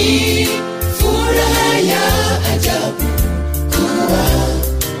 ni furaha ya ajabu kuwa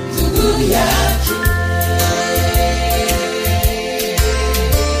ndugu yake.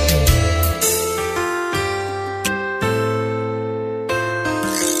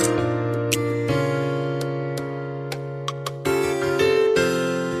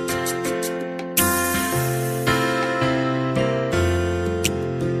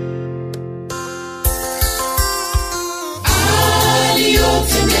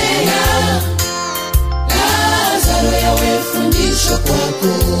 Aliyotendea Lazaro yawe fundisho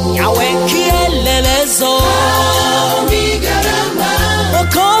kwako, yawe kielelezo. ni gharama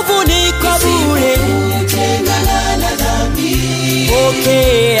Wokovu ni kwa bure, kutengana na dhambi.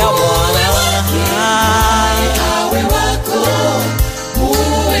 pokea Bwana. Awe wako,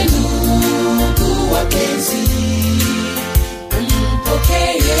 muwe ndugu wapenzi,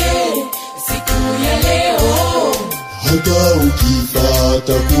 umpokee siku ya leo. Hata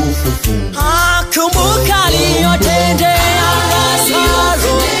ukipata kufufuka. Kumbuka aliyotendea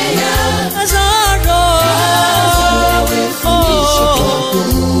Lazaro. Lazaro.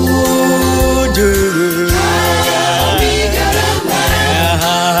 Ni gharama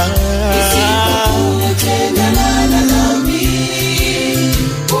kutengana na dhambi.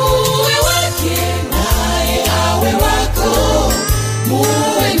 Uwe wake naye awe wako,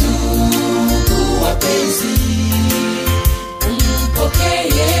 muwe ndugu wapenzi,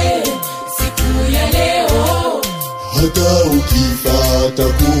 umpokee siku ya leo. Hata ukipata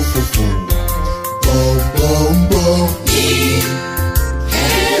kufufuka. Pom, pom, pom. Ni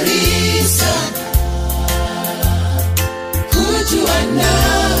heri sana kujuana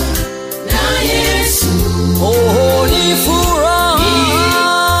na Yesu, Ni furaha.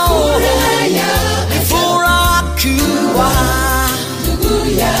 furaha ya Ni furaha kuwa ndugu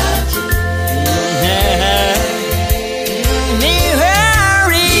yake. ni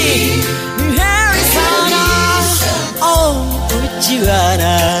heri sana.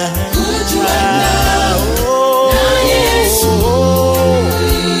 Kujuana Kujuana na Yesu,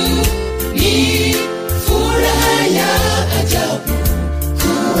 ni furaha ya ajabu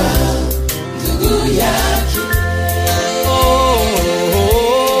kuwa ndugu yake.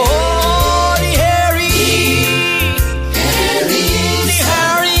 ni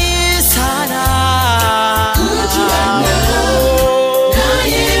heri sana. Kujuana na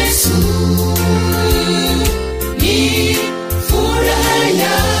Yesu, ni furaha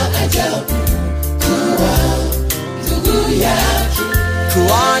ya ajabu kuwa ndugu yake.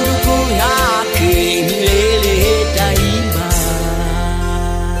 Kuwa ndugu yake milele daima.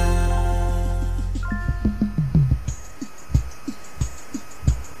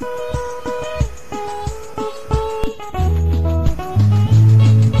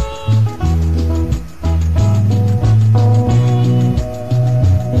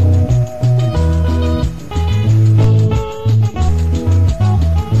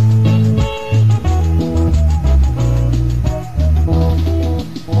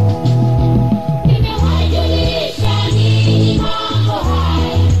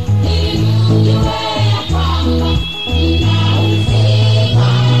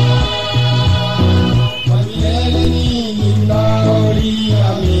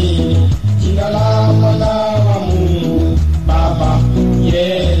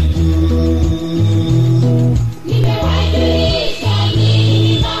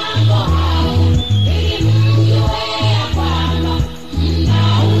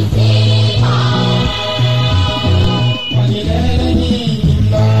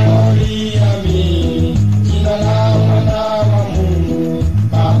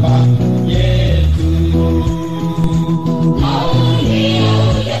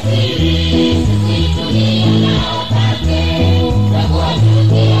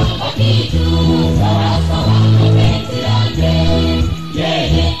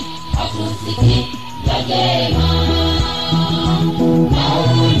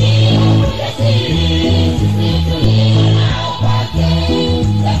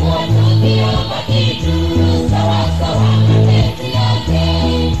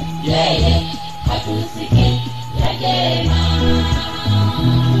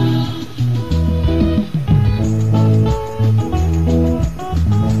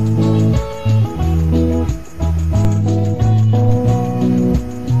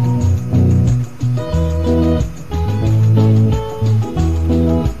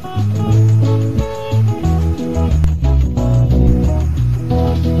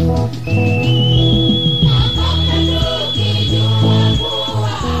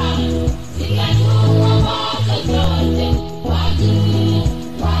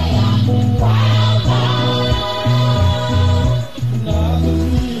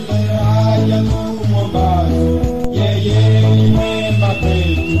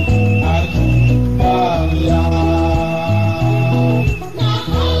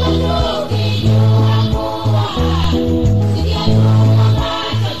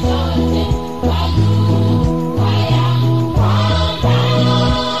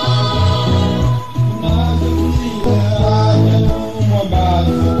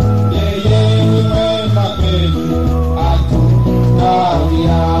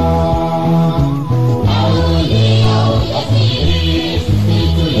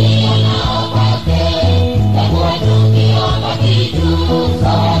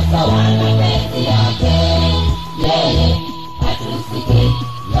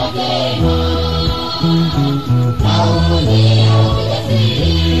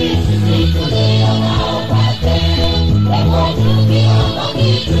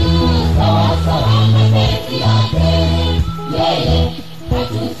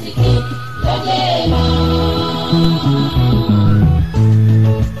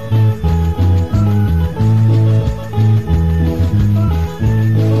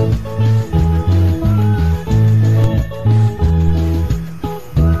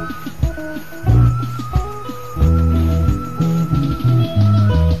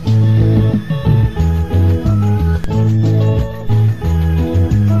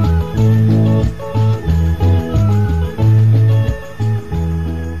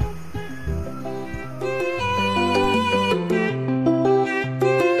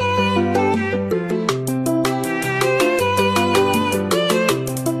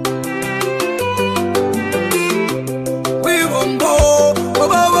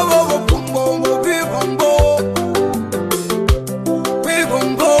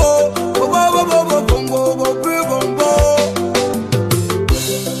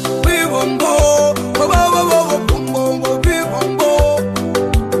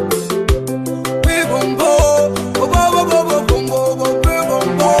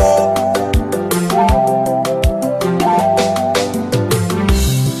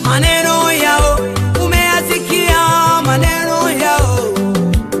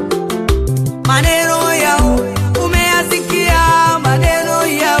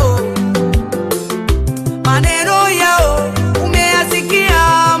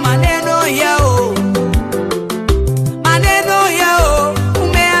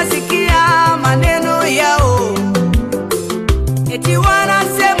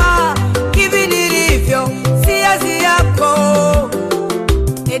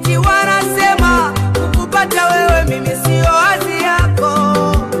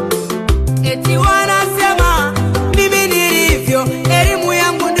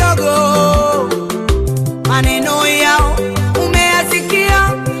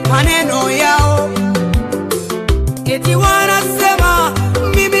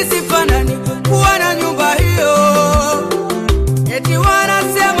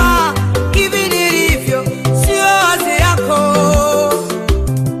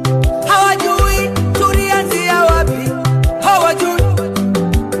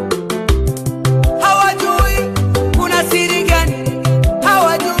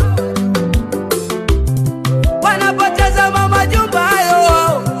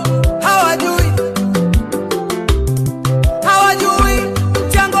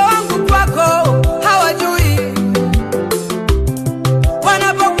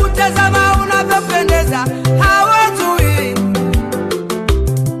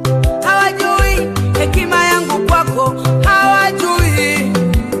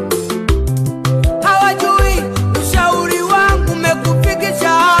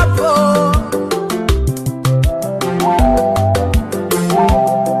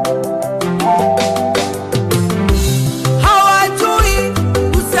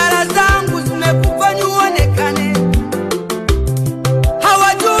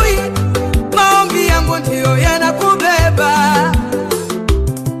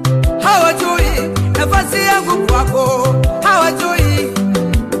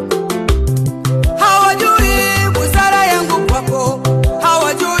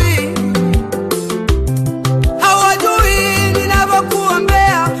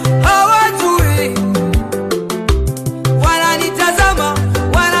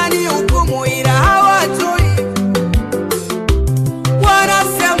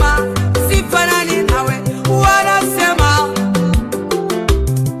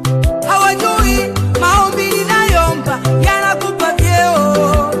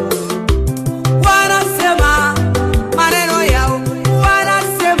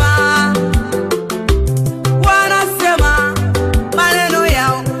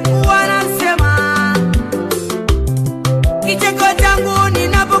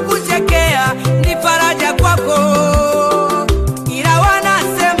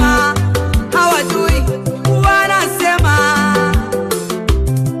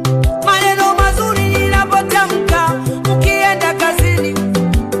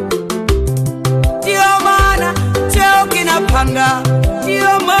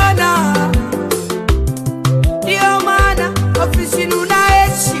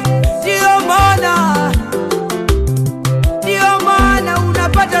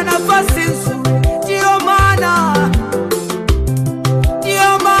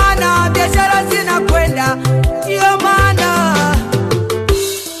 kupenda, ndio maana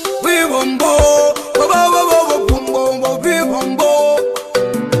wibombo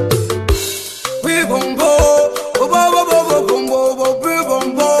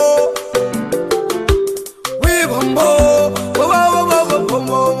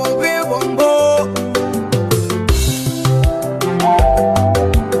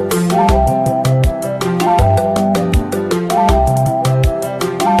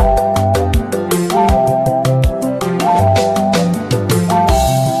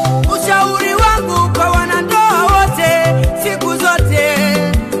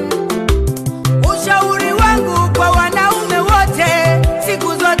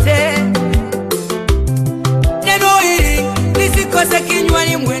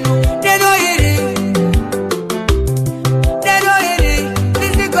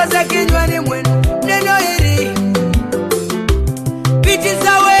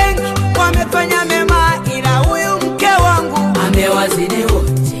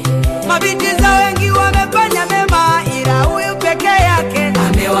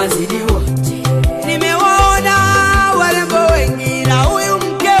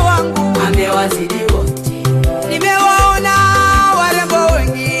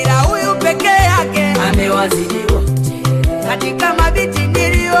katika mabiti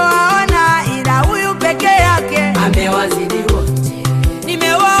nilioona, ila huyu peke yake amewazidi wote.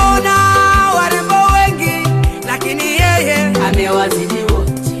 Nimewaona warembo wengi, lakini yeye amewazidi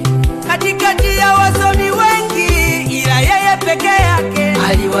wote. Katikati ya wasomi wengi, ila yeye peke yake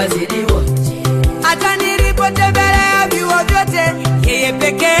aliwazidi wote. Hata nilipotembelea vyuo vyote, yeye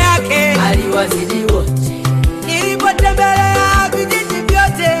peke yake aliwazidi wote. Nilipotembelea vijiji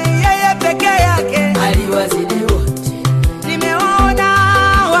vyote, yeye peke yake aliwazidi wote. Nimeona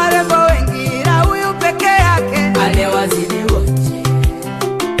warembo wengi, ila huyu peke yake aliwazidi wote.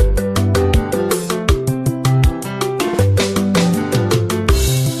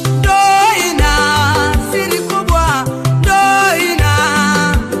 Ndoina siri kubwa, ndoina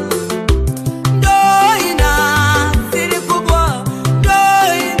siri kubwa,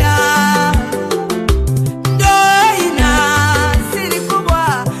 ndoina siri kubwa,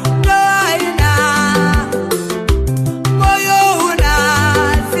 ndoina moyo una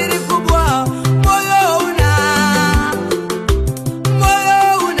siri kubwa, moyo una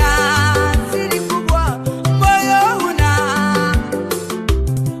siri kubwa, moyo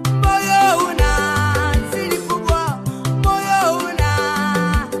una siri kubwa, moyo una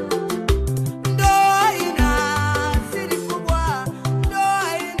ndoina siri kubwa,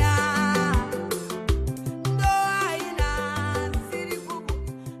 ndoina siri kubwa,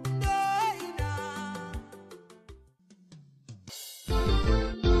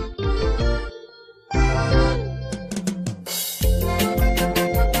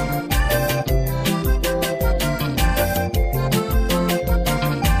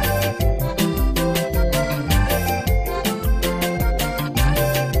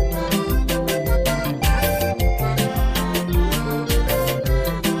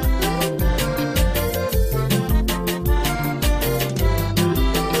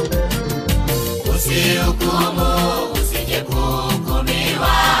 Usihukumu, usije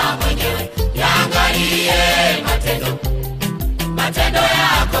kuhukumiwa mwenyewe. Yaangalie matendo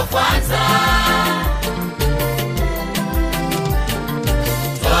yako kwanza.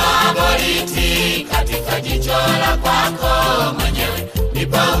 Toa boriti katika jicho la kwako mwenyewe,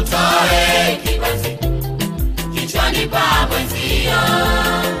 ndipo utoe kibanzi kichwani pa mwenzio.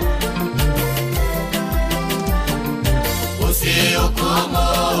 Usihukumu,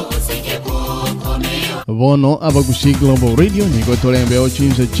 usije kuhukumiwa. Bono Abagushi Global Radio Nigo Tolembe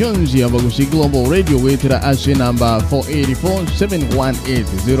Ochinza Chunzi Abagushi Global Radio Wetira Ashe number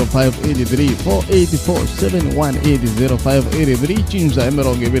 484-718-0583 484-718-0583 Chinza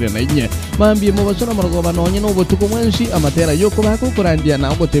Emeronge Vire na Inye Mambi Mubasona Margoba Nonye Nobo Tukumwensi Amatera Yoko Bako Kurandia na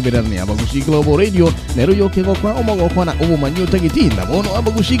Oboteberani Abagushi Global Radio Nero Yoke Gokwa Omogo Kwana Obo Manyu Tagitinda Bono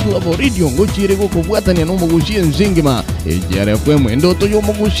Abagushi Global Radio Ngochire Goko Buatani Anomogushi Nzingima Ejare Kwemu Endoto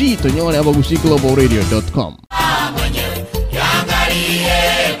Yomogushi Tonyore Abagushi Global Radio.com. Mwenyewe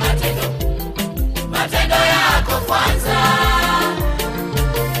yaangalie matendo yako kwanza.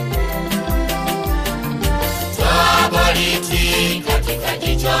 Toa boriti katika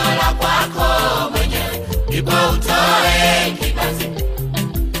jicho la kwako mwenyewe, ndipo utoe kibanzi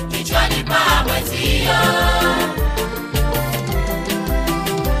kichwani pa mwenzio.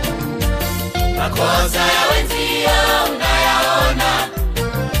 Makosa ya wenzio unayaona,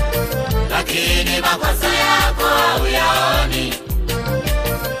 lakini makosa yako hauyaoni.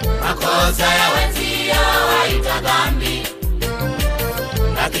 Makosa ya wenzio haita dhambi,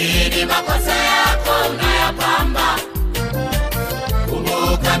 lakini makosa yako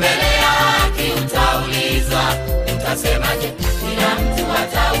utasemaje? Kila mtu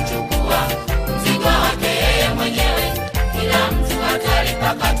atauchukua mzigo wake yeye mwenyewe, kila mtu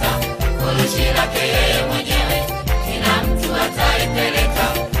atalipakata furushi lake yeye mwenyewe, kila mtu ataipeleka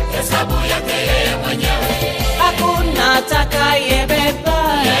hesabu yake yeye mwenyewe. Hakuna atakayebeba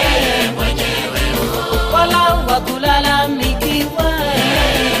yeye mwenyewe, wala wakulalamikiwa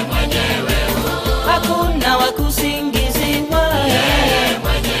yeye mwenyewe, hakuna wakusingiziwa yeye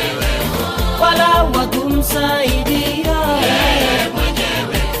mwenyewe, wala wakumsaidia yeye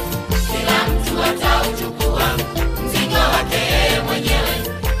mwenyewe. Kila mtu atauchukua mzigo wake yeye mwenyewe,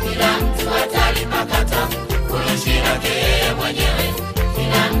 kila mtu atalipakata furushi lake yeye mwenyewe,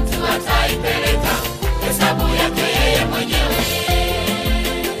 kila mtu ataipeleka hesabu yake yeye mwenyewe.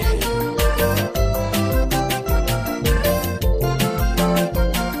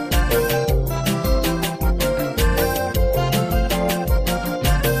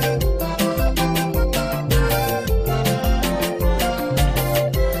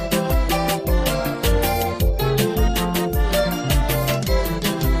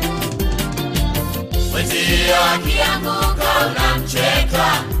 Mwenzio akianguka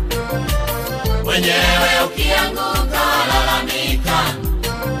unamcheka, mwenyewe ukianguka lalamika,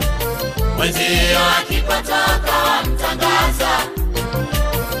 mwenzio akipotoka wamtangaza,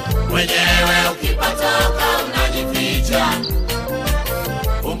 mwenyewe ukipotoka unajificha.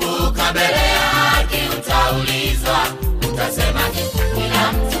 Kumbuka mbele ya haki utaulizwa, utasemaje?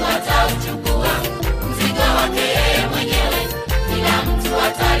 Kila mtu atauchukua mzigo wake yeye mwenyewe, kila mtu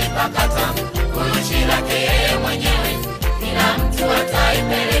atalipakata furushi lake yeye mwenyewe, kila mtu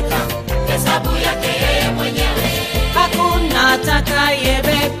ataipeleka hesabu yake yeye mwenyewe. hakuna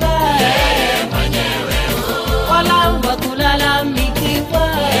atakayebeba Yeye mwenyewe, wala wakulalamikiwa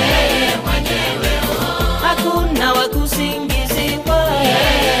yeye mwenyewe, hakuna wakusingiziwa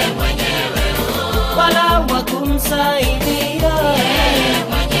yeye mwenyewe, wala wakumsaidia yeye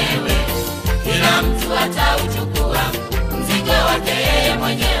mwenyewe. Kila mtu atauchukua mzigo wake yeye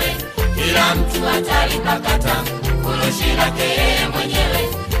mwenyewe, kila mtu atalipakata furushi lake yeye mwenyewe,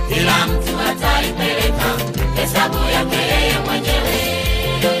 kila mtu ataipeleka hesabu yake yeye mwenyewe.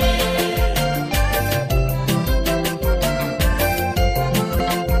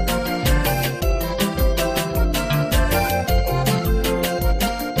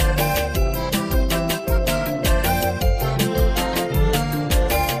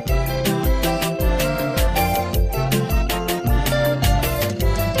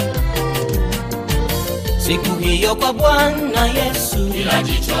 siku hiyo kwa Bwana Yesu, Kila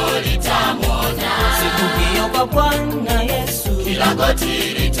jicho litamwona, siku hiyo kwa Bwana Yesu, kila goti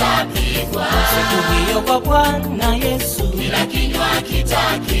litapigwa, siku hiyo kwa Bwana Yesu, kila kinywa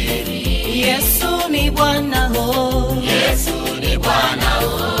kitakiri Yesu ni Bwana ho, Yesu ni Bwana,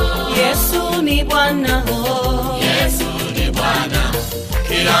 oh Yesu ni Bwana ho, Yesu ni Bwana.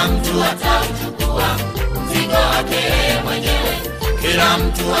 Kila mtu atauchukua mzigo wake yeye mwenyewe, kila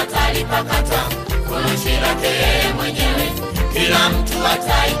mtu atalipakata furushi lake yeye mwenyewe, kila mtu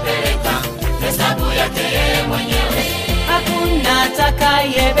ataipeleka hesabu yake yeye mwenyewe. hakuna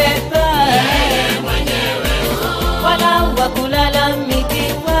atakayebeba Yeye mwenyewe, wala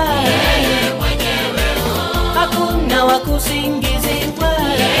wakulalamikiwa yeye mwenyewe, hakuna wakusingiziwa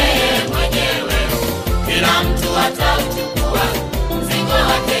yeye mwenyewe. Kila mtu atauchukua mzigo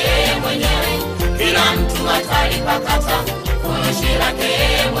wake yeye mwenyewe, kila mtu atalipakata furushi lake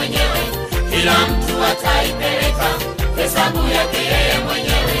yeye mwenyewe, kila mtu ataipeleka hesabu yake yeye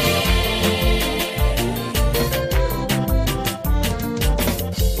mwenyewe.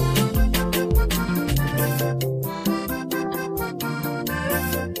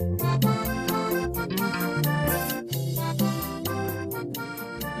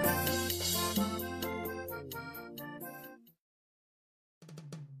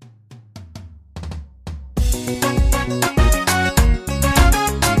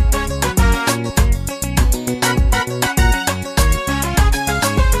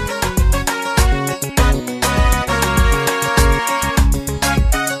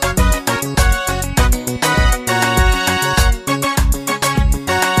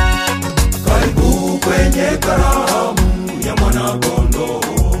 Karibu kwenye karamu ya mwanakondoo,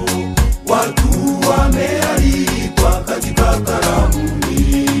 watu wamealikwa katika karamu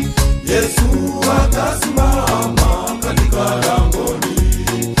hii. Yesu akasimama katika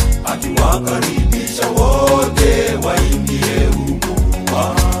langoni, akiwakaribisha wote waingie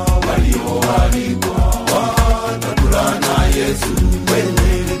humo. Walioalikwa watakula na Yesu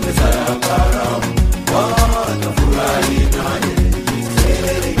kwenye meza ya karamu, watafurahi naye.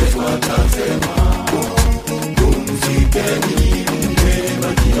 Yesu atasema, pumzikeni,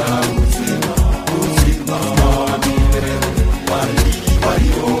 mmebaki uzima, uzima wa milele.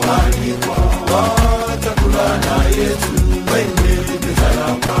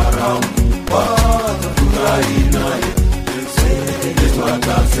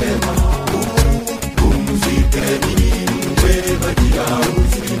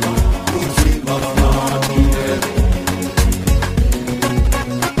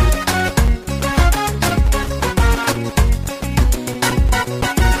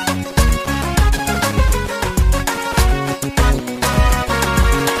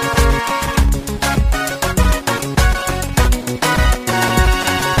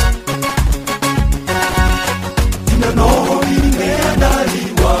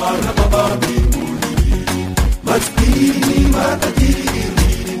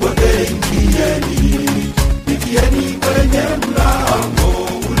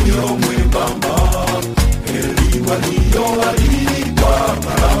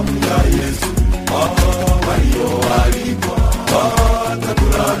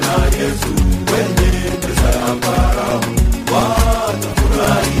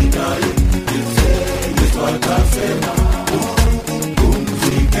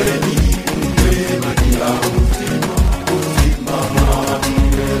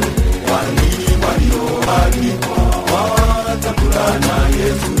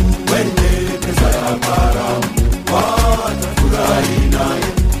 Yesu kwenye meza ya karamu, watafurahi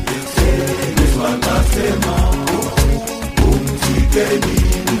naye. Yesu atasema, pumzikeni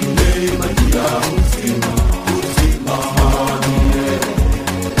mle maji ya uzima, uzima wa milele.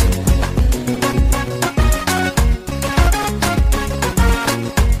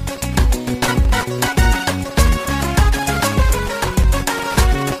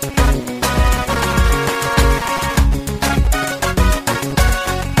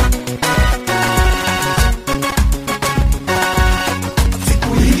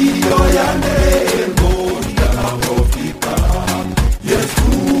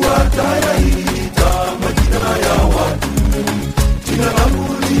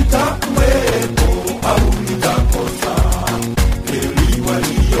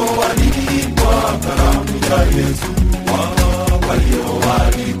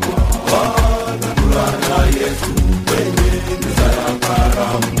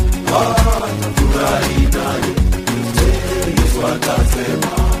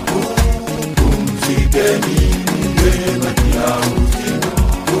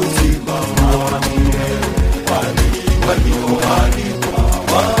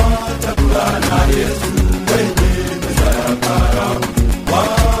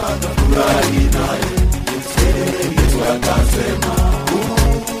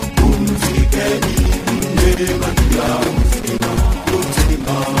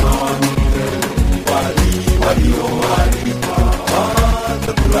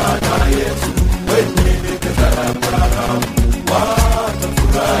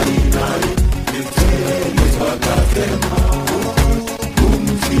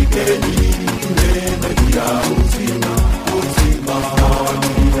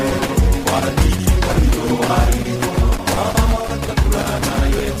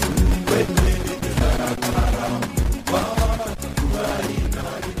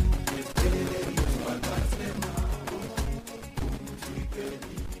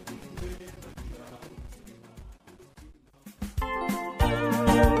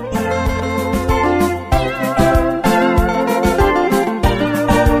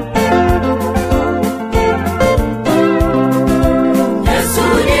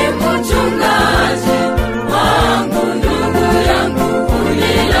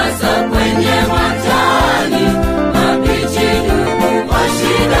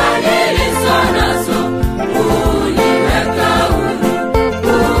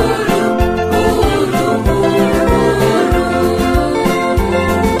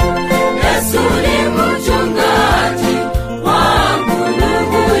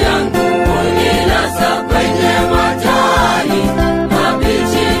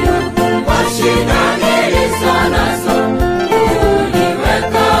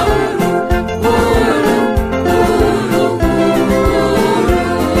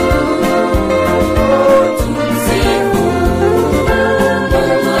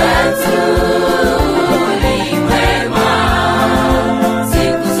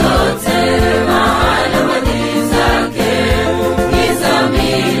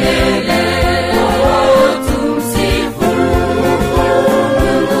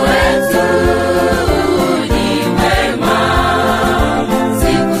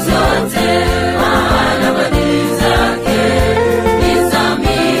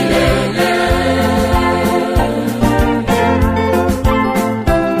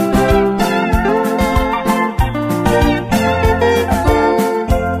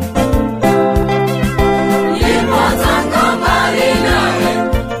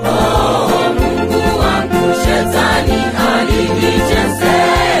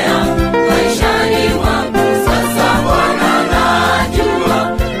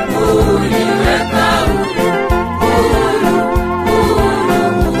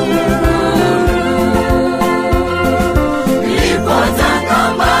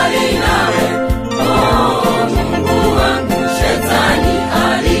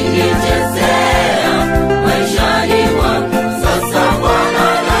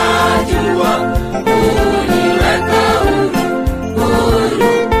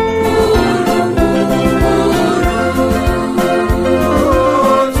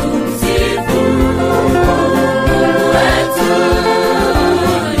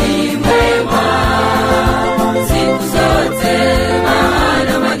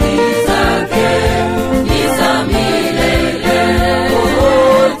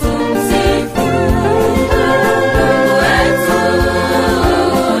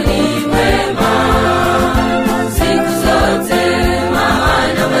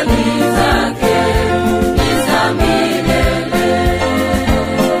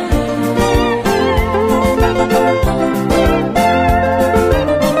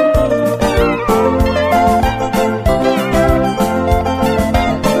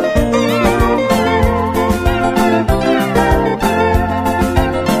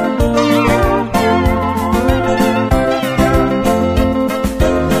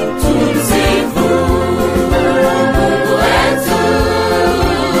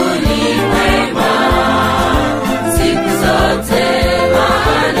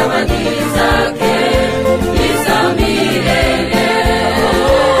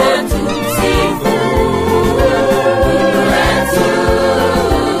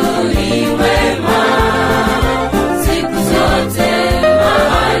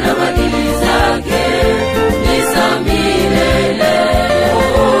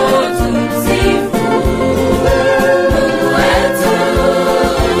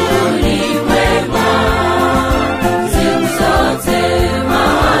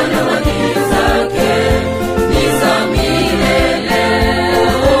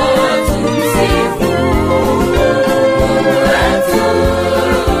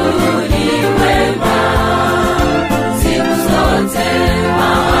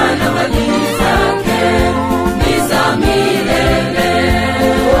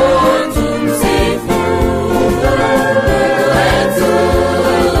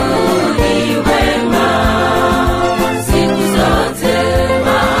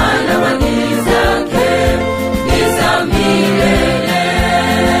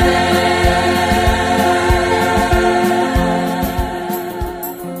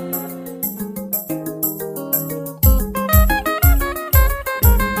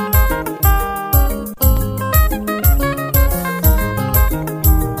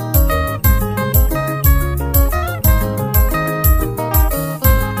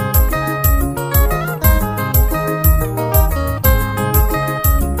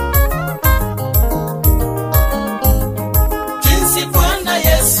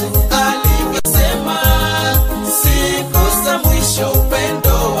 Yesu alivyosema, siku za mwisho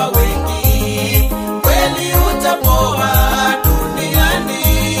upendo wa wengi kweli utapoa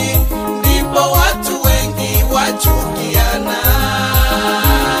duniani, ndipo watu wengi wachukiana.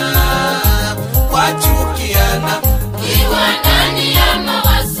 Kiwa ndani ya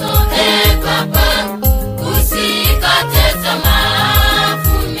mawazo, Baba, usikate tamaa,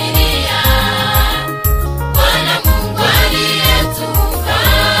 vumilia. Bwana Mungu aliyetuumba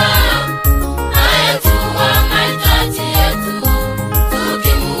ayajua mahitaji yetu,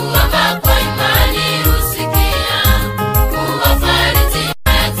 tukimuomba kwa imani husikia, huwafariji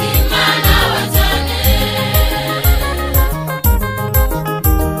yatima na wajane.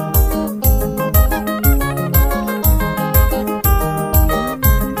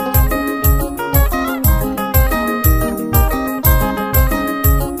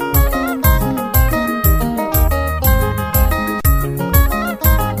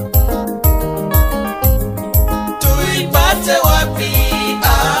 Tuipate wapi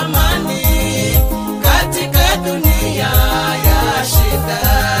amani katika dunia ya shida?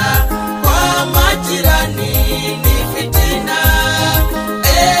 Kwa majirani ni fitina.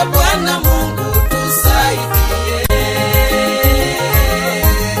 Bwana Mungu tusaidie,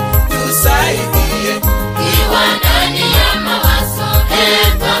 tusaidie. Kiwa ndani ya mawazo,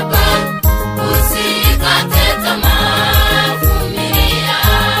 Baba, usikate tamaa, vumilia.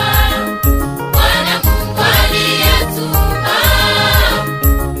 Bwana Mungu aliyetuumba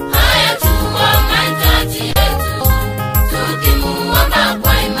ayajua mahitaji yetu, tukimuomba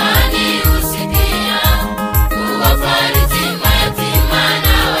kwa imani husikia, huwafariji mayatima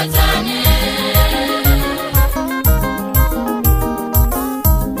na wajane.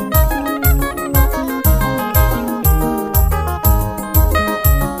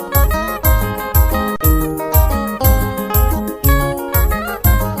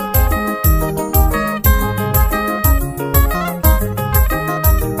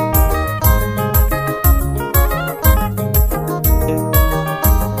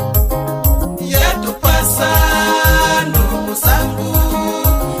 Yatupasa ndugu zangu,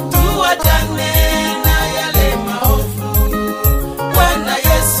 tuachane na yale maovu. Bwana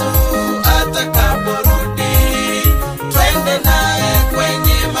Yesu atakaporudi, twende naye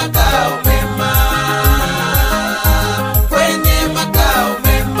kwenye makao mema, kwenye makao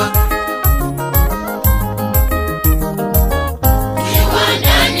mema. Kiwa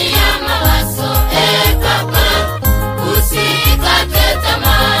ndani ya mawazo, Baba, usikate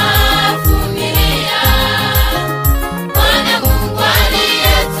tamaa, vumilia. Bwana Mungu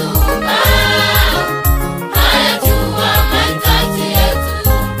aliyetuumba ayajua mahitaji yetu,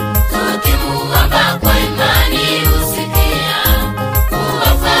 tukimuomba kwa imani husikia,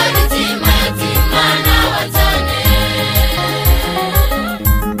 huwafariji mayatima na wajane.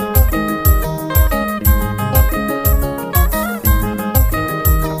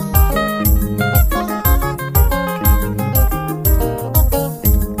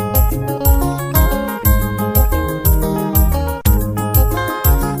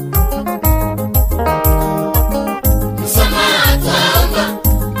 Msamaha twaomba,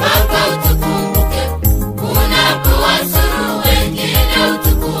 Baba, utukumbuke. Unapowazuru wengine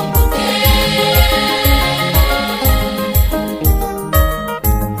utukumbuke.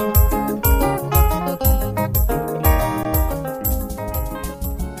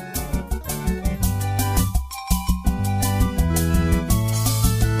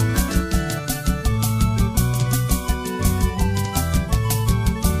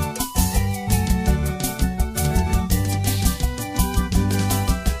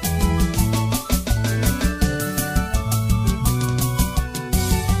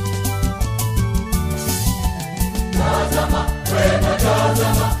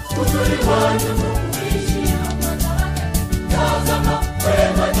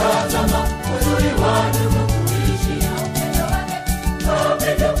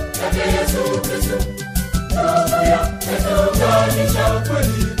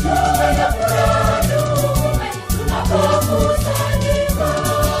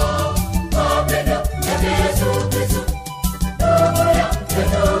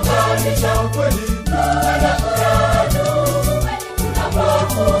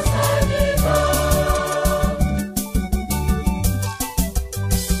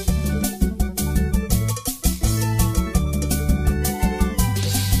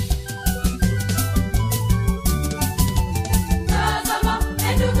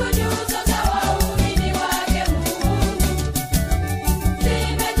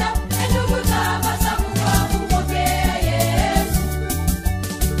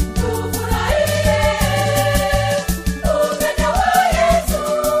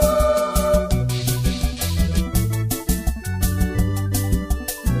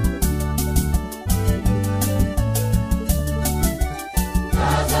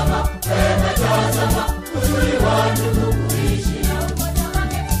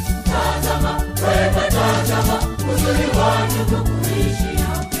 tazama uzuri wa ndugu kuishi na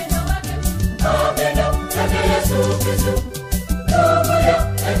upendo wake Yesu Kristo. Ndugu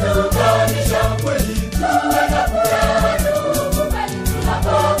yatuunganisha kweli, tuwe na furaha ndugu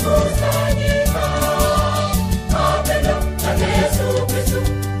tunapokusanyika. Mapendo yake Yesu Kristo.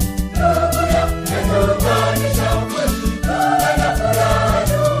 Ndugu yatuunganisha kweli, tuwe na furaha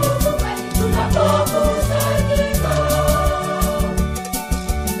ndugu tunapokusanyika.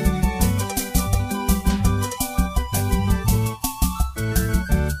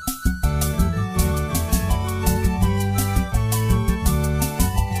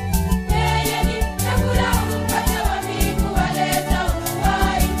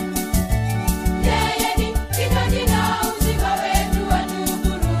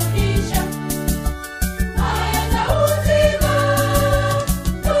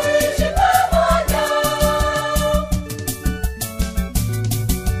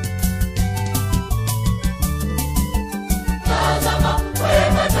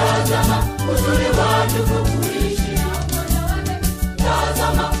 Uzuri wa ndugu kuishi na upendo wake.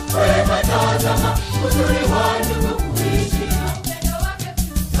 Tazama, wema, tazama uzuri wa ndugu kuishi na upendo wake.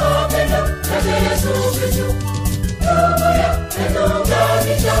 Mapendo yake Yesu Kristo. Ndugu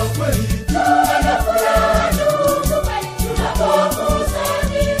yatuunganisha kweli, tuwe na furaha ndugu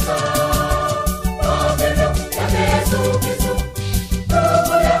tunapokusanyika. Mapendo yake Yesu Kristo.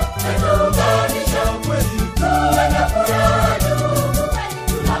 Ndugu yatuunganisha kweli, tuwe na furaha ndugu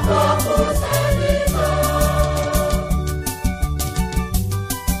tunapokusanyika.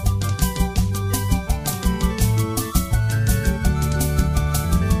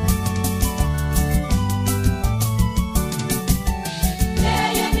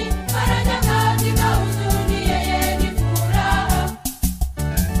 Yeye ni faraja katika huzuni, yeye ni furaha.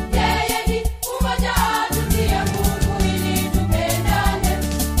 Yeye ni umoja, atutie nguvu ili tupendane.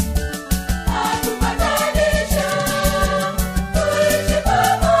 Atupatanisha tuishi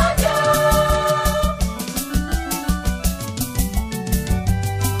pamoja.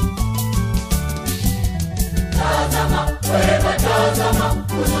 Tazama, wema, tazama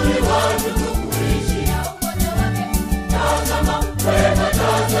uzuri wa ndugu kuishi na upendo wake. Tazama, wema,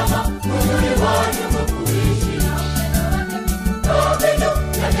 tazama uzuri wa ndugu kuishi na upendo wake. Mapendo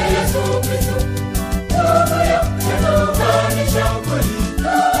yake Yesu Kristo. Ndugu yatuunganisha kweli,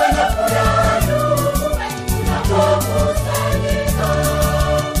 tuwe na furaha ndugu tunapokusanyika.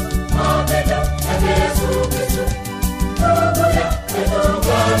 Mapendo yake Yesu Kristo. Ndugu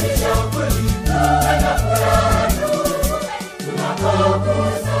yatuunganisha kweli, tuwe na furaha ndugu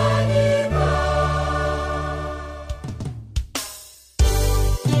tunapokusanyika.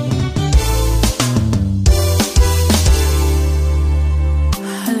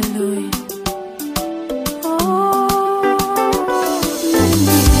 Hallelujah.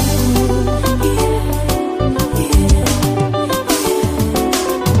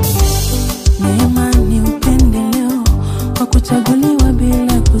 Neema ni upendeleo wa kuchaguliwa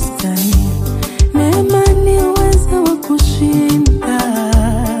bila kustahili. Neema ni uwezo wa kushinda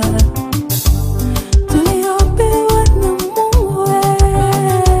tuliopewa na Mungu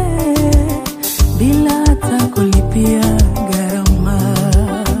bila hata kulipia gharama.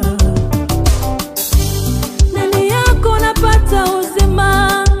 Ndani yako napata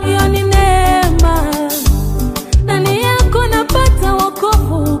uzima, hiyo ni neema. Ndani yako napata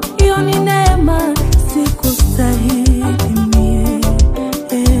wokovu, hiyo ni neema. Sikustahili mie.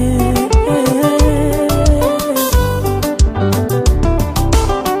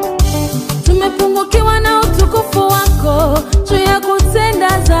 Tumepungukiwa na utukufu wako juu ya kutenda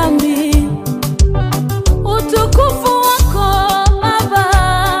dhambi. Utukufu wako Baba,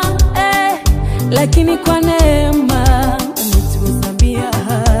 lakini kwa neema umetuhesabia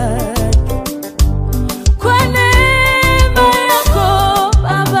haki. Kwa neema yako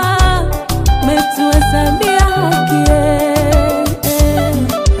Baba umetuhesabia haki.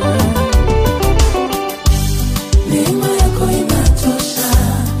 Neema yako inatosha,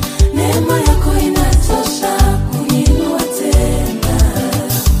 neema yako inatosha kuniinua tena.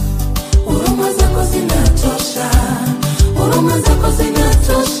 Huruma zako zinatosha, huruma zako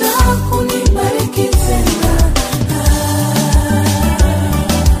zinatosha kunibariki tena.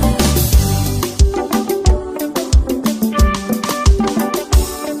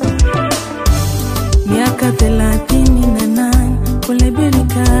 Miaka 38 kule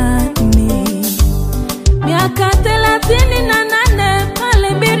Birikani, miaka 38 pale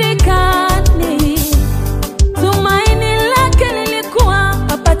Birikani.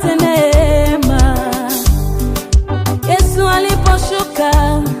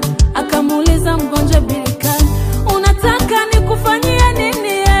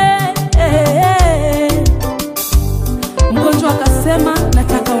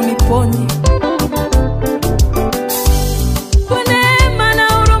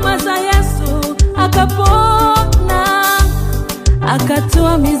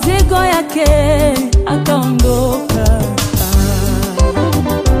 mizigo yake akaondoka.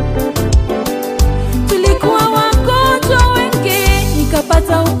 Tulikuwa wagonjwa wengi,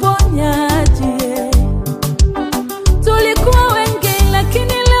 nikapata uponyaji. Tulikuwa wengi,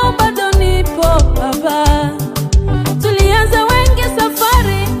 lakini leo bado nipo Baba. Tulianza wengi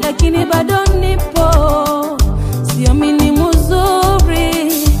safari, lakini bado nipo. Sio mimi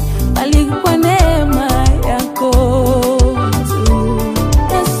mzuri, bali kwa neema yako tu.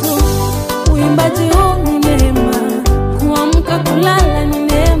 Yesu, uimbaji huu ni neema, kuamka kulala ni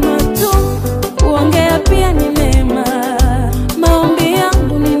neema tu, kuongea pia ni neema, maombi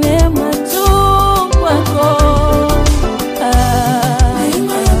yangu ni neema tu kwako.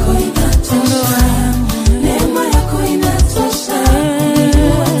 Neema yako inatosha, neema yako inatosha,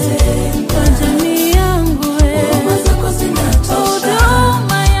 kwa jamii yangu, huruma zako zinatosha,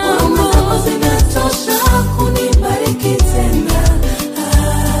 huruma zako zinatosha kunibariki tena.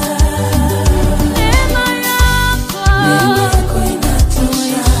 Neema yako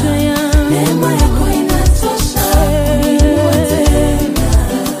inatosha, neema yako inatosha kuniinua tena.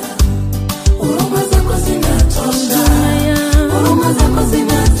 Huruma zako zinatosha, huruma zako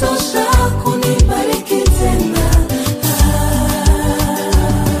zinatosha kunibariki tena.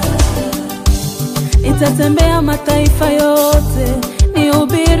 Nitatembea mataifa yote,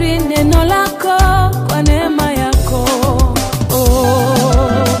 nihubiri neno lako kwa neema yako.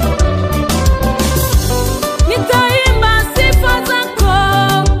 Nitaimba sifa zako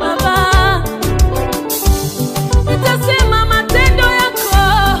Baba, nitasema matendo yako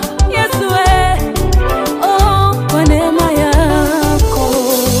Yesu, kwa neema yako.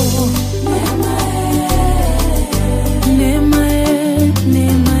 Neema,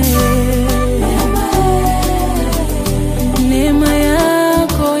 neema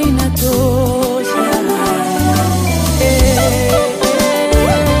yako inatosha.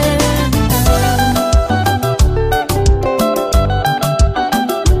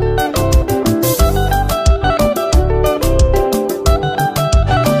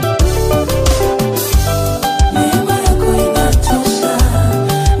 Neema yako inatosha,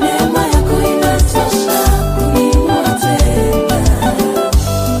 neema yako inatosha kuniinua tena.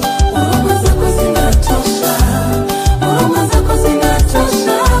 Huruma zako zinatosha, huruma zako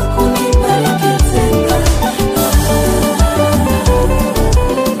zinatosha kunibariki tena.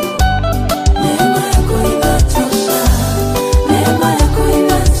 Neema yako inatosha, neema yako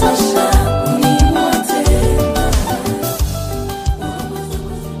inatosha kuniinua tena.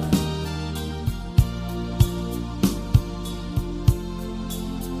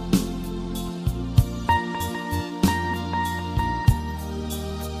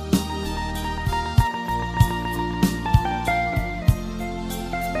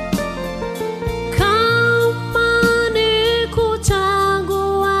 Kama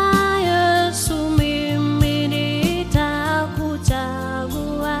nikuchagua Yesu, mimi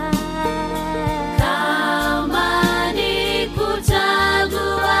nitakuchagua. Kama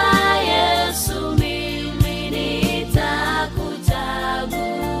nikuchagua Yesu, mimi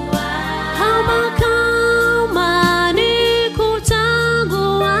nitakuchagua. Kama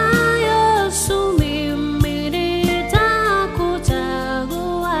nikuchagua Yesu, mimi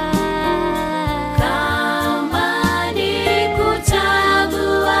nitakuchagua. Kama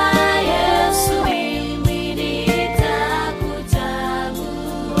nikuchagua Yesu, mimi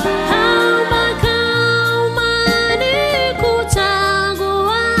nitakuchagua. Kama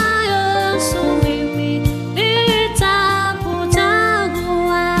nikuchagua Yesu, mimi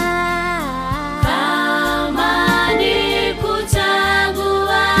nitakuchagua. Kama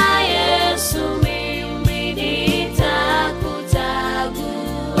nikuchagua Yesu, mimi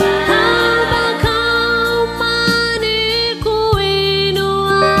nitakuchagua. Kama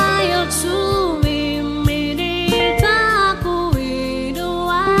nikuinua Yesu, mimi nitakuinua.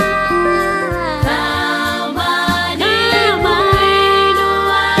 Kama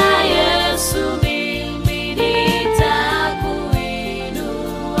nikuinua Yesu, mimi nitakuinua.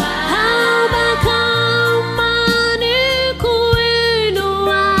 Kama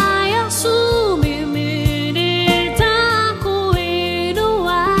nikuinua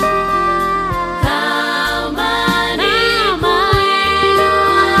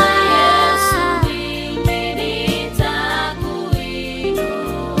Yesu, mimi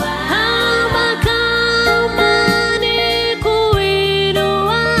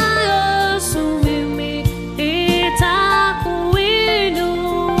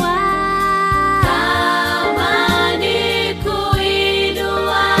nitakuinua.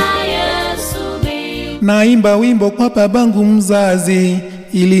 Kama Naimba wimbo kwa babangu mzazi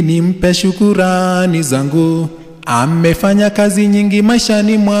ili nimpe shukurani zangu amefanya kazi nyingi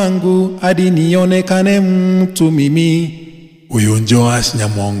maishani mwangu hadi nionekane mtu mimi. Uyu Joash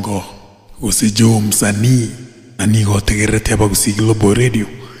Nyamongo usijo msanii na nigo tegerete hapa kusiglo radio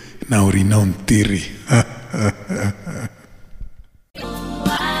na urina untiri.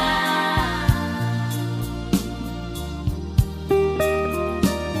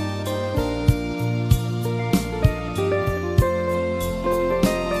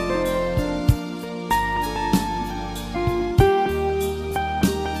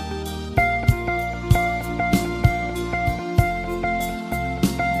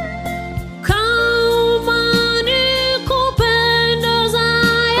 Kupenda za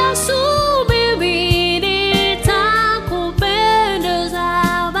Yesu, bibi nitaku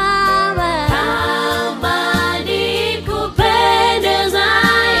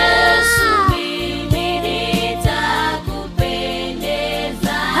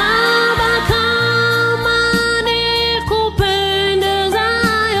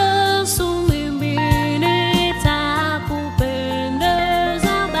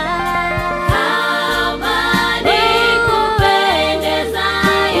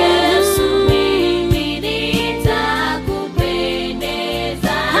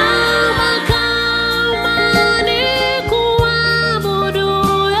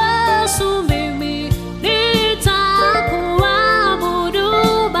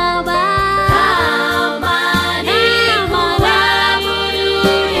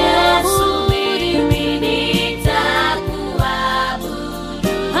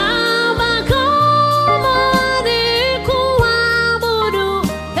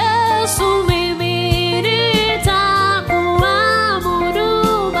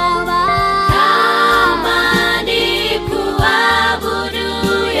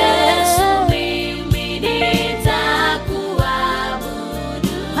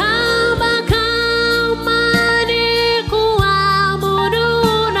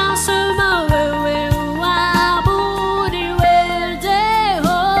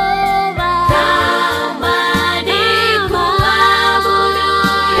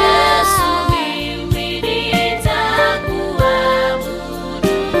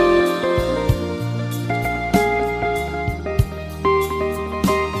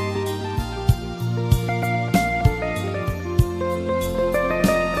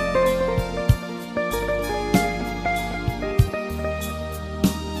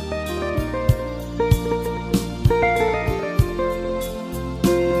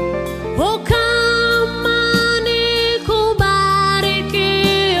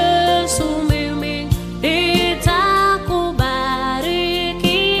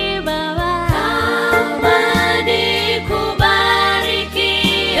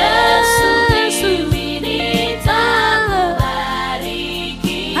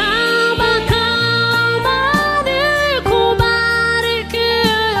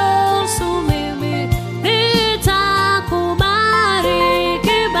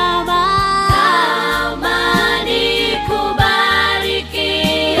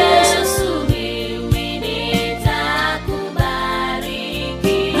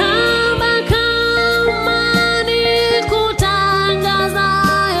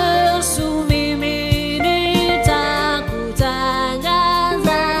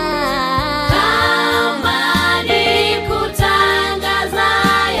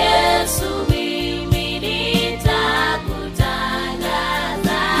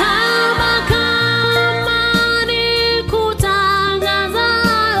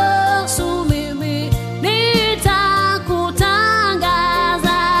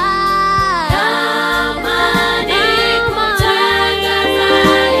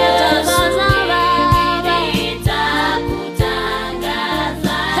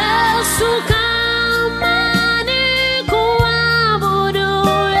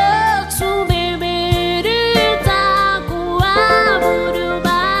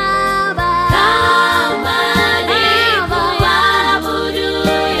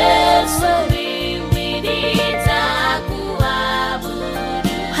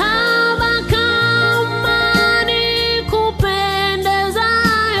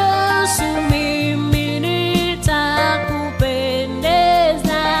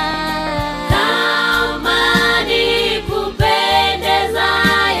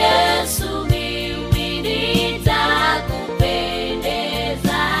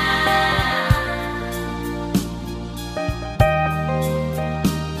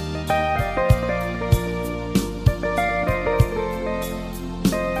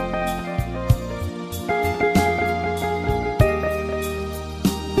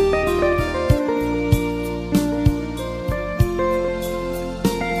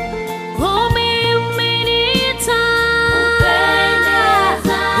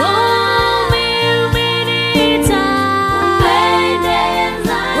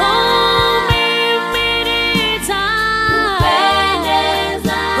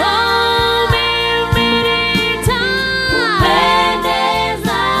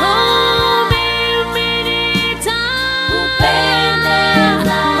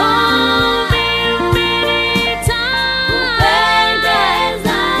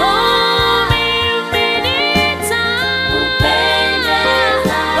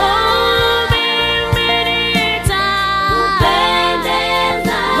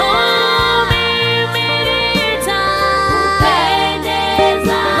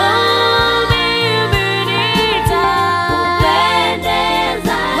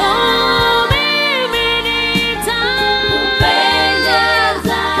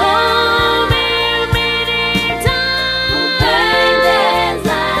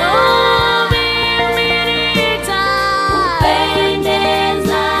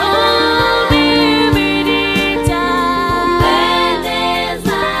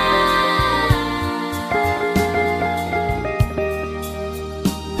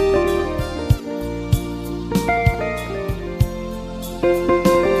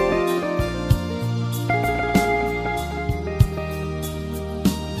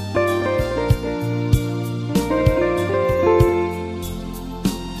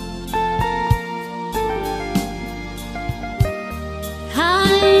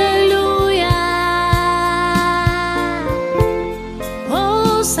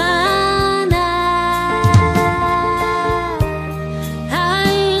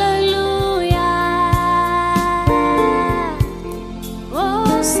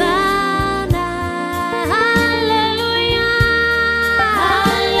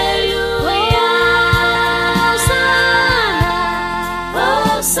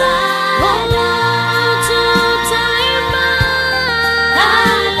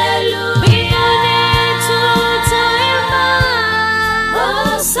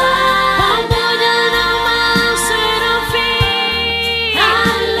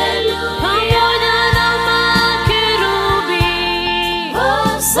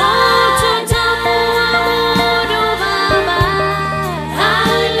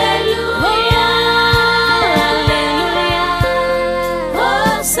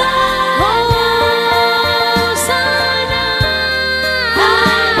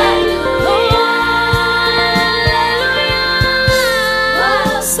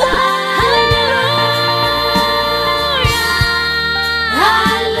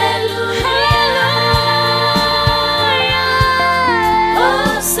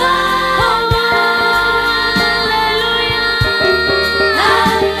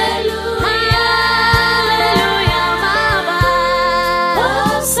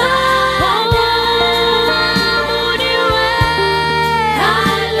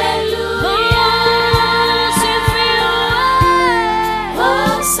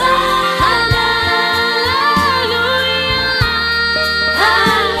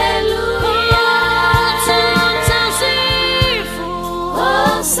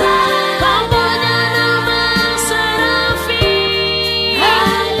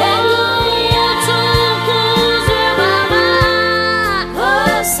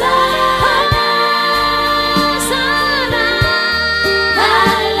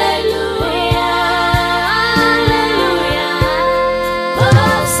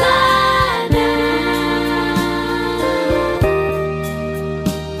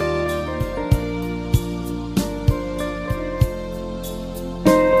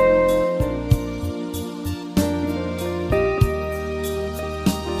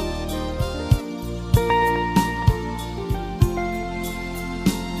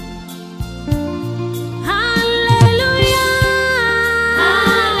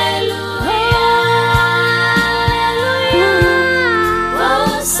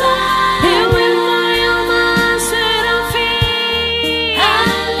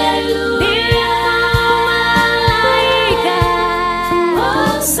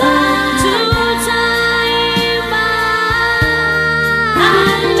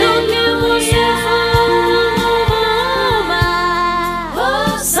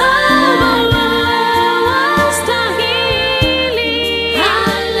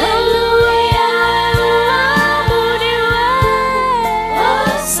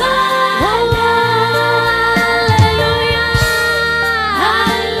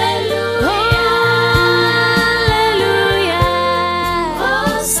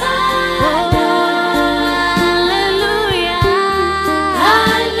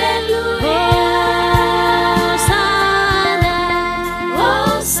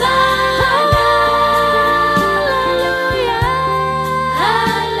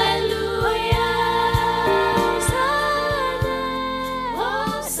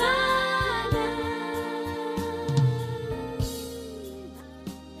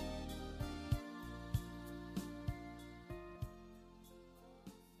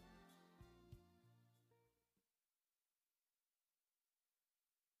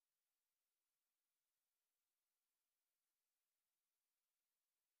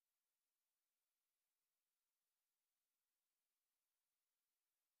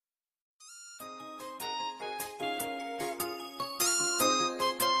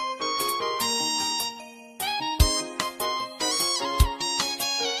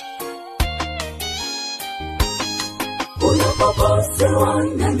unapokosewa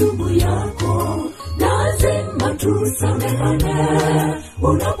na ndugu yako, lazima tusamehane.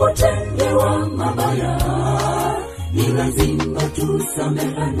 Unapotendewa mabaya, ni lazima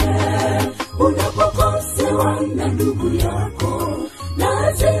tusamehane. Unapokosewa na ndugu yako,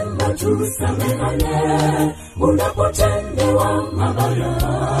 lazima tusamehane. Unapotendewa mabaya,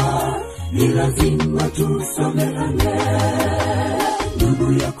 ni lazima tusamehane.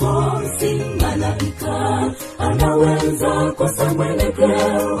 Ndugu yako si malaika, anaweza kosa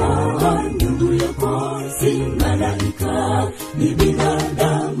mwelekeo. Ndugu yako si malaika, ni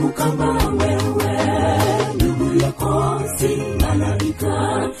binadamu kama wewe. Ndugu yako si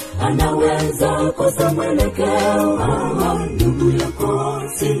malaika, anaweza kosa mwelekeo. Ndugu yako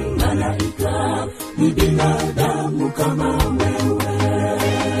si malaika, ni binadamu kama wewe.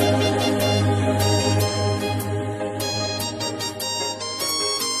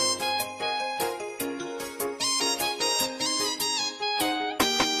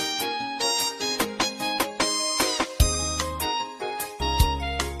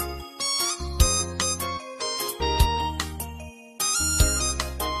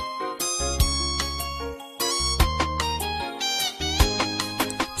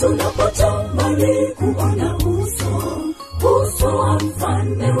 Tunapotamani kuona uso wa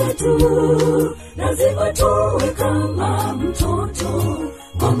mfalme wetu, lazima tuwe kama mtoto,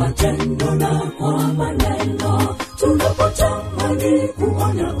 kwa matendo na kwa maneno. tunapotamani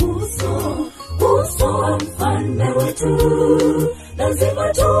kuona uso wa mfalme wetu, lazima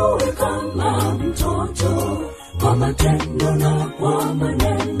tuwe kama mtoto kwa matendo na kwa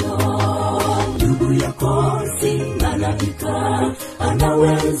maneno. Ndugu yako si malaika,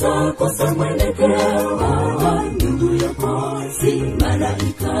 anaweza kosa mwelekeo. Ndugu yako si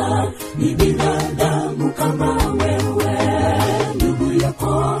malaika, ni binadamu kama wewe. Ndugu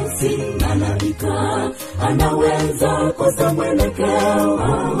yako si malaika, anaweza kosa mwelekeo.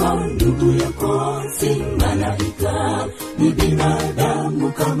 Ndugu yako si malaika, ni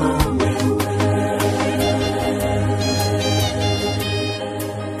binadamu kama wewe.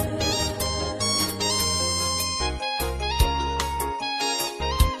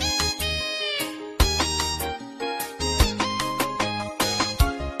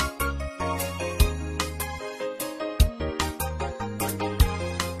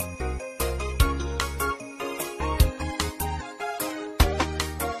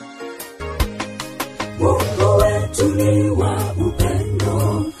 Mungu wetu ni wa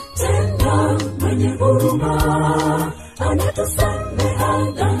upendo, tena mwenye huruma,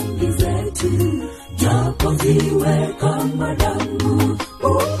 anatusamehe dhambi zetu, japo ziwe kama damu.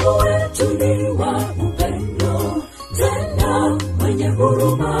 Mungu wetu ni wa upendo, tena mwenye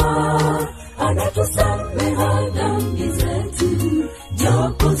huruma, anatusamehe dhambi zetu,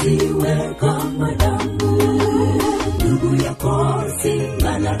 japo ziwe kama damu. Ndugu yako si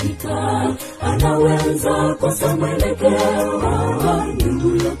malaika, anaweza kosa mwelekeo.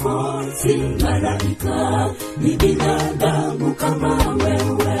 Ndugu yako si malaika, ni binadamu kama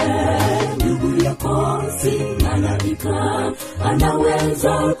wewe. Ndugu yako si malaika,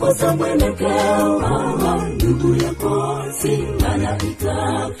 anaweza kosa mwelekeo. Ndugu yako si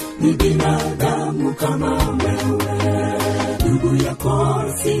malaika, ni binadamu kama wewe. Ndugu yako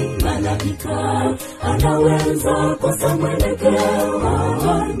si malaika, anaweza kosa mwelekeo.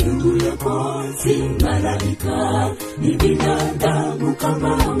 Ndugu yako si malaika, ni binadamu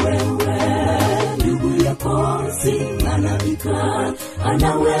kama wewe. Ndugu yako si malaika,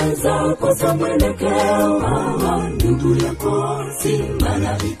 anaweza kosa mwelekeo. Ndugu yako si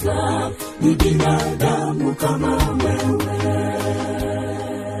malaika, ni binadamu kama wewe.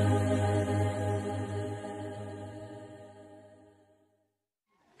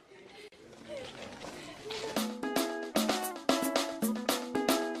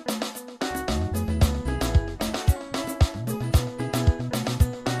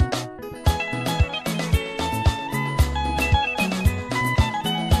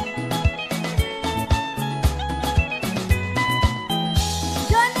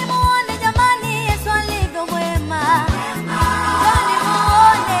 Njoni muone jamani Yesu alivyo mwema. Njoni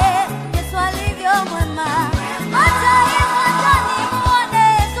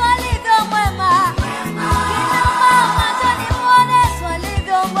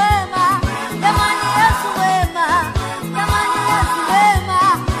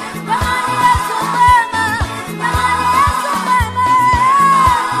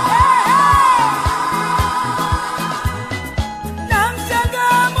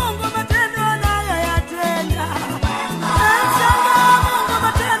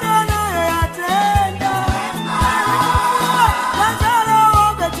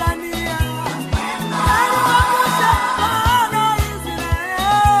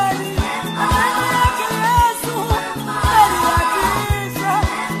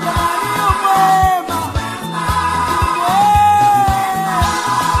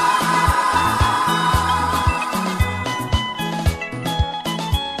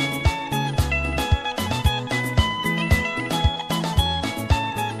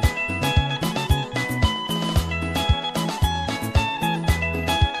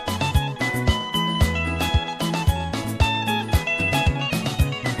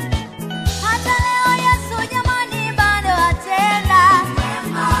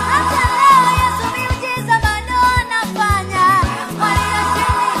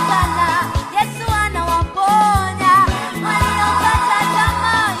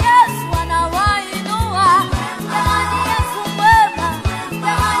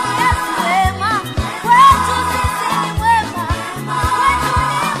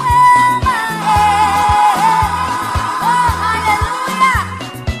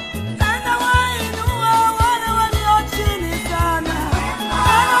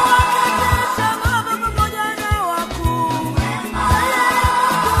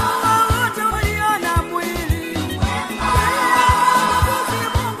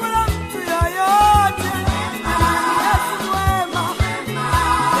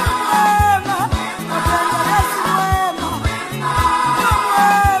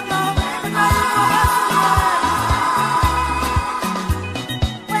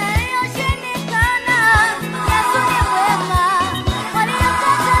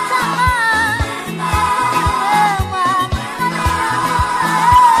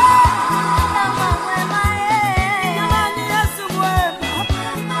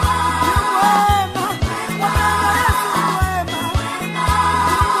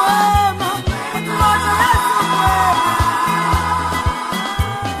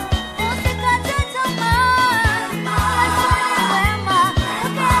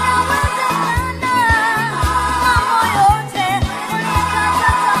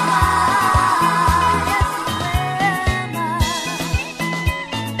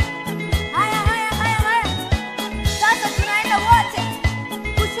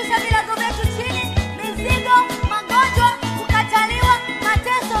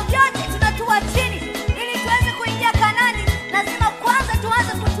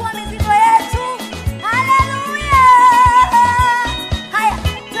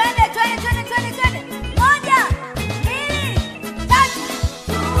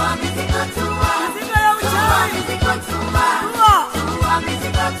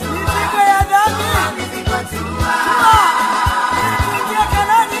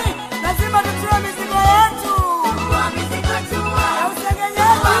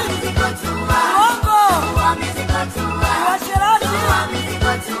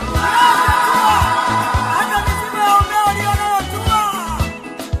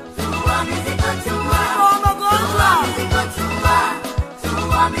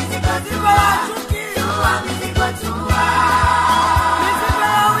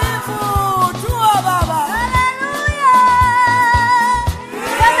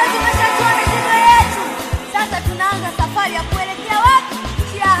safari ya kuelekea wapi?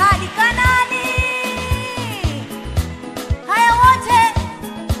 Nchi ya ahadi Kanaani. Haya wote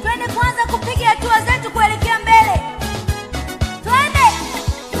twende kwanza kupiga hatua zetu kuelekea mbele. Twende.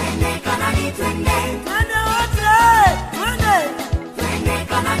 Twende Kanaani twende. Twende wote. Twende. Twende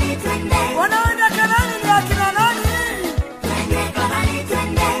Kanaani twende. Wanaenda Kanaani ni akina nani? Twende Kanaani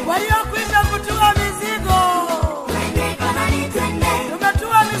twende. Waliokwisha kutua mizigo. Twende Kanaani twende.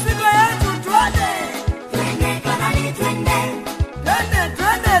 Tumetua mizigo yetu twende. Twende Kanaani twende. Twende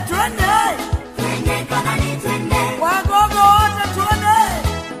twende twende. Twende Kanaani twende. Wagogo wote twende.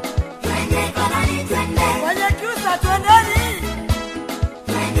 Twende Kanaani twende. Wenye kiusa twendeni.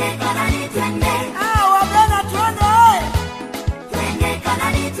 Twende Kanaani twende. Wabena twende. Twende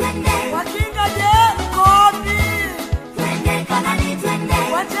Kanaani twende. Wakinga je mko wapi? Twende Kanaani twende.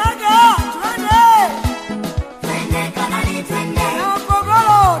 Wachaga twende. Twende Kanaani twende. Na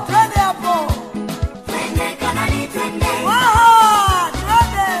Wakogolo twende hapo. Twende Kanaani twende. Waha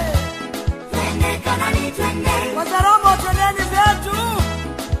twende. Twende Kanaani twende. Wazaramo twendeni zetu.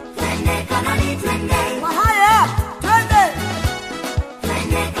 Twende Kanaani twende. Wahaya twende.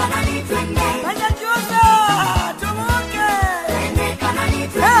 Twende Kanaani twende. Wenye kiusa tumuke. Twende Kanaani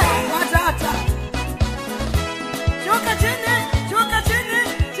twende. Watata. Shuka chini, shuka chini,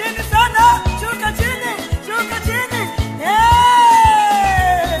 chini sana, shuka chini, shuka chini.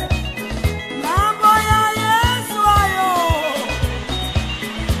 Mambo ya Yesu hayo.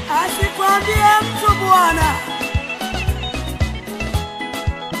 Asikwambie mtu Bwana.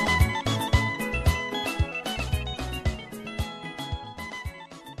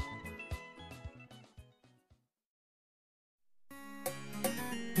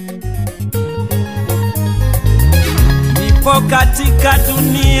 Nipo katika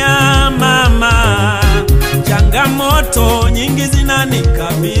dunia mama, changamoto nyingi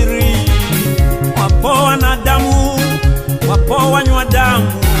zinanikabiri. Wapo wanadamu, wapo wanywa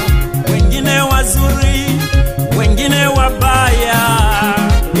damu, wengine wazuri, wengine wabaya.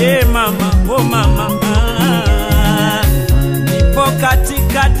 Mama, oh mama, nipo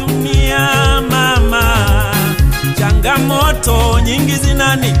katika dunia mama, changamoto nyingi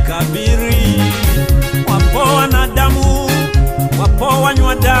zinanikabiri. Wapo wanadamu, wapo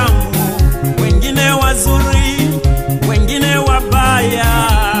wanywa damu, wengine wazuri, wengine wabaya.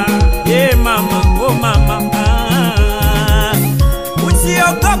 Mama, oh mama,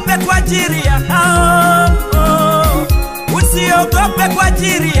 usiogope kwa ajili ya hao, usiogope kwa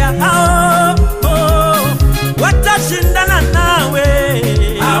ajili ya hao, watashindana nawe,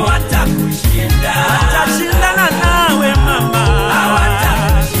 hawatakushinda. Watashindana nawe mama,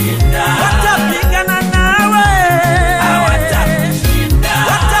 hawatakushinda. Watapigana nawe, hawatakushinda.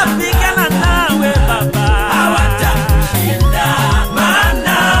 Watapigana nawe baba, hawatakushinda.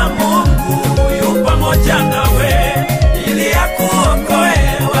 Maana Mungu yu pamoja nawe ili akuokoe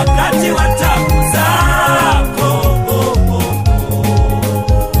wakati wa taabu zako.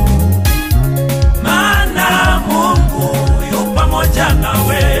 Maana Mungu yu pamoja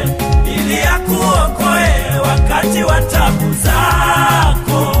nawe ili akuokoe wakati wa taabu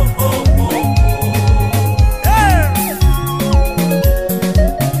zako.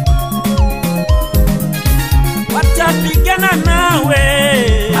 Watapigana nawe,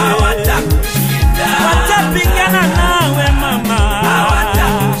 hawatakushinda. Watapigana nawe mama,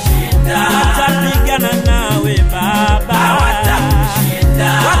 hawatakushinda. Watapigana nawe baba, hawatakushinda.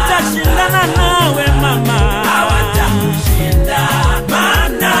 Watashindana nawe mama, hawatakushinda.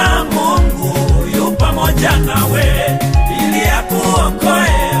 Maana Mungu yu pamoja nawe ili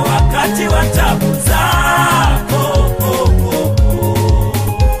akuokoe wakati wa taabu zako.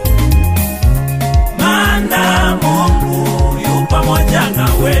 Maana Mungu yu pamoja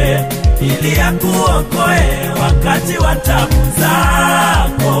nawe ili akuokoe wakati wa taabu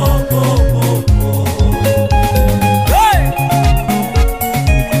zako.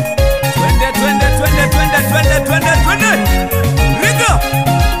 Twende twende twende twende twende twende twende. Riga.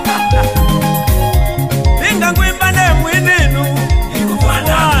 Pinga ngwimbane mwininu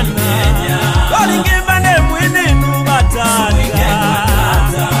ikufana Kenya. Ngwimbane mwininu batata.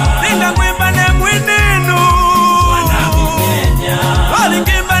 Pinga ngwimbane mwininu wana Kenya.